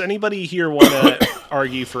 Does anybody here want to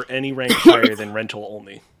argue for any rank higher than rental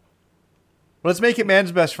only? Let's make it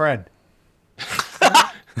man's best friend.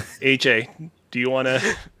 AJ, do you want to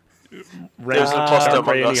rank There's an imposter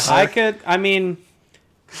among any us. higher?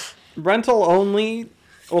 Rental only.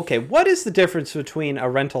 Okay, what is the difference between a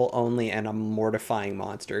rental only and a mortifying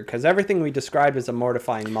monster? Because everything we described is a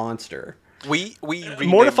mortifying monster. We renamed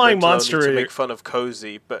Mortifying rental only monster- to make fun of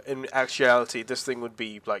Cozy, but in actuality, this thing would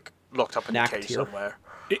be like locked up in a Knack cage tier. somewhere.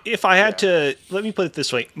 If I had to, let me put it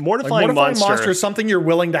this way: Like, mortifying monster is something you're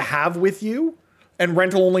willing to have with you, and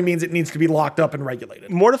rental only means it needs to be locked up and regulated.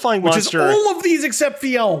 Mortifying Which monster. is all of these except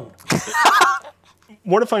Fiona.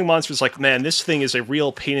 Mortifying monster is like, man, this thing is a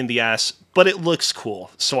real pain in the ass, but it looks cool,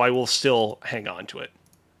 so I will still hang on to it.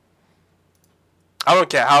 I don't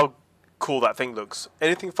care how cool that thing looks.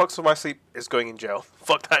 Anything fucks with my sleep is going in jail.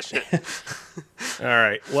 Fuck that shit. All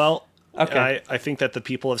right. Well, Okay. I think that the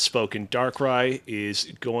people have spoken. Darkrai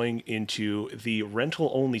is going into the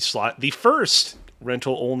rental only slot, the first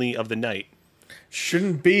rental only of the night.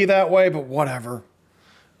 Shouldn't be that way, but whatever.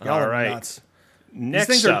 Y'all All are right. nuts. These Next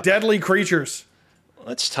things are up, deadly creatures.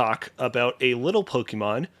 let's talk about a little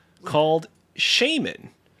Pokemon called Shaman.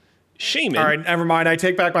 Shaman. All right, never mind. I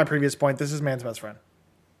take back my previous point. This is man's best friend.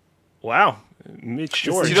 Wow. Mitch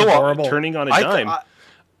George You know what? Horrible. turning on a I, dime. I,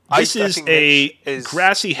 This I is think a Mitch is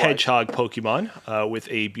grassy right. hedgehog Pokemon with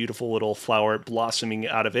a beautiful little flower blossoming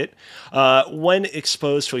out of it. When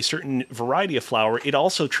exposed to a certain variety of flower, it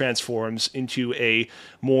also transforms into a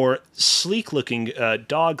more sleek-looking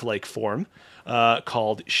dog-like form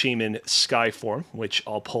called Shaman Skyform, which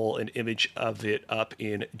I'll pull an image of it up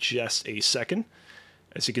in just a second.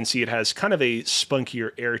 As you can see, it has kind of a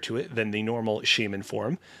spunkier air to it than the normal Shaman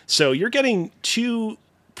form. So you're getting two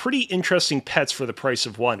pretty interesting pets for the price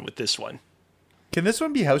of one with this one. Can this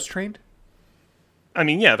one be house trained? I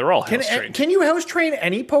mean, yeah, they're all house trained. Can you house train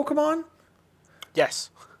any Pokemon? Yes.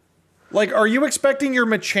 Like, are you expecting your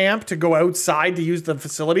Machamp to go outside to use the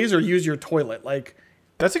facilities or use your toilet? Like,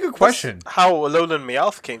 That's a good question. How Alolan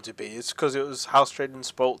Meowth came to be. It's because it was house trained and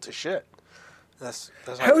spoilt to shit. That's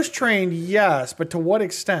how house trained, yes, but to what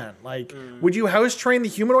extent? Like, would you house train the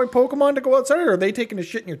humanoid Pokemon to go outside, or are they taking a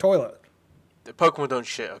shit in your toilet? The Pokemon don't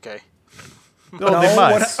shit, okay? No, they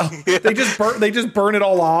must. They just burn it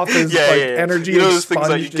all off as energy. You know those things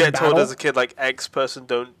like you expunged get in told battle? as a kid, like X person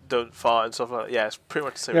don't fart and stuff like that. Yeah, it's pretty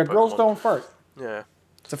much the same. Yeah, with girls Pokemon. don't fart. Yeah.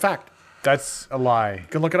 It's a fact. That's a lie. You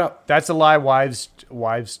can look it up. That's a lie wives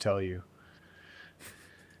tell you.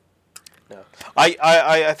 No.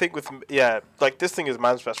 I think with like this thing is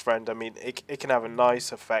man's best friend. I mean, it can have a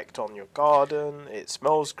nice effect on your garden. It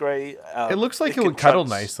smells great. It looks like it can would cuddle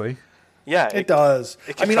nicely. Yeah, It does.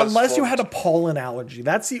 it I can mean, unless you transform had a pollen allergy.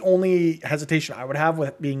 That's the only hesitation I would have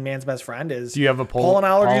with being man's best friend is Do you have a pollen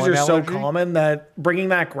allergies pollen are so allergy? common that bringing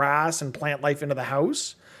that grass and plant life into the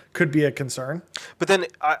house could be a concern. But then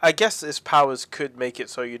I guess its powers could make it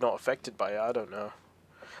so you're not affected by it. I don't know.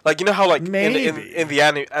 Like, you know how, like, Maybe. in the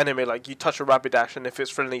anime, like, you touch a Rapidash and if it's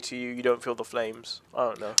friendly to you, you don't feel the flames. I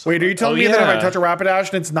don't know. Wait, are you telling Oh, me that if I yeah. touch a Rapidash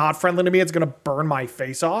and it's not friendly to me, it's going to burn my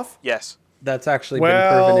face off? Yes. That's actually Well,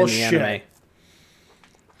 been proven in the shit. anime.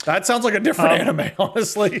 That sounds like a different anime,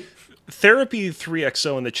 honestly. Therapy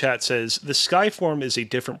 3XO in the chat says the Skyform is a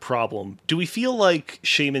different problem. Do we feel like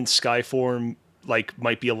Shaman Skyform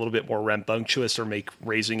might be a little bit more rambunctious or make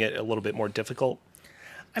raising it a little bit more difficult?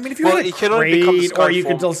 I mean, if you Well, had a it can only become the crate, or you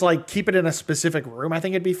could Skyform. just like keep it in a specific room, I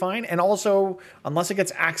think it'd be fine. And also, unless it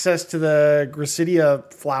gets access to the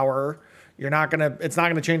Gracidia flower, it's not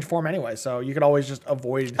gonna change form anyway. So you could always just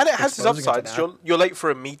avoid. And it has its exposing it to upsides. that. You're late for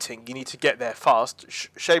a meeting. You need to get there fast.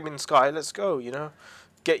 Shaman Sky, let's go, you know.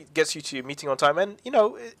 Gets you to your meeting on time. And, you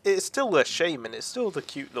know, it's still a Shaman. It's still the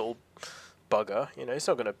cute little bugger. You know, it's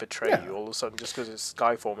not going to betray Yeah. you all of a sudden just because it's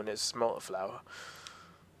Skyform and it's Smelter Flower.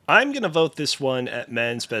 I'm going to vote this one at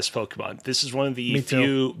man's best Pokemon. This is one of the Me too.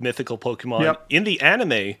 few mythical Pokemon Yep. in the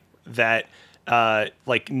anime that a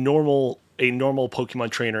normal Pokemon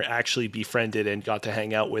trainer actually befriended and got to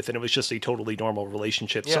hang out with, and it was just a totally normal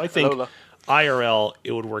relationship. So Yeah, I think Alola. IRL,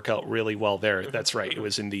 it would work out really well there. That's right. It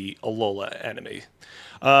was in the Alola anime.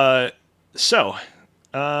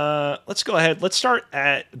 Let's go ahead. Let's start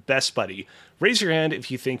at Best Buddy. Raise your hand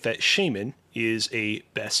if you think that Shaman is a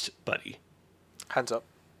Best Buddy. Hands up.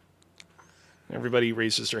 Everybody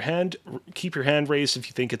raises their hand. Keep your hand raised if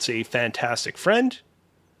you think it's a fantastic friend.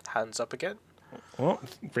 Hands up again. Well,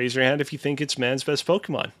 raise your hand if you think it's man's best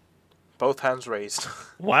Pokemon. Both hands raised.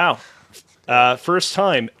 Wow. First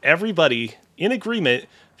time, everybody in agreement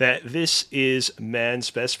that this is man's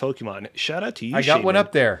best Pokemon. Shout out to you, I got one Shaman.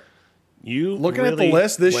 up there. You Looking at really the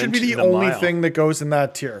list, this should went be the only mile. thing that goes in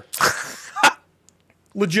that tier.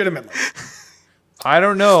 Legitimately. I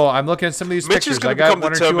don't know. I'm looking at some of these Mitch pictures. is I going to got become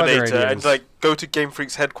one the or two other Terminator and ideas. like go to Game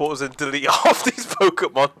Freak's headquarters and delete half these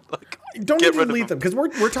Pokemon. Like, Don't get even rid of delete them because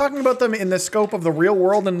we're talking about them in the scope of the real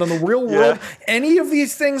world, and in the real world, any of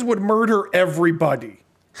these things would murder everybody.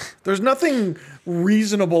 There's nothing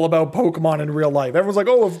reasonable about Pokemon in real life. Everyone's like,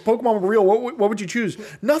 "Oh, if Pokemon were real, what would you choose?"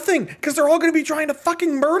 Nothing, because they're all going to be trying to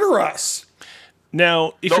fucking murder us.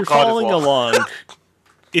 Now, if Not you're Gardevoir. following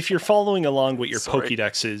along, with your Sorry.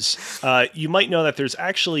 Pokédexes, you might know that there's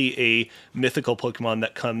actually a mythical Pokemon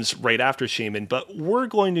that comes right after Shaman, but we're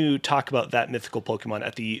going to talk about that mythical Pokemon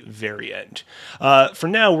at the very end. For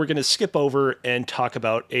now, we're going to skip over and talk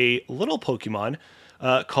about a little Pokemon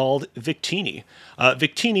called Victini.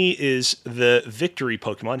 Victini is the victory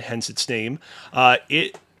Pokemon, hence its name.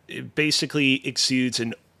 It basically exudes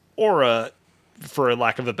an aura, for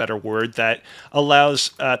lack of a better word, that allows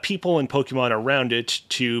people and Pokemon around it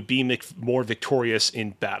to be more victorious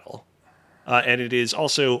in battle. And it is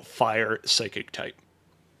also fire psychic type.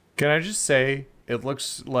 Can I just say, it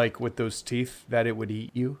looks like with those teeth that it would eat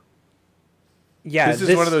you. Yeah, This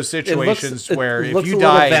is one of those it situations looks- where it if looks you a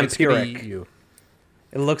little die, it's going to vampiric. eat you.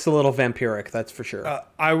 It looks a little vampiric, that's for sure.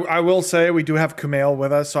 I will say we do have Kumail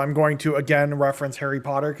with us, so I'm going to again reference Harry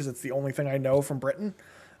Potter because it's the only thing I know from Britain.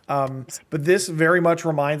 But this very much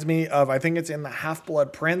reminds me of, I think it's in the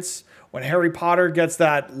Half-Blood Prince, when Harry Potter gets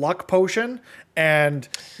that luck potion, and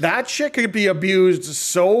that shit could be abused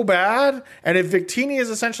so bad. And if Victini is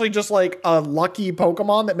essentially just like a lucky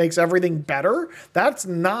Pokemon that makes everything better, that's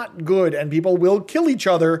not good, and people will kill each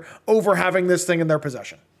other over having this thing in their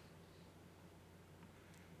possession.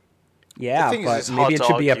 Yeah, thing is, but it's maybe hard it to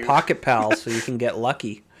should be a argue. Pocket Pal so you can get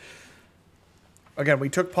lucky. Again, we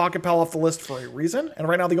took Pocket Pal off the list for a reason, and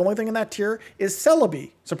right now the only thing in that tier is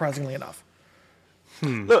Celebi, surprisingly enough.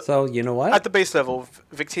 Look, So, you know what? at the base level,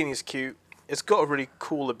 Victini's cute. It's got a really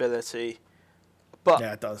cool ability. But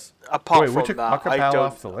Yeah, it does. apart Wait, from we took that, Pocket I Pal don't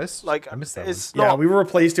off the list? like. I missed that It's Yeah, not. we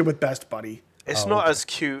replaced it with Best Buddy. It's not as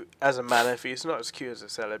cute as a Manaphy. It's not as cute as a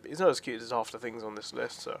Celebi. It's not as cute as half the things on this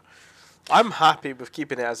list. So, I'm happy with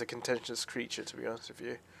keeping it as a contentious creature. To be honest with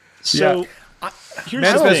you. So here's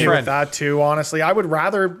Man's the best thing. friend. With that too, honestly, I would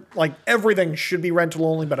rather, like, everything should be rental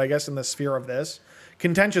only, but I guess in the sphere of this,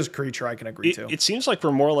 contentious creature I can agree to. It seems like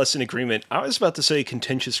we're more or less in agreement. I was about to say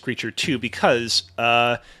contentious creature too, because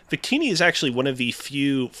Victini is actually one of the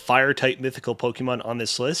few fire-type mythical Pokemon on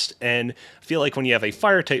this list, and I feel like when you have a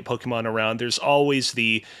fire-type Pokemon around, there's always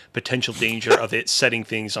the potential danger of it setting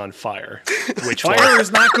things on fire. Which Fire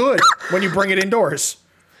is not good when you bring it indoors.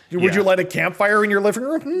 Would Yeah. you light a campfire in your living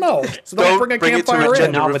room? No. So Don't don't bring a bring it to a campfire in.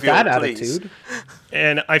 gender Not with reveal, that please. attitude.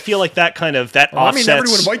 and I feel like that kind of that I mean, never to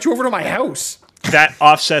offsets invite you over to my house. that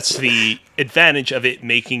offsets the advantage of it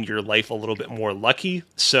making your life a little bit more lucky.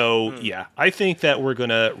 So yeah, I think that we're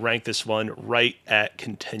gonna rank this one right at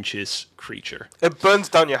contentious creature. It burns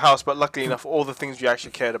down your house, but luckily enough, all the things you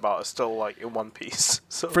actually cared about are still like in one piece.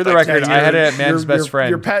 So For the thank record, you. I had it at man's best friend.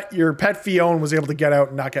 Your pet Fiona was able to get out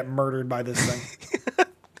and not get murdered by this thing.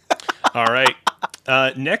 All right.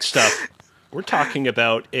 Next up, we're talking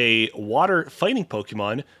about a water fighting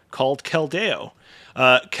Pokemon called Keldeo.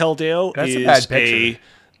 Keldeo That's a is bad picture.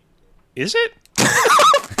 Is it?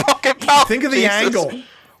 Pocket Pal, Think of the Jesus. angle.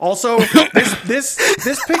 Also,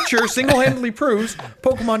 this picture single-handedly proves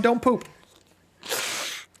Pokemon don't poop.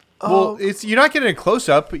 Well, it's you're not getting a close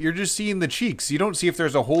up, but you're just seeing the cheeks. You don't see if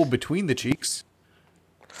there's a hole between the cheeks.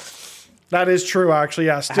 That is true, actually.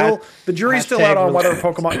 Yeah, still the jury's still out on whether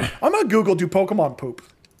Pokemon. I'm gonna Google, do Pokemon poop?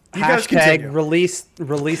 You guys Hashtag continue. release the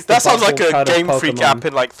That sounds like bubble a cut of Game Freak Pokemon. app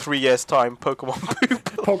in like 3 years' time. Pokemon poop.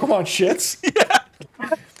 Pokemon shits.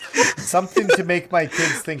 Something to make my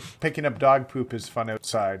kids think picking up dog poop is fun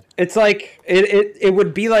outside. It's like it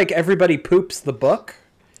would be like Everybody Poops the book,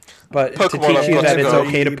 but to Pokemon teach you Let's that it's Go.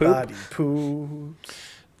 okay to poop. Everybody poops.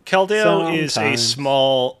 Keldeo is a Sometimes.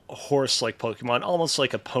 small horse-like Pokemon, almost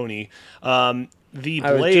like a pony. The I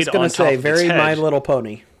was blade just gonna on top say, of very its head, My Little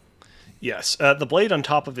Pony. Yes, the blade on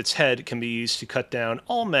top of its head can be used to cut down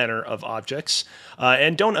all manner of objects,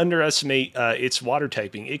 and don't underestimate its water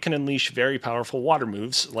typing. It can unleash very powerful water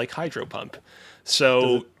moves like Hydro Pump.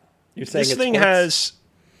 So You're saying this it's thing sports? has,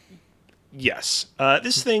 yes,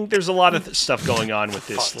 this thing. There's a lot of stuff going on with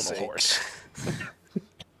this Fuck's little sake. horse.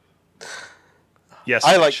 Yes,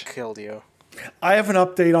 I like Mitch. Keldeo. I have an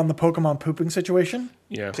update on the Pokemon pooping situation.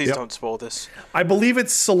 Yeah. Please don't spoil this. I believe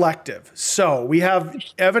it's selective. So we have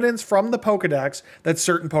evidence from the Pokedex that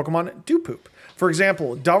certain Pokemon do poop. For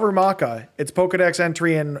example, Darumaka, its Pokedex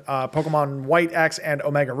entry in Pokemon White X and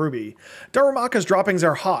Omega Ruby. Darumaka's droppings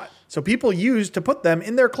are hot, so people use to put them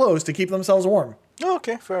in their clothes to keep themselves warm. Oh,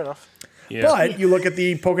 okay, fair enough. Yeah. But you look at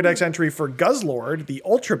the Pokedex entry for Guzzlord, the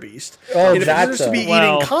Ultra Beast. Oh, it appears that's to be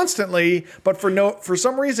well- eating constantly, but for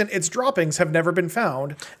some reason its droppings have never been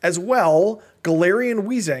found. As well, Galarian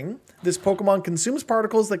Wheezing. This Pokemon consumes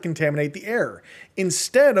particles that contaminate the air.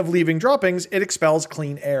 Instead of leaving droppings, it expels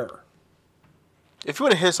clean air. If you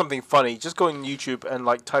want to hear something funny, just go on YouTube and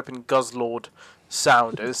like type in Guzzlord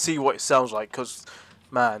sound and see what it sounds like. Because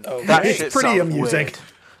man, that It's shit pretty sounds amusing.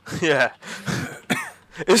 weird. Yeah,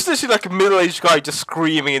 it's literally like a middle-aged guy just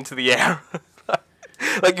screaming into the air,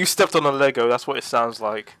 like you stepped on a Lego. That's what it sounds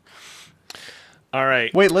like. All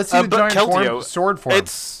right. Wait, let's see the But giant Keldeo, form, sword form.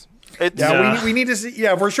 It's Yeah, Yeah. we need to see.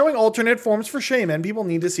 Yeah, if we're showing alternate forms for Shaman, people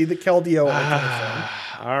need to see the Keldeo alternate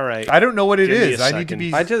form. All right. I don't know what it Give me is. a I need to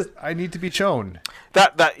second. be. I need to be shown.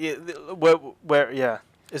 that yeah, where yeah,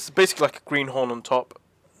 it's basically like a green horn on top.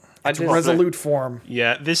 I just, Resolute form.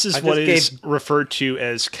 Yeah, this is I what just is referred to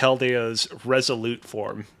as Keldeo's resolute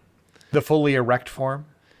form. The fully erect form.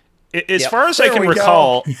 As Yep. far as I There can we go.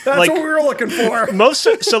 recall, That's like what we were looking for. most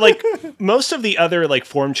of the other like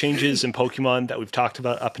form changes in Pokemon that we've talked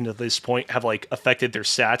about up until this point have like affected their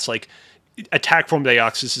stats. Like attack form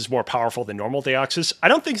Deoxys is more powerful than normal Deoxys. I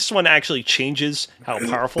don't think this one actually changes how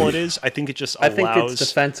powerful it is. I think it just I allows think its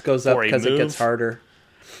defense goes up for a because it gets move. harder.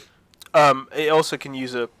 It also can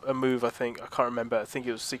use a move. I think I can't remember. I think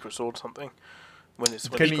it was Secret Sword or something. When it's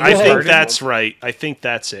Can you I use think Harden? that's right. I think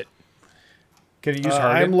that's it. Can you use I'm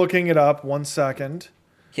Harden? looking it up. 1 second.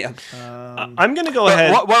 Yeah. I'm going to go But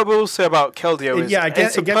ahead. what I will say about Keldeo is It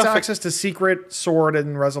it's gets a perfect- access to Secret Sword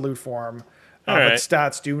in Resolute form, All but right.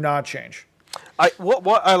 stats do not change.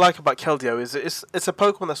 What I like about Keldeo is it's a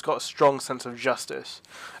Pokemon that's got a strong sense of justice,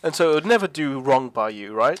 and so it would never do wrong by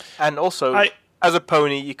you, right? And also, as a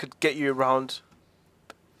pony, you could get you around,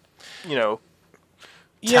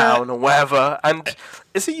 town or wherever, and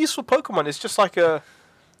it's a useful Pokemon. It's just like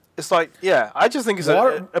I just think it's a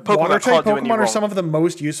Pokemon Water that type can't do any Pokemon are wrong. some of the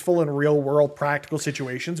most useful in real world practical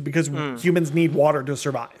situations because humans need water to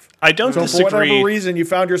survive. I don't So for whatever disagree. reason you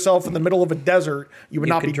found yourself in the middle of a desert, you would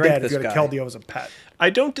You not could be drink dead if this you had a guy. Keldeo as a pet.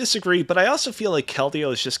 I don't disagree, but I also feel like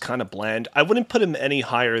Keldeo is just kind of bland. I wouldn't put him any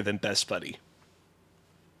higher than Best Buddy.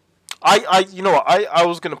 You know what? I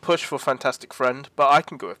was going to push for Fantastic Friend, but I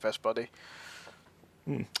can go with Best Buddy.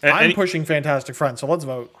 I'm pushing Fantastic Friend, so let's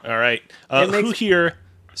vote. All right. It makes- Who here?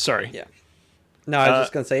 Sorry. Yeah. No, I was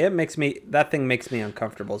just gonna say that thing makes me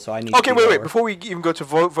uncomfortable. So I need. Okay, to be wait. lower. Before we even go to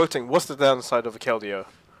voting, what's the downside of a Keldeo?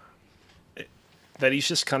 That he's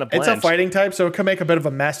just kind of bland. It's a fighting type, so it could make a bit of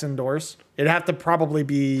a mess indoors. It'd have to probably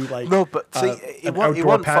be like No, but see, an it won't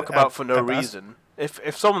outdoor fuck pet about at- for no at best. reason.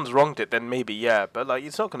 If someone's wronged it, then maybe yeah. But like,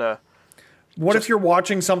 it's not gonna. What if you're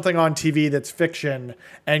watching something on TV that's fiction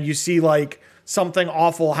and you see like something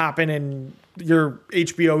awful happen in your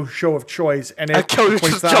HBO show of choice and it And Keldeo equates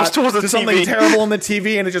just jumps towards the to something TV. terrible on the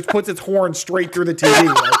TV and it just puts its horn straight through the TV?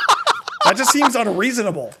 Like, that just seems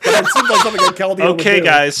unreasonable. But it seems like something that Keldeo would Okay, do.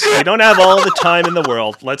 guys, we don't have all the time in the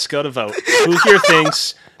world. Let's go to vote. Who here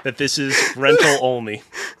thinks that this is rental only?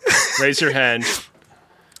 Raise your hand.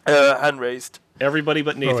 Hand raised. Everybody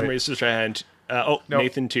but Nathan wait. raises their hand. Nope.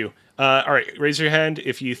 Nathan too. All right, raise your hand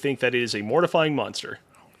if you think that it is a mortifying monster.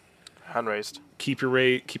 Hand raised. Keep it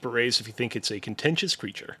raised if you think it's a contentious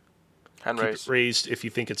creature. Hand Keep raised. it raised if you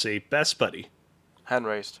think it's a best buddy. Hand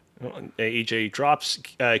raised. AJ drops.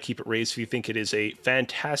 Keep it raised if you think it is a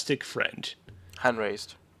fantastic friend. Hand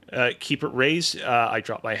raised. Keep it raised. I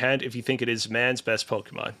drop my hand if you think it is man's best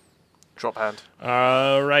Pokemon. Drop hand.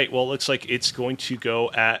 All right. Well, it looks like it's going to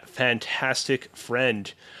go at fantastic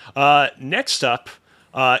friend. Next up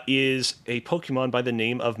is a Pokemon by the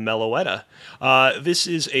name of Meloetta. This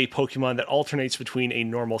is a Pokemon that alternates between a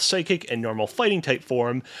normal psychic and normal fighting type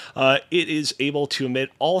form. It is able to emit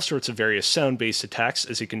all sorts of various sound-based attacks,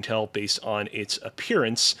 as you can tell based on its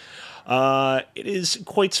appearance. It is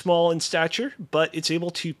quite small in stature, but it's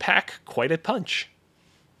able to pack quite a punch.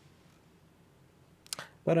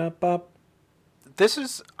 Ba-da-ba. This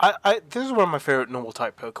is this is one of my favorite normal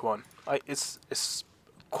type Pokemon. It's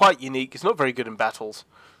quite unique. It's not very good in battles,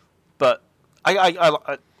 but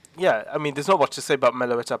yeah. I mean, there's not much to say about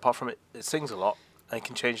Meloetta apart from it sings a lot and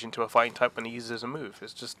can change into a fighting type when it uses a move.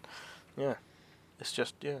 It's just yeah.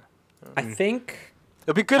 I think.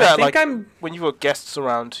 It'd be good I at think like I'm- when you've got guests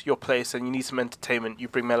around your place and you need some entertainment. You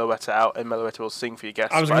bring Meloetta out and Meloetta will sing for your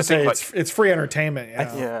guests. I was But going to say think, it's free entertainment.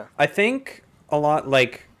 Yeah. yeah. I think a lot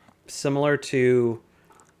like similar to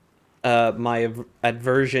my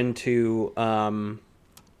aversion to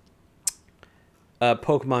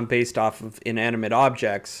Pokemon based off of inanimate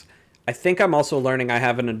objects. I think I'm also learning I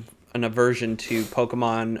have an aversion to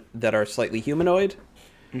Pokemon that are slightly humanoid.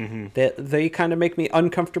 Mm-hmm. They kind of make me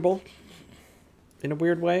uncomfortable in a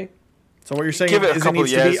weird way. So what you're saying Give it a is it couple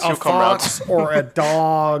needs to be years, a you'll come round. fox or a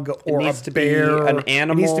dog or needs a to be bear. an It needs to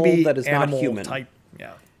animal be that is not animal human. Type.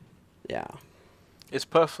 Yeah. Yeah. It's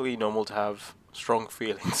perfectly normal to have strong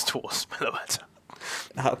feelings towards Meloetta.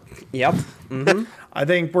 Yep. Mm-hmm. I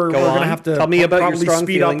think we're Go going to on. have to Tell me about your probably strong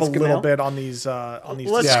speed up a feelings, little Camille. bit on these. Let's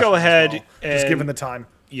discussions go as ahead well, and just given the time.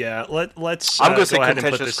 Yeah, let's I'm gonna say go ahead and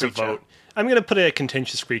put contentious this to creature. vote. I'm going to put it a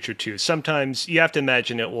contentious creature too. Sometimes you have to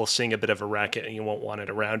imagine it will sing a bit of a racket and you won't want it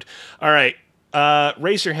around. All right,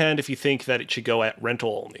 raise your hand if you think that it should go at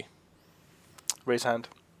rental only. Raise hand.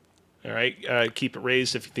 All right, keep it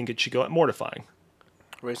raised if you think it should go at mortifying.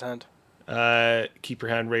 Raise hand. Keep your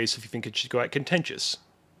hand raised if you think it should go at contentious.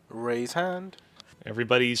 Raise hand.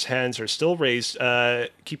 Everybody's hands are still raised.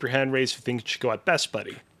 Keep your hand raised if you think it should go at best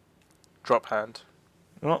buddy. Drop hand.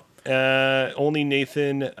 Well, only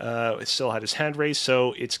Nathan still had his hand raised,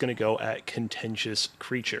 so it's going to go at contentious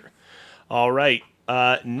creature. All right.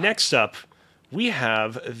 Next up, we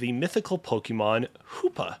have the mythical Pokemon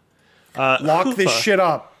Hoopa. Lock this Hoopa- shit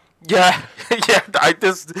up. Yeah, yeah.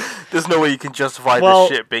 There's no way you can justify Well-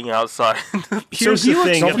 this shit being outside. Here's So he the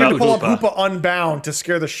looks thing so about huge. Pull up Hoopa. Hoopa Unbound to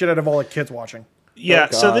scare the shit out of all the kids watching. Yeah,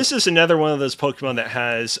 Oh, so God. this is another one of those Pokemon that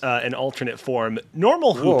has an alternate form.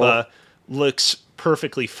 Normal Whoa. Hoopa looks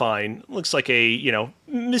perfectly fine. Looks like a,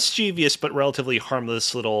 mischievous but relatively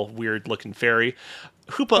harmless little weird-looking fairy.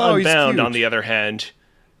 Hoopa he's Unbound, cute. on the other hand,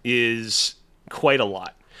 is quite a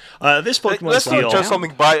lot. This Pokemon Let's deal... not judge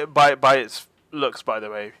something by its looks, by the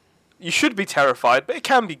way. You should be terrified, but it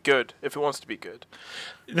can be good if it wants to be good.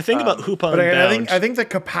 The thing about Hoopa But Unbound... I think the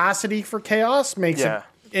capacity for chaos makes Yeah.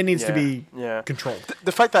 it needs to be Yeah. controlled.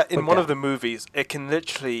 The fact that in one yeah. of the movies, it can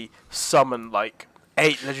literally summon like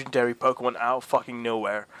 8 legendary Pokemon out of fucking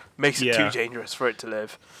nowhere makes it Yeah. too dangerous for it to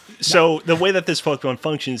live. So the way that this Pokemon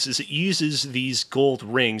functions is it uses these gold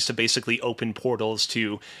rings to basically open portals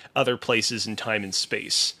to other places in time and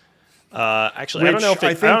space. Actually, I don't know if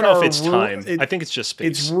Which I I don't know if think it's are time. it- I think it's just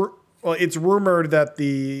space. It's rumored that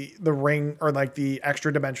the ring or like the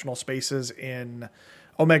extra dimensional spaces in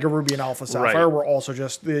Omega Ruby and Alpha Sapphire Right. were also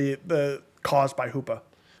just the caused by Hoopa.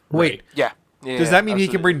 Wait, Yeah. does that mean he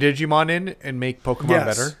can bring Digimon in and make Pokemon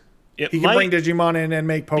Yes. better? It He can might bring Digimon in and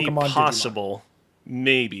make be Pokemon Digimon. possible,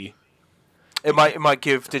 maybe. It might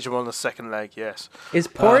give Digimon a second leg. Yes, Is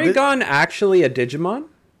Porygon actually a Digimon?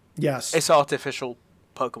 Yes. it's artificial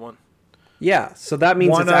Pokemon. Yeah, so that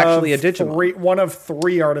means it's actually a Digimon. One of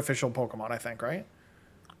 3 artificial Pokemon, I think, right?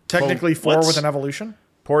 Technically 4 what's- with an evolution.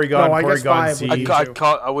 Porygon, No, I guess Porygon five Z. would be- I Mewtwo.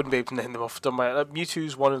 can't. I wouldn't be able to name them off the top of my head.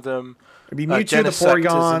 Mewtwo's one of them. It'd be Mewtwo, the Genesect is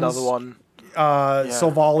Porygons, another one,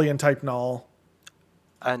 Silvally and Type Null.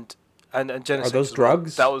 and Genesect. Are those as well.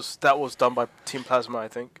 drugs? That was done by Team Plasma, I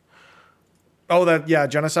think. Oh,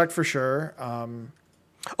 Genesect for sure.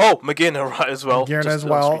 Oh, Magina, right, as well. Gearna Just as on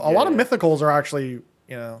well. screen, A lot of yeah. mythicals are actually,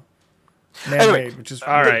 man-made, Anyway, which is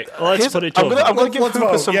All right, let's Here's- put it to I'm a gonna, vote. I'm gonna give Let's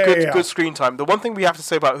Hooper vote. some Yeah, good yeah, yeah. good screen time. The one thing we have to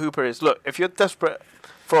say about Hooper is, look, if you're desperate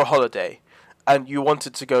for a holiday and you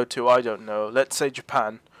wanted to go to, I don't know, let's say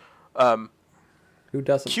Japan, Who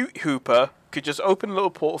doesn't? cute Hooper could just open a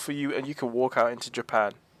little portal for you and you can walk out into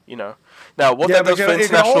Japan. Now what Yeah, that but does for you can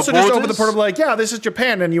international also borders? just open the portal like, yeah, this is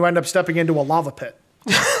Japan, and you end up stepping into a lava pit.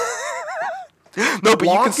 No, but you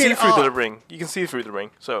Lock can see it through the up. ring. You can see through the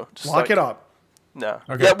ring. So just Lock it up. No.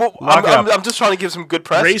 Okay. Yeah, well, Lock it up. I'm just trying to give some good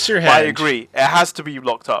press. Raise your but I hand. agree. It has to be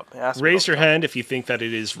locked up. It has to be Raise locked your up. hand if you think that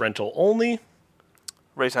it is rental only.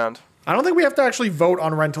 Raise hand. I don't think we have to actually vote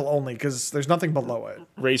on rental only because there's nothing below it.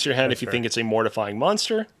 Raise your hand if you think it's a mortifying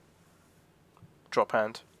monster. Drop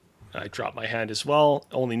hand. I dropped my hand as well.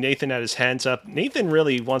 Only Nathan had his hands up. Nathan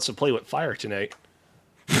really wants to play with fire tonight.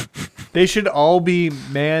 They should all be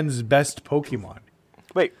man's best Pokemon.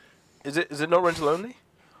 Wait, is it not rental only?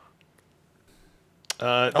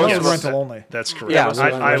 This yes, is rental only. That's correct. Yeah, it was I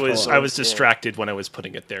rental was only. distracted when I was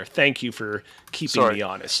putting it there. Thank you for keeping Sorry. me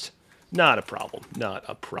honest. Not a problem. Not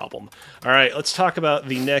a problem. All right, let's talk about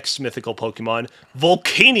the next mythical Pokemon,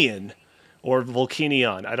 Volcanion, or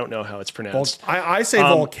Volcanion. I don't know how it's pronounced. I say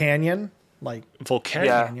Volcanion, like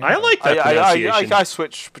Volcanion. Yeah. I like that pronunciation. I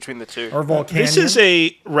switch between the two. or Volcanion. This is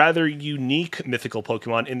a rather unique mythical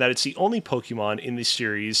Pokemon in that it's the only Pokemon in the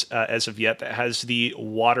series as of yet that has the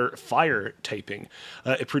water-fire typing.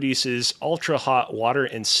 It produces ultra-hot water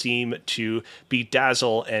and steam to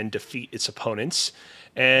bedazzle and defeat its opponents,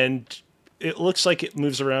 and it looks like it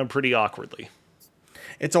moves around pretty awkwardly.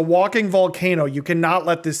 It's a walking volcano. You cannot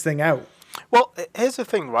let this thing out. Well, here's the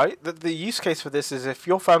thing, right? The use case for this is if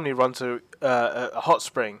your family runs a hot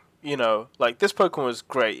spring, like this Pokemon is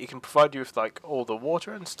great. It can provide you with like all the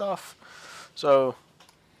water and stuff. So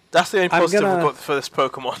that's the only I'm positive gonna- I've got for this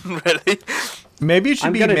Pokemon, really. Maybe it should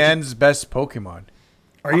I'm be gonna- man's best Pokemon.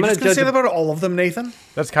 Are I'm you gonna just going to say judge that about all of them, Nathan?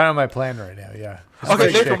 That's kind of my plan right now. Yeah.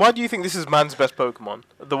 Okay, Shit. Nathan, why do you think this is man's best Pokemon?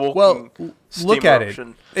 The walking Well, look steam at it.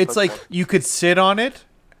 eruption It's Pokemon. like you could sit on it,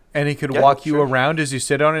 and it could Yeah, walk you sure. around as you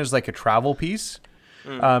sit on it as like a travel piece.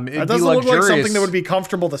 It'd That be doesn't look like luxurious. something that would be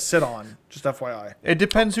comfortable to sit on. Just FYI, It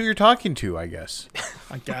depends who you're talking to, I guess.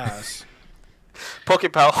 I guess.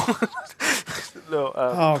 Pocket Pal. No,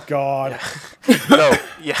 Oh God. no,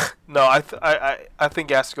 yeah, no. I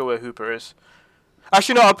think it has to go where Hooper is.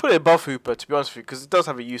 Actually, no. I'll put it above Hooper to be honest with you because it does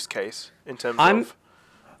have a use case in terms I'm- of.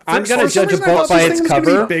 I'm For gonna some judge a reason, I book thought by this its thing was gonna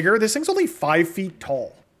be cover. bigger. This thing's only 5 feet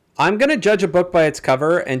tall. I'm gonna judge a book by its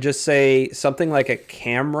cover and just say something like a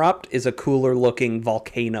Camrupt is a cooler looking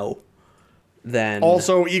volcano than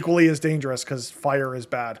Also, equally as dangerous because fire is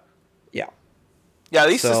bad. yeah. Yeah, at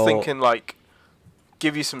least this thing So- can like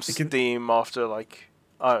give you some can- steam after like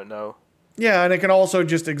I don't know. Yeah, and it can also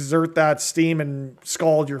just exert that steam and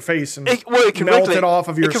scald your face and It can melt regulate, it off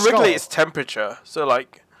of your It can skull. regulate its temperature, so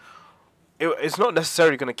like, it's not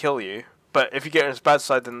necessarily going to kill you. But if you get on its bad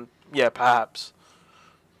side, then yeah, perhaps.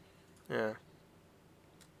 Yeah.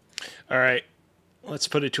 All right, let's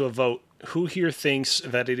put it to a vote. Who here thinks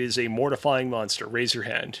that it is a mortifying monster? Raise your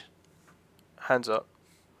hand. Hands up.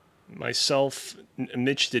 Myself,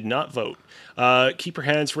 Mitch did not vote. Keep your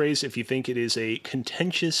hands raised if you think it is a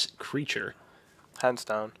contentious creature. Hands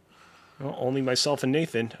down. Well, only myself and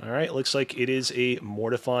Nathan. All right, looks like it is a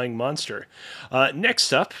mortifying monster.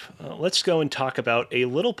 Next up, let's go and talk about a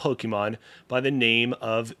little Pokemon by the name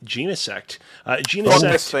of Genesect. Fuck this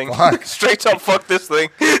Genesect thing. Straight up, fuck this thing.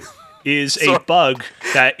 is a bug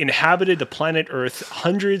that inhabited the planet Earth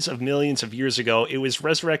hundreds of millions of years ago. It was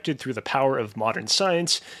resurrected through the power of modern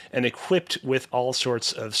science and equipped with all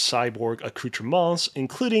sorts of cyborg accoutrements,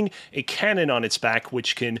 including a cannon on its back,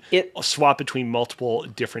 which can swap between multiple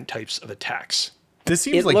different types of attacks. This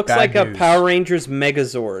seems It like looks bad like news. a Power Rangers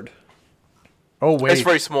Megazord. Oh wait, It's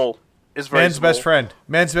very small. It's very man's small. best friend.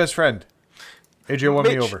 Man's best friend. AJ won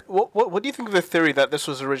me Mitch, over. what do you think of the theory that this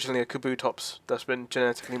was originally a Kabutops that's been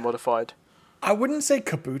genetically modified? I wouldn't say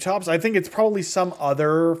Kabutops. I think it's probably some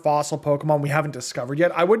other fossil Pokemon we haven't discovered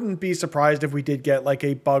yet. I wouldn't be surprised if we did get like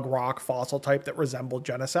a bug rock fossil type that resembled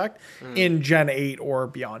Genesect in Gen 8 or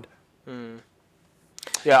beyond.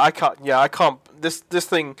 Yeah, I can't. This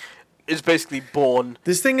thing is basically born.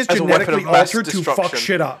 This thing is as a weapon genetically of mass altered to fuck destruction.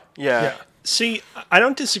 shit up. Yeah. See, I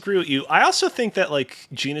don't disagree with you. I also think that like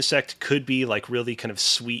Genesect could be like really kind of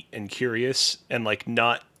sweet and curious and like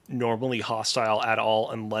not normally hostile at all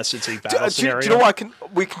unless it's a battle scenario. Do you know what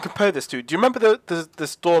we can compare this to? Do you remember the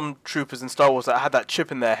stormtroopers in Star Wars that had that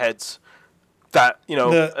chip in their heads? That, you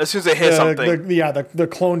know, as soon as they hear something. The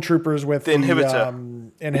clone troopers with The inhibitor.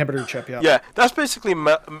 Inhibitor chip, yeah. Yeah, that's basically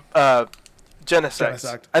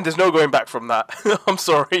Genesect. And there's no going back from that. I'm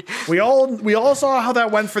sorry. We all saw how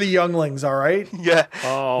that went for the younglings, all right? Yeah.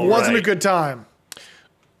 All Wasn't a right. good time.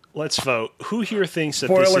 Let's vote. Who here thinks that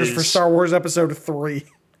Spoilers this is for Star Wars Episode 3.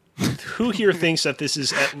 Who here thinks that this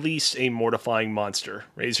is at least a mortifying monster?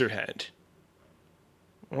 Raise your hand.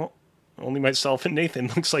 Well, only myself and Nathan.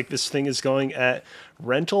 Looks like this thing is going at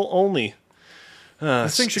rental only.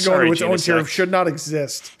 This thing should go into its own tier of should not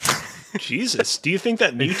exist. Jesus. Do you think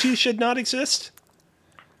that Mewtwo should not exist?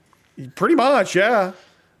 Pretty much, yeah.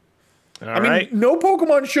 All right. No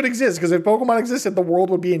Pokemon should exist, because if Pokemon existed, the world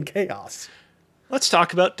would be in chaos. Let's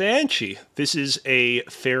talk about Diancie. This is a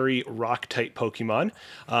fairy rock-type Pokemon.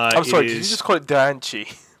 I'm sorry, did you just call it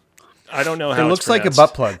Diancie? I don't know how It it's looks like a pronounced.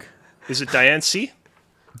 butt plug. Is it Diancie?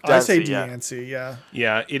 I say yeah. Diancie, yeah.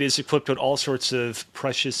 Yeah, it is equipped with all sorts of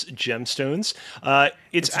precious gemstones.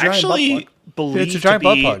 It's a giant actually butt believed It's a giant to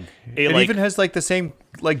butt be plug. a It like. even has like the same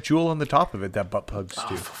like jewel on the top of it that butt plugs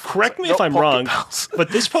do. Correct me No if I'm pocket wrong, bells. but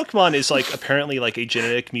this Pokemon is like apparently like a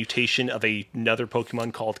genetic mutation of another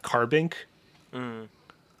Pokemon called Carbink.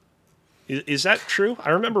 Is that true?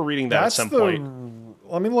 I remember reading that at some point.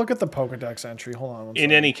 Let me look at the Pokedex entry. Hold on one In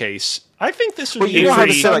second. any case, I think this would Well, be you a know how to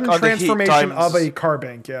pretty. say, like, Sudden under heat, transformation of diamonds- a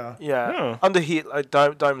Carbink, yeah. Yeah. Oh. Under heat, like,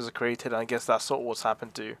 diamonds are created, and I guess that's sort of what's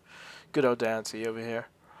happened to good old Diancie over here.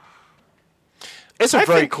 It's a I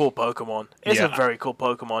very think- cool Pokemon. It's Yeah. a very cool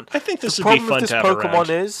Pokemon. I think this the would be problem fun with to this have Pokemon around.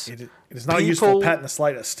 is, It is not a useful People- pet in the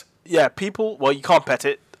slightest. yeah, people. Well, you can't pet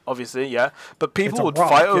it, obviously, yeah. But people a would rock,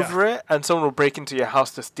 fight yeah. over it, and someone will break into your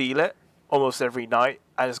house to steal it almost every night,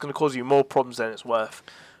 and it's going to cause you more problems than it's worth.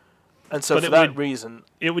 And so But for it that would- reason,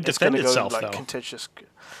 it would it's defend gonna go itself, like though. contentious.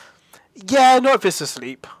 Yeah, not if it's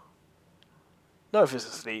asleep. Not if it's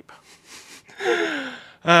asleep.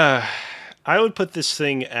 I would put this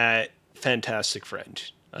thing at Fantastic Friend,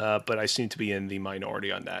 but I seem to be in the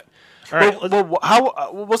minority on that. All right,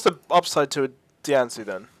 What's the upside to a Diancie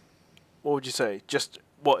then? What would you say? Just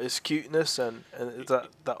what is cuteness and is that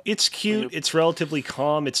it's cute. It's relatively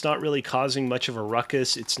calm. It's not really causing much of a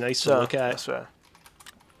ruckus. It's nice to No, look at. That's fair.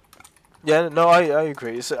 Yeah, no, I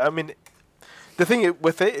agree. I mean, the thing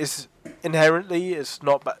with it is inherently it's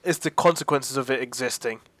not bad. It's the consequences of it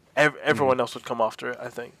existing. Everyone else would come after it. I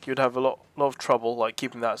think you'd have a lot of trouble like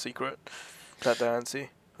keeping that secret. That Diancie.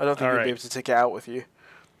 I don't think All you'd right. be able to take it out with you.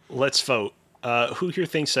 Let's vote. Who here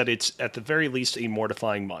thinks that it's at the very least a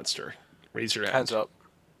mortifying monster? Raise your hand. Hands up.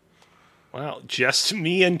 Wow, just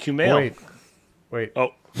me and Kumail. Wait.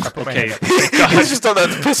 Oh, put my okay. hand up. He's just done that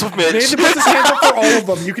to piss off Mitch. Nathan puts his hands up for all of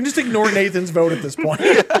them. You can just ignore Nathan's vote at this point.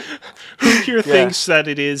 Who here thinks that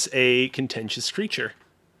it is a contentious creature?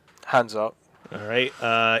 Hands up. All right,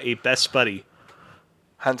 a best buddy.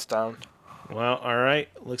 Hands down. Well, all right.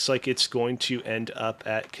 Looks like it's going to end up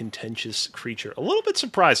at Contentious Creature. A little bit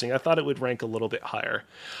surprising. I thought it would rank a little bit higher.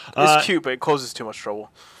 It's cute, but it causes too much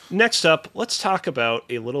trouble. Next up, let's talk about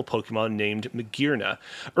a little Pokemon named Magearna.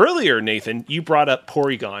 Earlier, Nathan, you brought up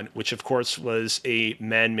Porygon, which of course was a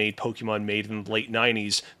man-made Pokemon made in the late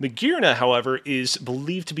 90s. Magearna, however, is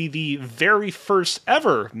believed to be the very first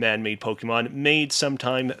ever man-made Pokemon made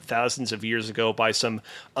sometime thousands of years ago by some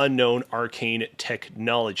unknown arcane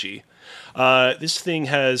technology. This thing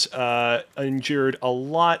has endured a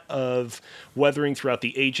lot of weathering throughout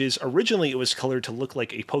the ages. Originally, it was colored to look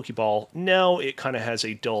like a Pokeball. Now it kind of has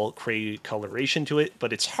a dull gray coloration to it,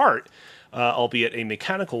 but its heart, albeit a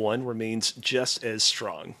mechanical one, remains just as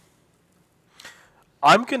strong.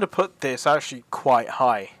 I'm going to put this actually quite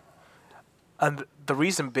high. And the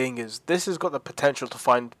reason being is this has got the potential to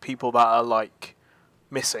find people that are, like,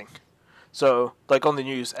 missing. So, like on the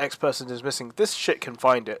news, X person is missing. This shit can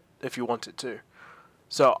find it if you want it to.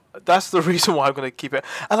 So that's the reason why I'm going to keep it.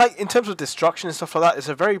 And like in terms of destruction and stuff like that, it's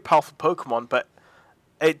a very powerful Pokemon. But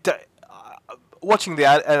it watching the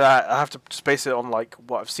and I have to space it on like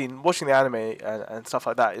what I've seen watching the anime and stuff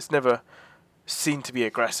like that. It's never seen to be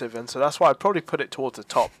aggressive, and so that's why I'd probably put it towards the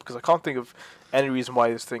top because I can't think of any reason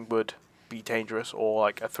why this thing would be dangerous or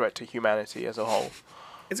like a threat to humanity as a whole.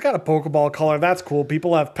 It's got a Pokeball color. That's cool.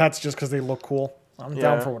 People have pets just because they look cool. I'm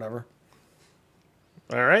down for whatever.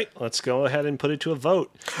 All right, let's go ahead and put it to a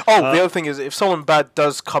vote. Oh, the other thing is, if someone bad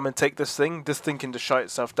does come and take this thing can just shut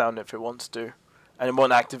itself down if it wants to, and it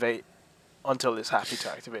won't activate until it's happy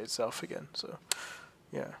to activate itself again. So,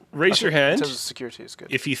 yeah. Raise your hand. In terms of security, it's good.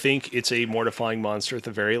 If you think it's a mortifying monster at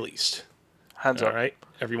the very least. Hands up. All right,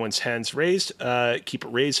 everyone's hands raised. Keep it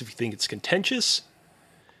raised if you think it's contentious.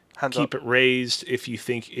 Hands up. Keep it raised if you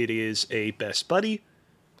think it is a best buddy.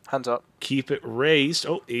 Hands up. Keep it raised.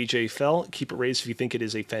 Oh, AJ fell. Keep it raised if you think it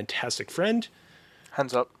is a fantastic friend.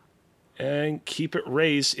 Hands up. And keep it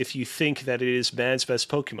raised if you think that it is man's best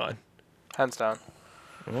Pokemon. Hands down.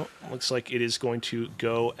 Well, looks like it is going to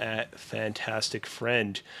go at Fantastic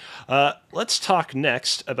Friend. Let's talk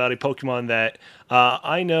next about a Pokemon that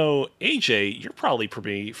I know, AJ, you're probably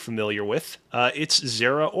pretty familiar with. It's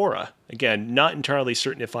Zeraora. Again, not entirely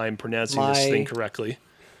certain if I'm pronouncing this thing correctly.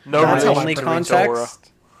 No My reason only to read Zora.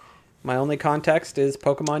 context. My only context is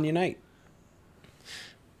Pokemon Unite.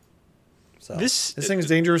 So This thing's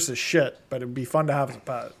dangerous as shit, but it'd be fun to have as a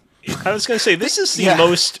pet. I was going to say, this is the Yeah.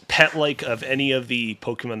 most pet-like of any of the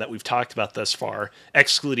Pokemon that we've talked about thus far,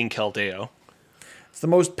 excluding Keldeo. It's the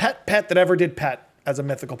most pet that ever did pet as a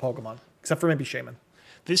mythical Pokemon, except for maybe Shaman.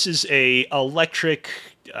 This is a electric,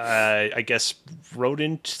 I guess,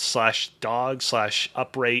 rodent / dog /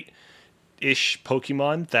 upright-ish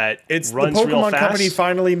Pokemon that It's runs the real Pokemon fast. company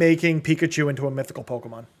finally making Pikachu into a mythical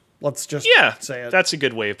Pokemon. Let's just say it. That's a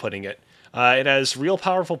good way of putting it. It has real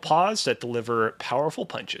powerful paws that deliver powerful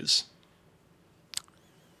punches.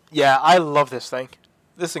 Yeah, I love this thing.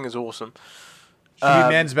 This thing is awesome. Should be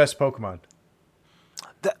man's best Pokemon.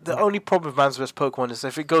 The only problem with man's best Pokemon is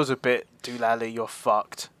if it goes a bit doolally, you're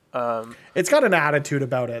fucked. It's got an attitude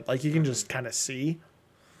about it, like you can just kind of see.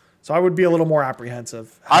 So I would be a little more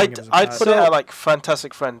apprehensive. having it as a I'd pet. put it at like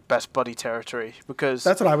Fantastic Friend, best buddy territory because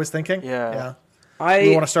That's what I was thinking. Yeah.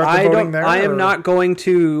 We wanna start the voting there, I am or- not going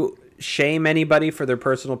to shame anybody for their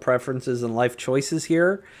personal preferences and life choices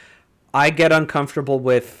here. I get uncomfortable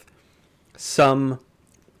with some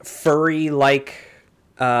furry-like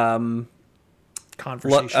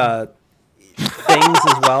Conversation. things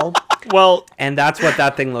as well, Well, and that's what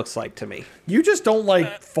that thing looks like to me. You just don't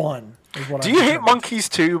like fun. Is what Do I'm you thinking hate about. monkeys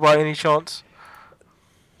too, by any chance?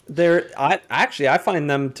 I find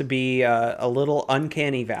them to be a little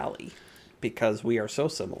uncanny valley because we are so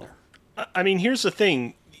similar. I mean, here's the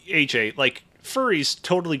thing, AJ. Like, furry's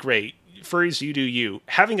totally great. Furries, you do you.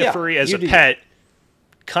 Having a Yeah, furry as you a do you. pet,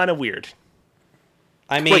 kind of weird.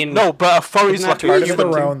 I mean, Wait, no, but a furry's isn't like that a part Each of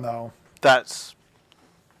human their thing own, though. that's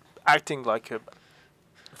acting like a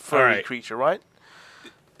furry Alright. creature, right?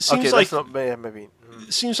 Seems Okay, like that's not maybe.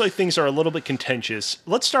 seems like things are a little bit contentious.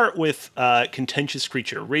 Let's start with contentious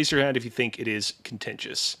creature. Raise your hand if you think it is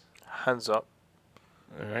contentious. Hands up.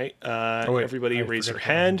 All right, wait, everybody, I raise your forgot to put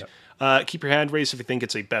my hand hand. Keep your hand raised if you think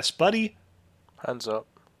it's a best buddy. Hands up.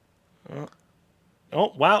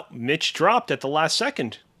 Oh wow, Mitch dropped at the last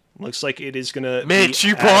second. Looks like it is gonna. Mitch, be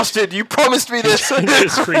you at bastard! You promised me this.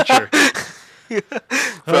 Contentious creature. I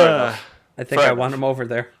think Fair I enough. want him over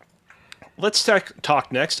there. Let's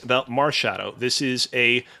talk next about Marshadow. This is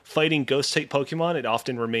a fighting ghost-type Pokemon. It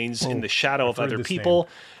often remains in the shadow of heard other this people,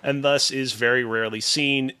 and thus is very rarely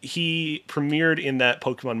seen. He premiered in that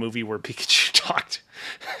Pokemon movie where Pikachu talked,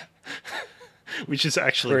 which is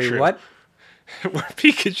actually Sorry, true. what? where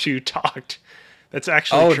Pikachu talked. That's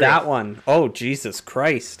actually Oh, true. that one. Oh, Jesus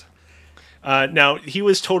Christ. Now, he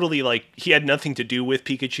was totally like, he had nothing to do with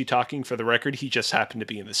Pikachu talking, for the record. He just happened to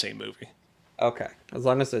be in the same movie. Okay, as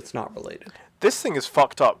long as it's not related. This thing is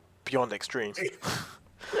fucked up beyond extreme.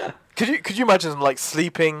 Could you imagine like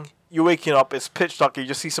sleeping? You're waking up. It's pitch dark. You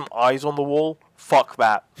just see some eyes on the wall. Fuck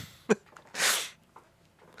that.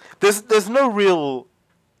 There's no real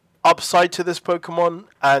upside to this Pokemon,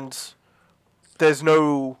 and there's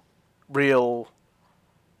no real.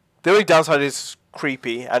 The only downside is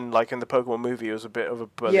creepy, and like in the Pokemon movie, it was a bit of a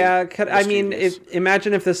bully. Yeah, I mean, mischievous.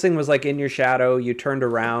 imagine if this thing was like in your shadow, you turned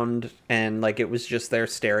around, and like it was just there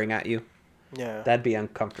staring at you. Yeah. That'd be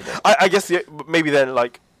uncomfortable. I guess maybe then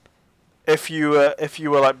like if you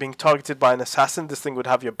were like being targeted by an assassin, this thing would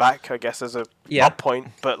have your back. I guess as a Yeah. up point,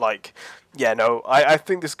 but like yeah, no, I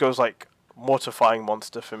think this goes like mortifying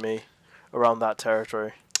monster for me around that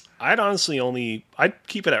territory. I'd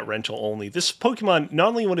keep it at rental only. This Pokemon, not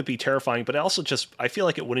only would it be terrifying, but also just, I feel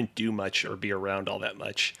like it wouldn't do much or be around all that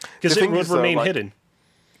much. Because The it thing would is, though, remain like, hidden.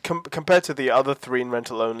 Compared to the other three in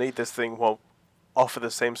rental only, this thing won't offer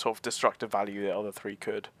the same sort of destructive value the other three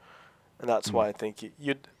could, and that's why I think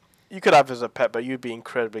you could have it as a pet, but you'd be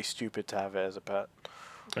incredibly stupid to have it as a pet.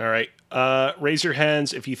 All right. Raise your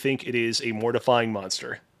hands if you think it is a mortifying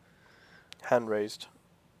monster. Hand raised.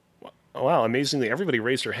 Oh, wow, amazingly, everybody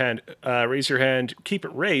raised their hand. Raise your hand. Keep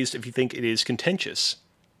it raised if you think it is contentious.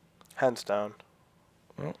 Hands down.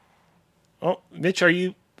 Oh, Mitch, are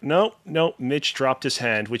you... No, Mitch dropped his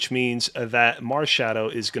hand, which means that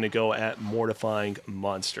Marshadow is going to go at mortifying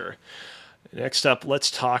monster. Next up,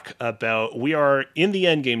 let's talk about... We are in the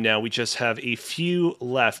end game now. We just have a few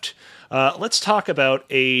left. Let's talk about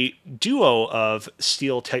a duo of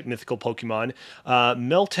Steel-type mythical Pokemon,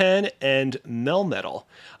 Meltan and Melmetal.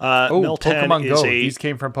 Meltan Pokemon is Go. These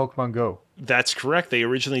came from Pokemon Go. That's correct. They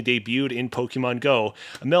originally debuted in Pokemon Go.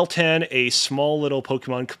 Meltan, a small little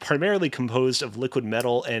Pokemon primarily composed of liquid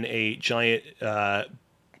metal and a giant... I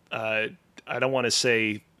don't want to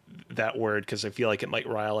say that word because I feel like it might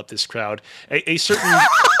rile up this crowd. A certain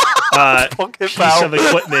piece of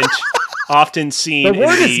equipment often seen The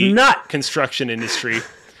word in is the nut. construction industry. It's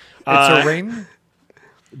a ring?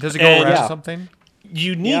 Does it go and- around Yeah. something?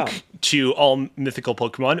 Unique to all mythical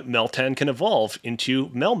Pokemon, Meltan can evolve into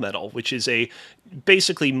Melmetal, which is a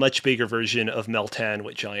basically much bigger version of Meltan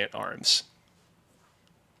with giant arms.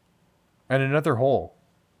 And another hole.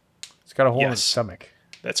 It's got a hole in its Yes. stomach.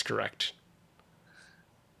 That's correct.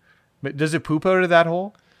 But does it poop out of that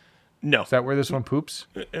hole? No. Is that where this one poops?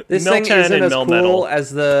 This thing isn't as cool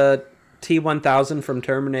as the T-1000 from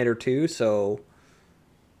Terminator 2, so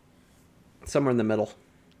somewhere in the middle.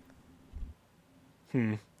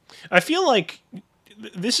 I feel like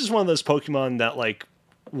this is one of those Pokemon that like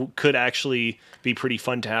could actually be pretty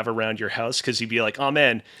fun to have around your house because you'd be like, oh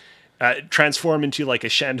man, transform into like a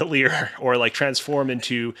chandelier or like transform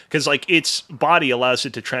into, because like its body allows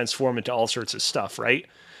it to transform into all sorts of stuff, right?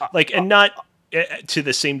 Like, and not to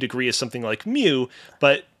the same degree as something like Mew,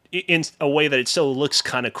 but in a way that it still looks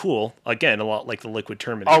kind of cool. Again, a lot like the Liquid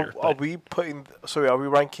Terminator. Are but- we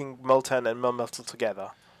ranking Meltan and Melmetal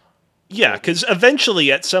together? Yeah, because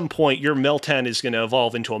eventually at some point your Meltan is going to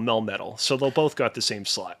evolve into a Melmetal, so they'll both got the same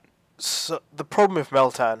slot. So the problem with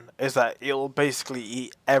Meltan is that it'll basically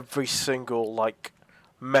eat every single like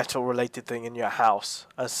metal related thing in your house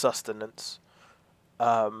as sustenance.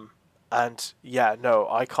 And yeah, no,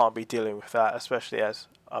 I can't be dealing with that, especially as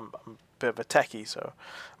I'm a bit of a techie, so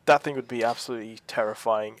that thing would be absolutely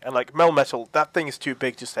terrifying. And like Melmetal, that thing is too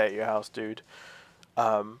big to stay at your house, dude.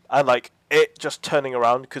 And like it just turning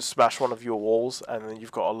around could smash one of your walls, and then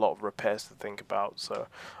you've got a lot of repairs to think about. So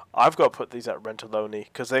I've got to put these at rental only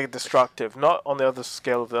because they're destructive, not on the other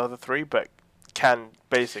scale of the other three, but can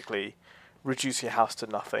basically reduce your house to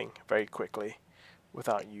nothing very quickly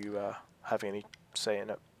without you having any say in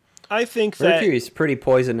it. I think that Mercury is pretty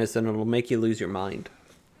poisonous and it'll make you lose your mind.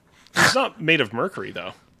 it's not made of mercury,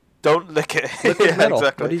 though. Don't lick it. Liquid Yeah, metal.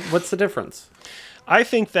 exactly. What's the difference? I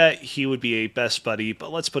think that he would be a best buddy,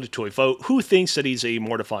 but let's put it to a vote. Who thinks that he's a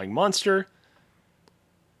mortifying monster?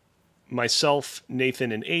 Myself,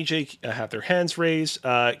 Nathan, and AJ have their hands raised.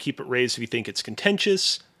 Keep it raised if you think it's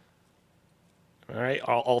contentious. All right,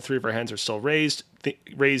 all three of our hands are still raised.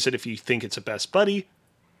 Raise it if you think it's a best buddy.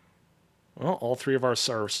 Well, all three of ours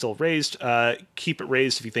are still raised. Keep it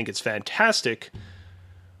raised if you think it's fantastic.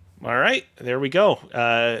 All right, there we go.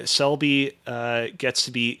 Selby gets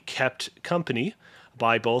to be kept company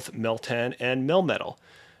by both Meltan and Melmetal.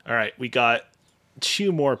 All right, we got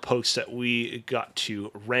two more pokes that we got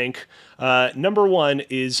to rank. Number one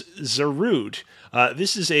is Zarude.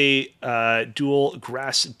 This is a dual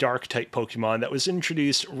grass dark type Pokemon that was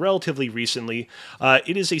introduced relatively recently.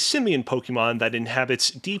 It is a simian Pokemon that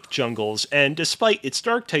inhabits deep jungles, and despite its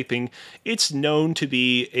dark typing, it's known to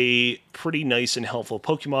be a pretty nice and helpful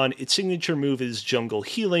Pokemon. Its signature move is Jungle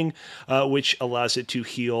Healing, which allows it to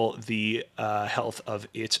heal the health of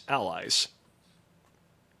its allies.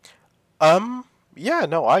 Yeah,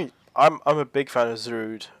 no, I'm a big fan of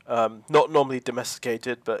Zarude. Not normally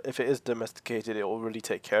domesticated, but if it is domesticated, it will really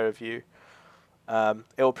take care of you. It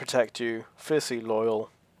will protect you. Fiercely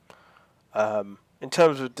loyal. In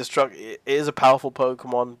terms of destruct, it is a powerful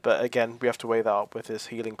Pokemon, but again, we have to weigh that up with his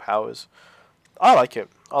healing powers. I like it.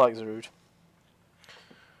 I like Zarude.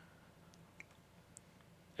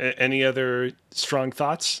 Any other strong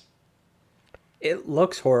thoughts? It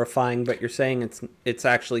looks horrifying, but you're saying it's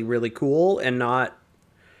actually really cool and not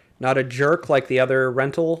a jerk like the other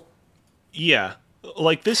rental. Yeah,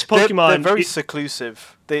 like this Pokemon, they're very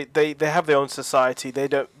seclusive. They have their own society. They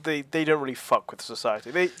don't really fuck with society.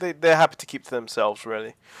 They're happy to keep to themselves.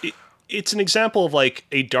 Really, it's an example of like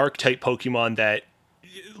a dark type Pokemon that,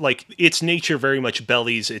 like, its nature very much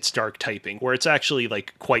bellies its dark typing, where it's actually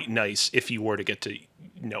like quite nice if you were to get to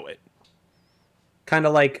know it. Kind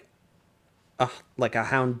of like a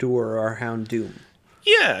Houndour or a Houndoom.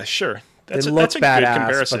 Yeah, sure. That's a badass, good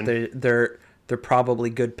comparison. But they're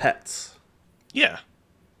probably good pets. Yeah.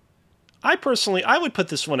 I would put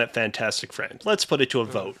this one at Fantastic Friend. Let's put it to a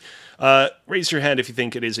vote. Raise your hand if you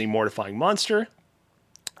think it is a mortifying monster.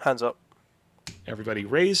 Hands up. Everybody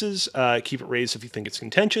raises. Keep it raised if you think it's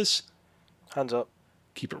contentious. Hands up.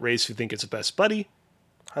 Keep it raised if you think it's a best buddy.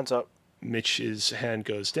 Hands up. Mitch's hand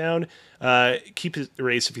goes down. Keep it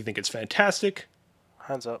raised if you think it's fantastic.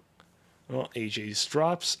 Hands up. Well, AJ's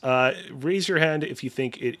drops. Raise your hand if you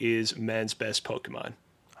think it is man's best Pokemon.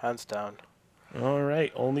 Hands down. All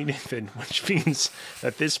right, only Nathan, which means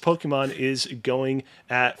that this Pokemon is going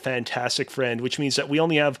at Fantastic Friend, which means that we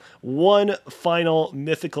only have one final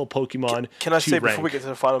mythical Pokemon. Can I say rank. before we get to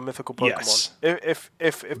the final mythical Pokemon? Yes.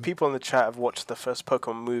 If people in the chat have watched the first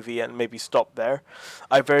Pokemon movie and maybe stopped there,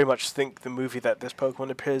 I very much think the movie that this Pokemon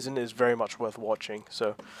appears in is very much worth watching.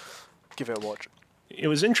 So give it a watch. It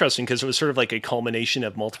was interesting because it was sort of like a culmination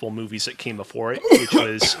of multiple movies that came before it, which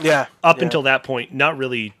was until that point not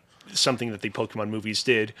really something that the Pokemon movies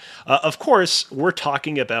did. Of course, we're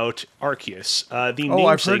talking about Arceus, the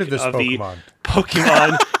namesake of the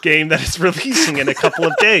Pokemon game that is releasing in a couple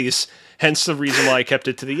of days. Hence the reason why I kept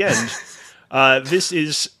it to the end. This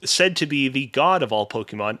is said to be the god of all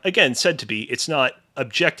Pokemon. Again, said to be. It's not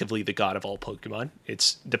objectively the god of all Pokemon.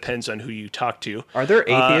 It depends on who you talk to. Are there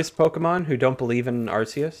atheist Pokemon who don't believe in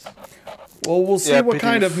Arceus? Well, we'll see what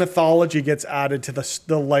kind of mythology gets added to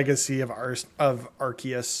the legacy of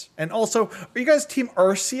Arceus. And also, are you guys Team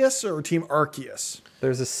Arceus or Team Arceus?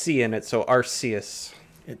 There's a C in it, so Arceus.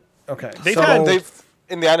 Okay. They've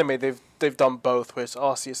in the anime they've done both, where it's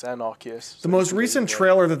Arceus and Arceus. The most recent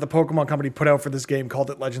trailer that the Pokemon Company put out for this game called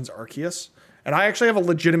it Legends Arceus. And I actually have a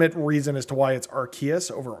legitimate reason as to why it's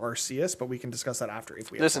Arceus over Arceus, but we can discuss that after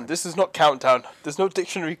if we have time. This is not Countdown. There's no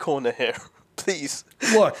dictionary corner here. Please.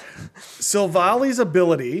 Look, Silvali's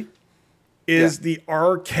ability is the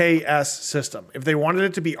RKS system. If they wanted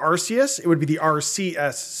it to be Arceus, it would be the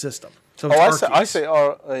RCS system. So I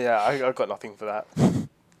got nothing for that.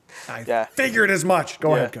 I figured as much.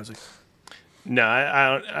 Go ahead, Cozy. No, I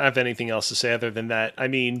don't have anything else to say other than that. I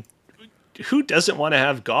mean, who doesn't want to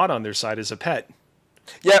have God on their side as a pet?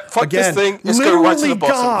 Yeah, fuck this thing. It's going right to the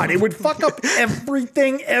bottom. God, it would fuck up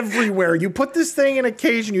everything everywhere. You put this thing in a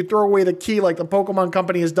cage and you throw away the key like the Pokemon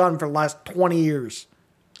Company has done for the last 20 years.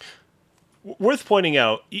 Worth pointing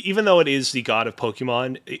out, even though it is the god of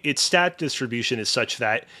Pokemon, its stat distribution is such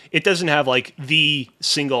that it doesn't have like the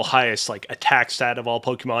single highest like attack stat of all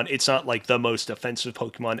Pokemon. It's not like the most offensive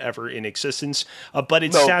Pokemon ever in existence, but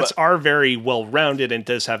its stats are very well rounded and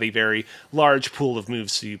does have a very large pool of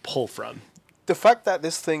moves to pull from. The fact that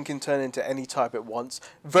this thing can turn into any type it wants,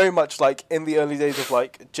 very much like in the early days of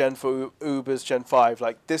like Gen 4 Ubers, Gen 5,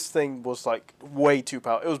 like this thing was like way too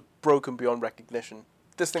powerful. It was broken beyond recognition.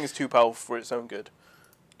 This thing is too powerful for its own good.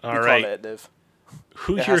 All right. Can't let it live.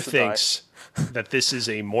 Who here thinks that this is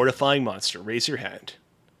a mortifying monster? Raise your hand.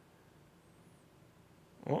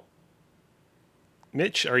 Well,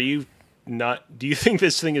 Mitch, are you not? Do you think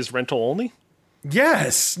this thing is rental only?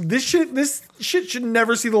 Yes. This shit should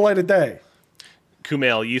never see the light of day.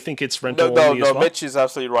 Kumail, you think it's rental only as well? Mitch is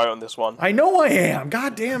absolutely right on this one. I know I am.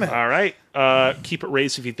 God damn it. All right. Keep it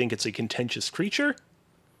raised if you think it's a contentious creature.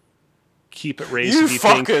 Keep it raised if you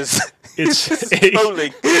think It's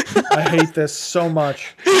Totally. I hate this so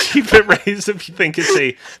much. keep it raised if you think it's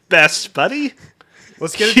a best buddy.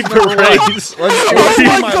 Let's get Keep into number it one. raised. This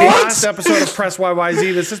is my God. last episode of Press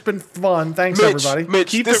YYZ. This has been fun. Thanks, everybody. Mitch,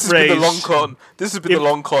 Keep this it has been the long raised. con. This has been the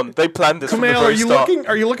long con. They planned this from the Kumail, very are you start.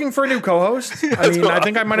 looking for a new co-host? I mean, I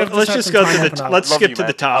think I might have. Let's had just some go time to helping the. out. Let's Love skip you, to man.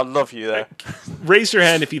 the top. I love you there. Raise your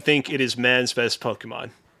hand if you think it is man's best Pokemon.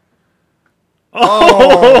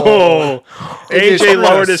 Oh, AJ AJ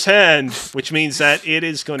lowered us. his hand, which means that it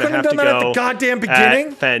is going to Couldn't have have to done that at go the goddamn beginning.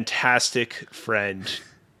 at Fantastic Friend.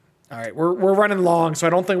 All right, we're running long, so I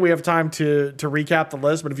don't think we have time to recap the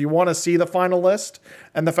list. But if you want to see the final list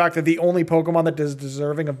and the fact that the only Pokemon that is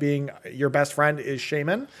deserving of being your best friend is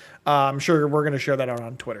Shaman, I'm sure we're going to share that out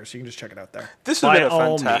on Twitter, so you can just check it out there. This has By been a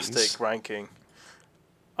all fantastic means. ranking.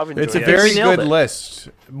 I've enjoyed It's a it. very We nailed good it. list.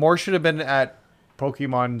 More should have been at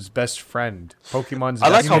Pokemon's best friend. Pokemon's I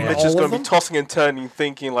like best how man. Mitch is All going of to be them? tossing and turning,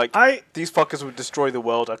 thinking like, these fuckers would destroy the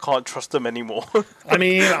world. I can't trust them anymore. I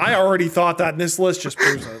mean, I already thought that, and this list just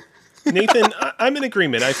proves it. Nathan, I'm in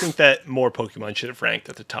agreement. I think that more Pokemon should have ranked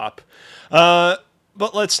at the top.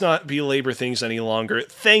 But let's not belabor things any longer.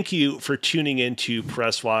 Thank you for tuning in to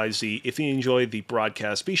Press YZ. If you enjoyed the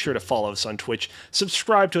broadcast, be sure to follow us on Twitch,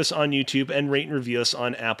 subscribe to us on YouTube, and rate and review us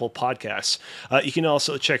on Apple Podcasts. You can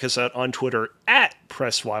also check us out on Twitter at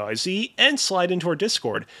PressYYZ and slide into our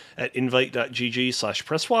Discord at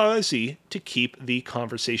invite.gg/PressYYZ to keep the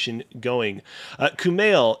conversation going.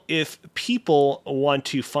 Kumail, if people want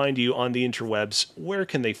to find you on the interwebs, where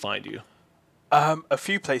can they find you? A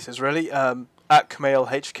few places, really. At Kumail,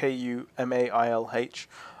 HKUMAILH,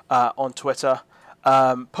 on Twitter.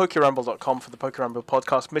 PokeRamble.com for the PokeRamble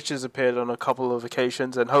podcast. Mitch has appeared on a couple of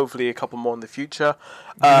occasions and hopefully a couple more in the future.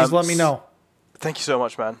 Just let me know. Thank you so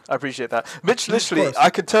much, man. I appreciate that. Mitch, literally, course. I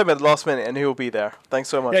could tell him at the last minute and he'll be there. Thanks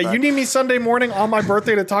so much, Yeah, man. you need me Sunday morning on my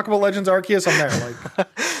birthday to talk about Legends Arceus. I'm there.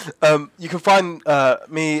 Like, You can find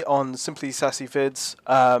me on Simply Sassy Vids.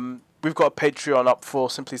 We've got a Patreon up for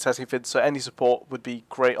Simply Sassy Vids, so any support would be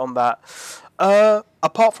great on that.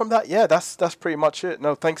 Apart from that, yeah, that's pretty much it.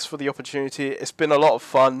 No, thanks for the opportunity. It's been a lot of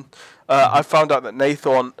fun. I found out that Nathan's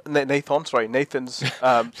the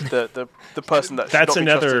person that should That's not be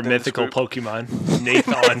another trusted in this mythical group. Pokemon,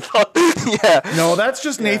 Nathan. Yeah, no, that's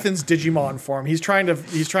just Nathan's Digimon form. He's trying to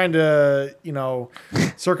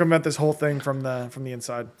circumvent this whole thing from the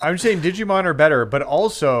inside. I'm saying Digimon are better, but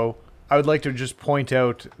also I would like to just point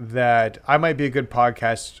out that I might be a good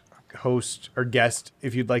podcast host or guest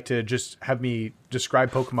if you'd like to just have me describe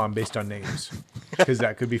Pokemon based on names, because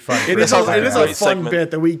that could be fun. It for is everybody. a great fun segment.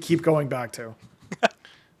 bit that we keep going back to.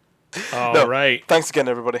 All right. Thanks again,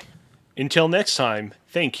 everybody. Until next time,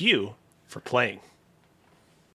 thank you for playing.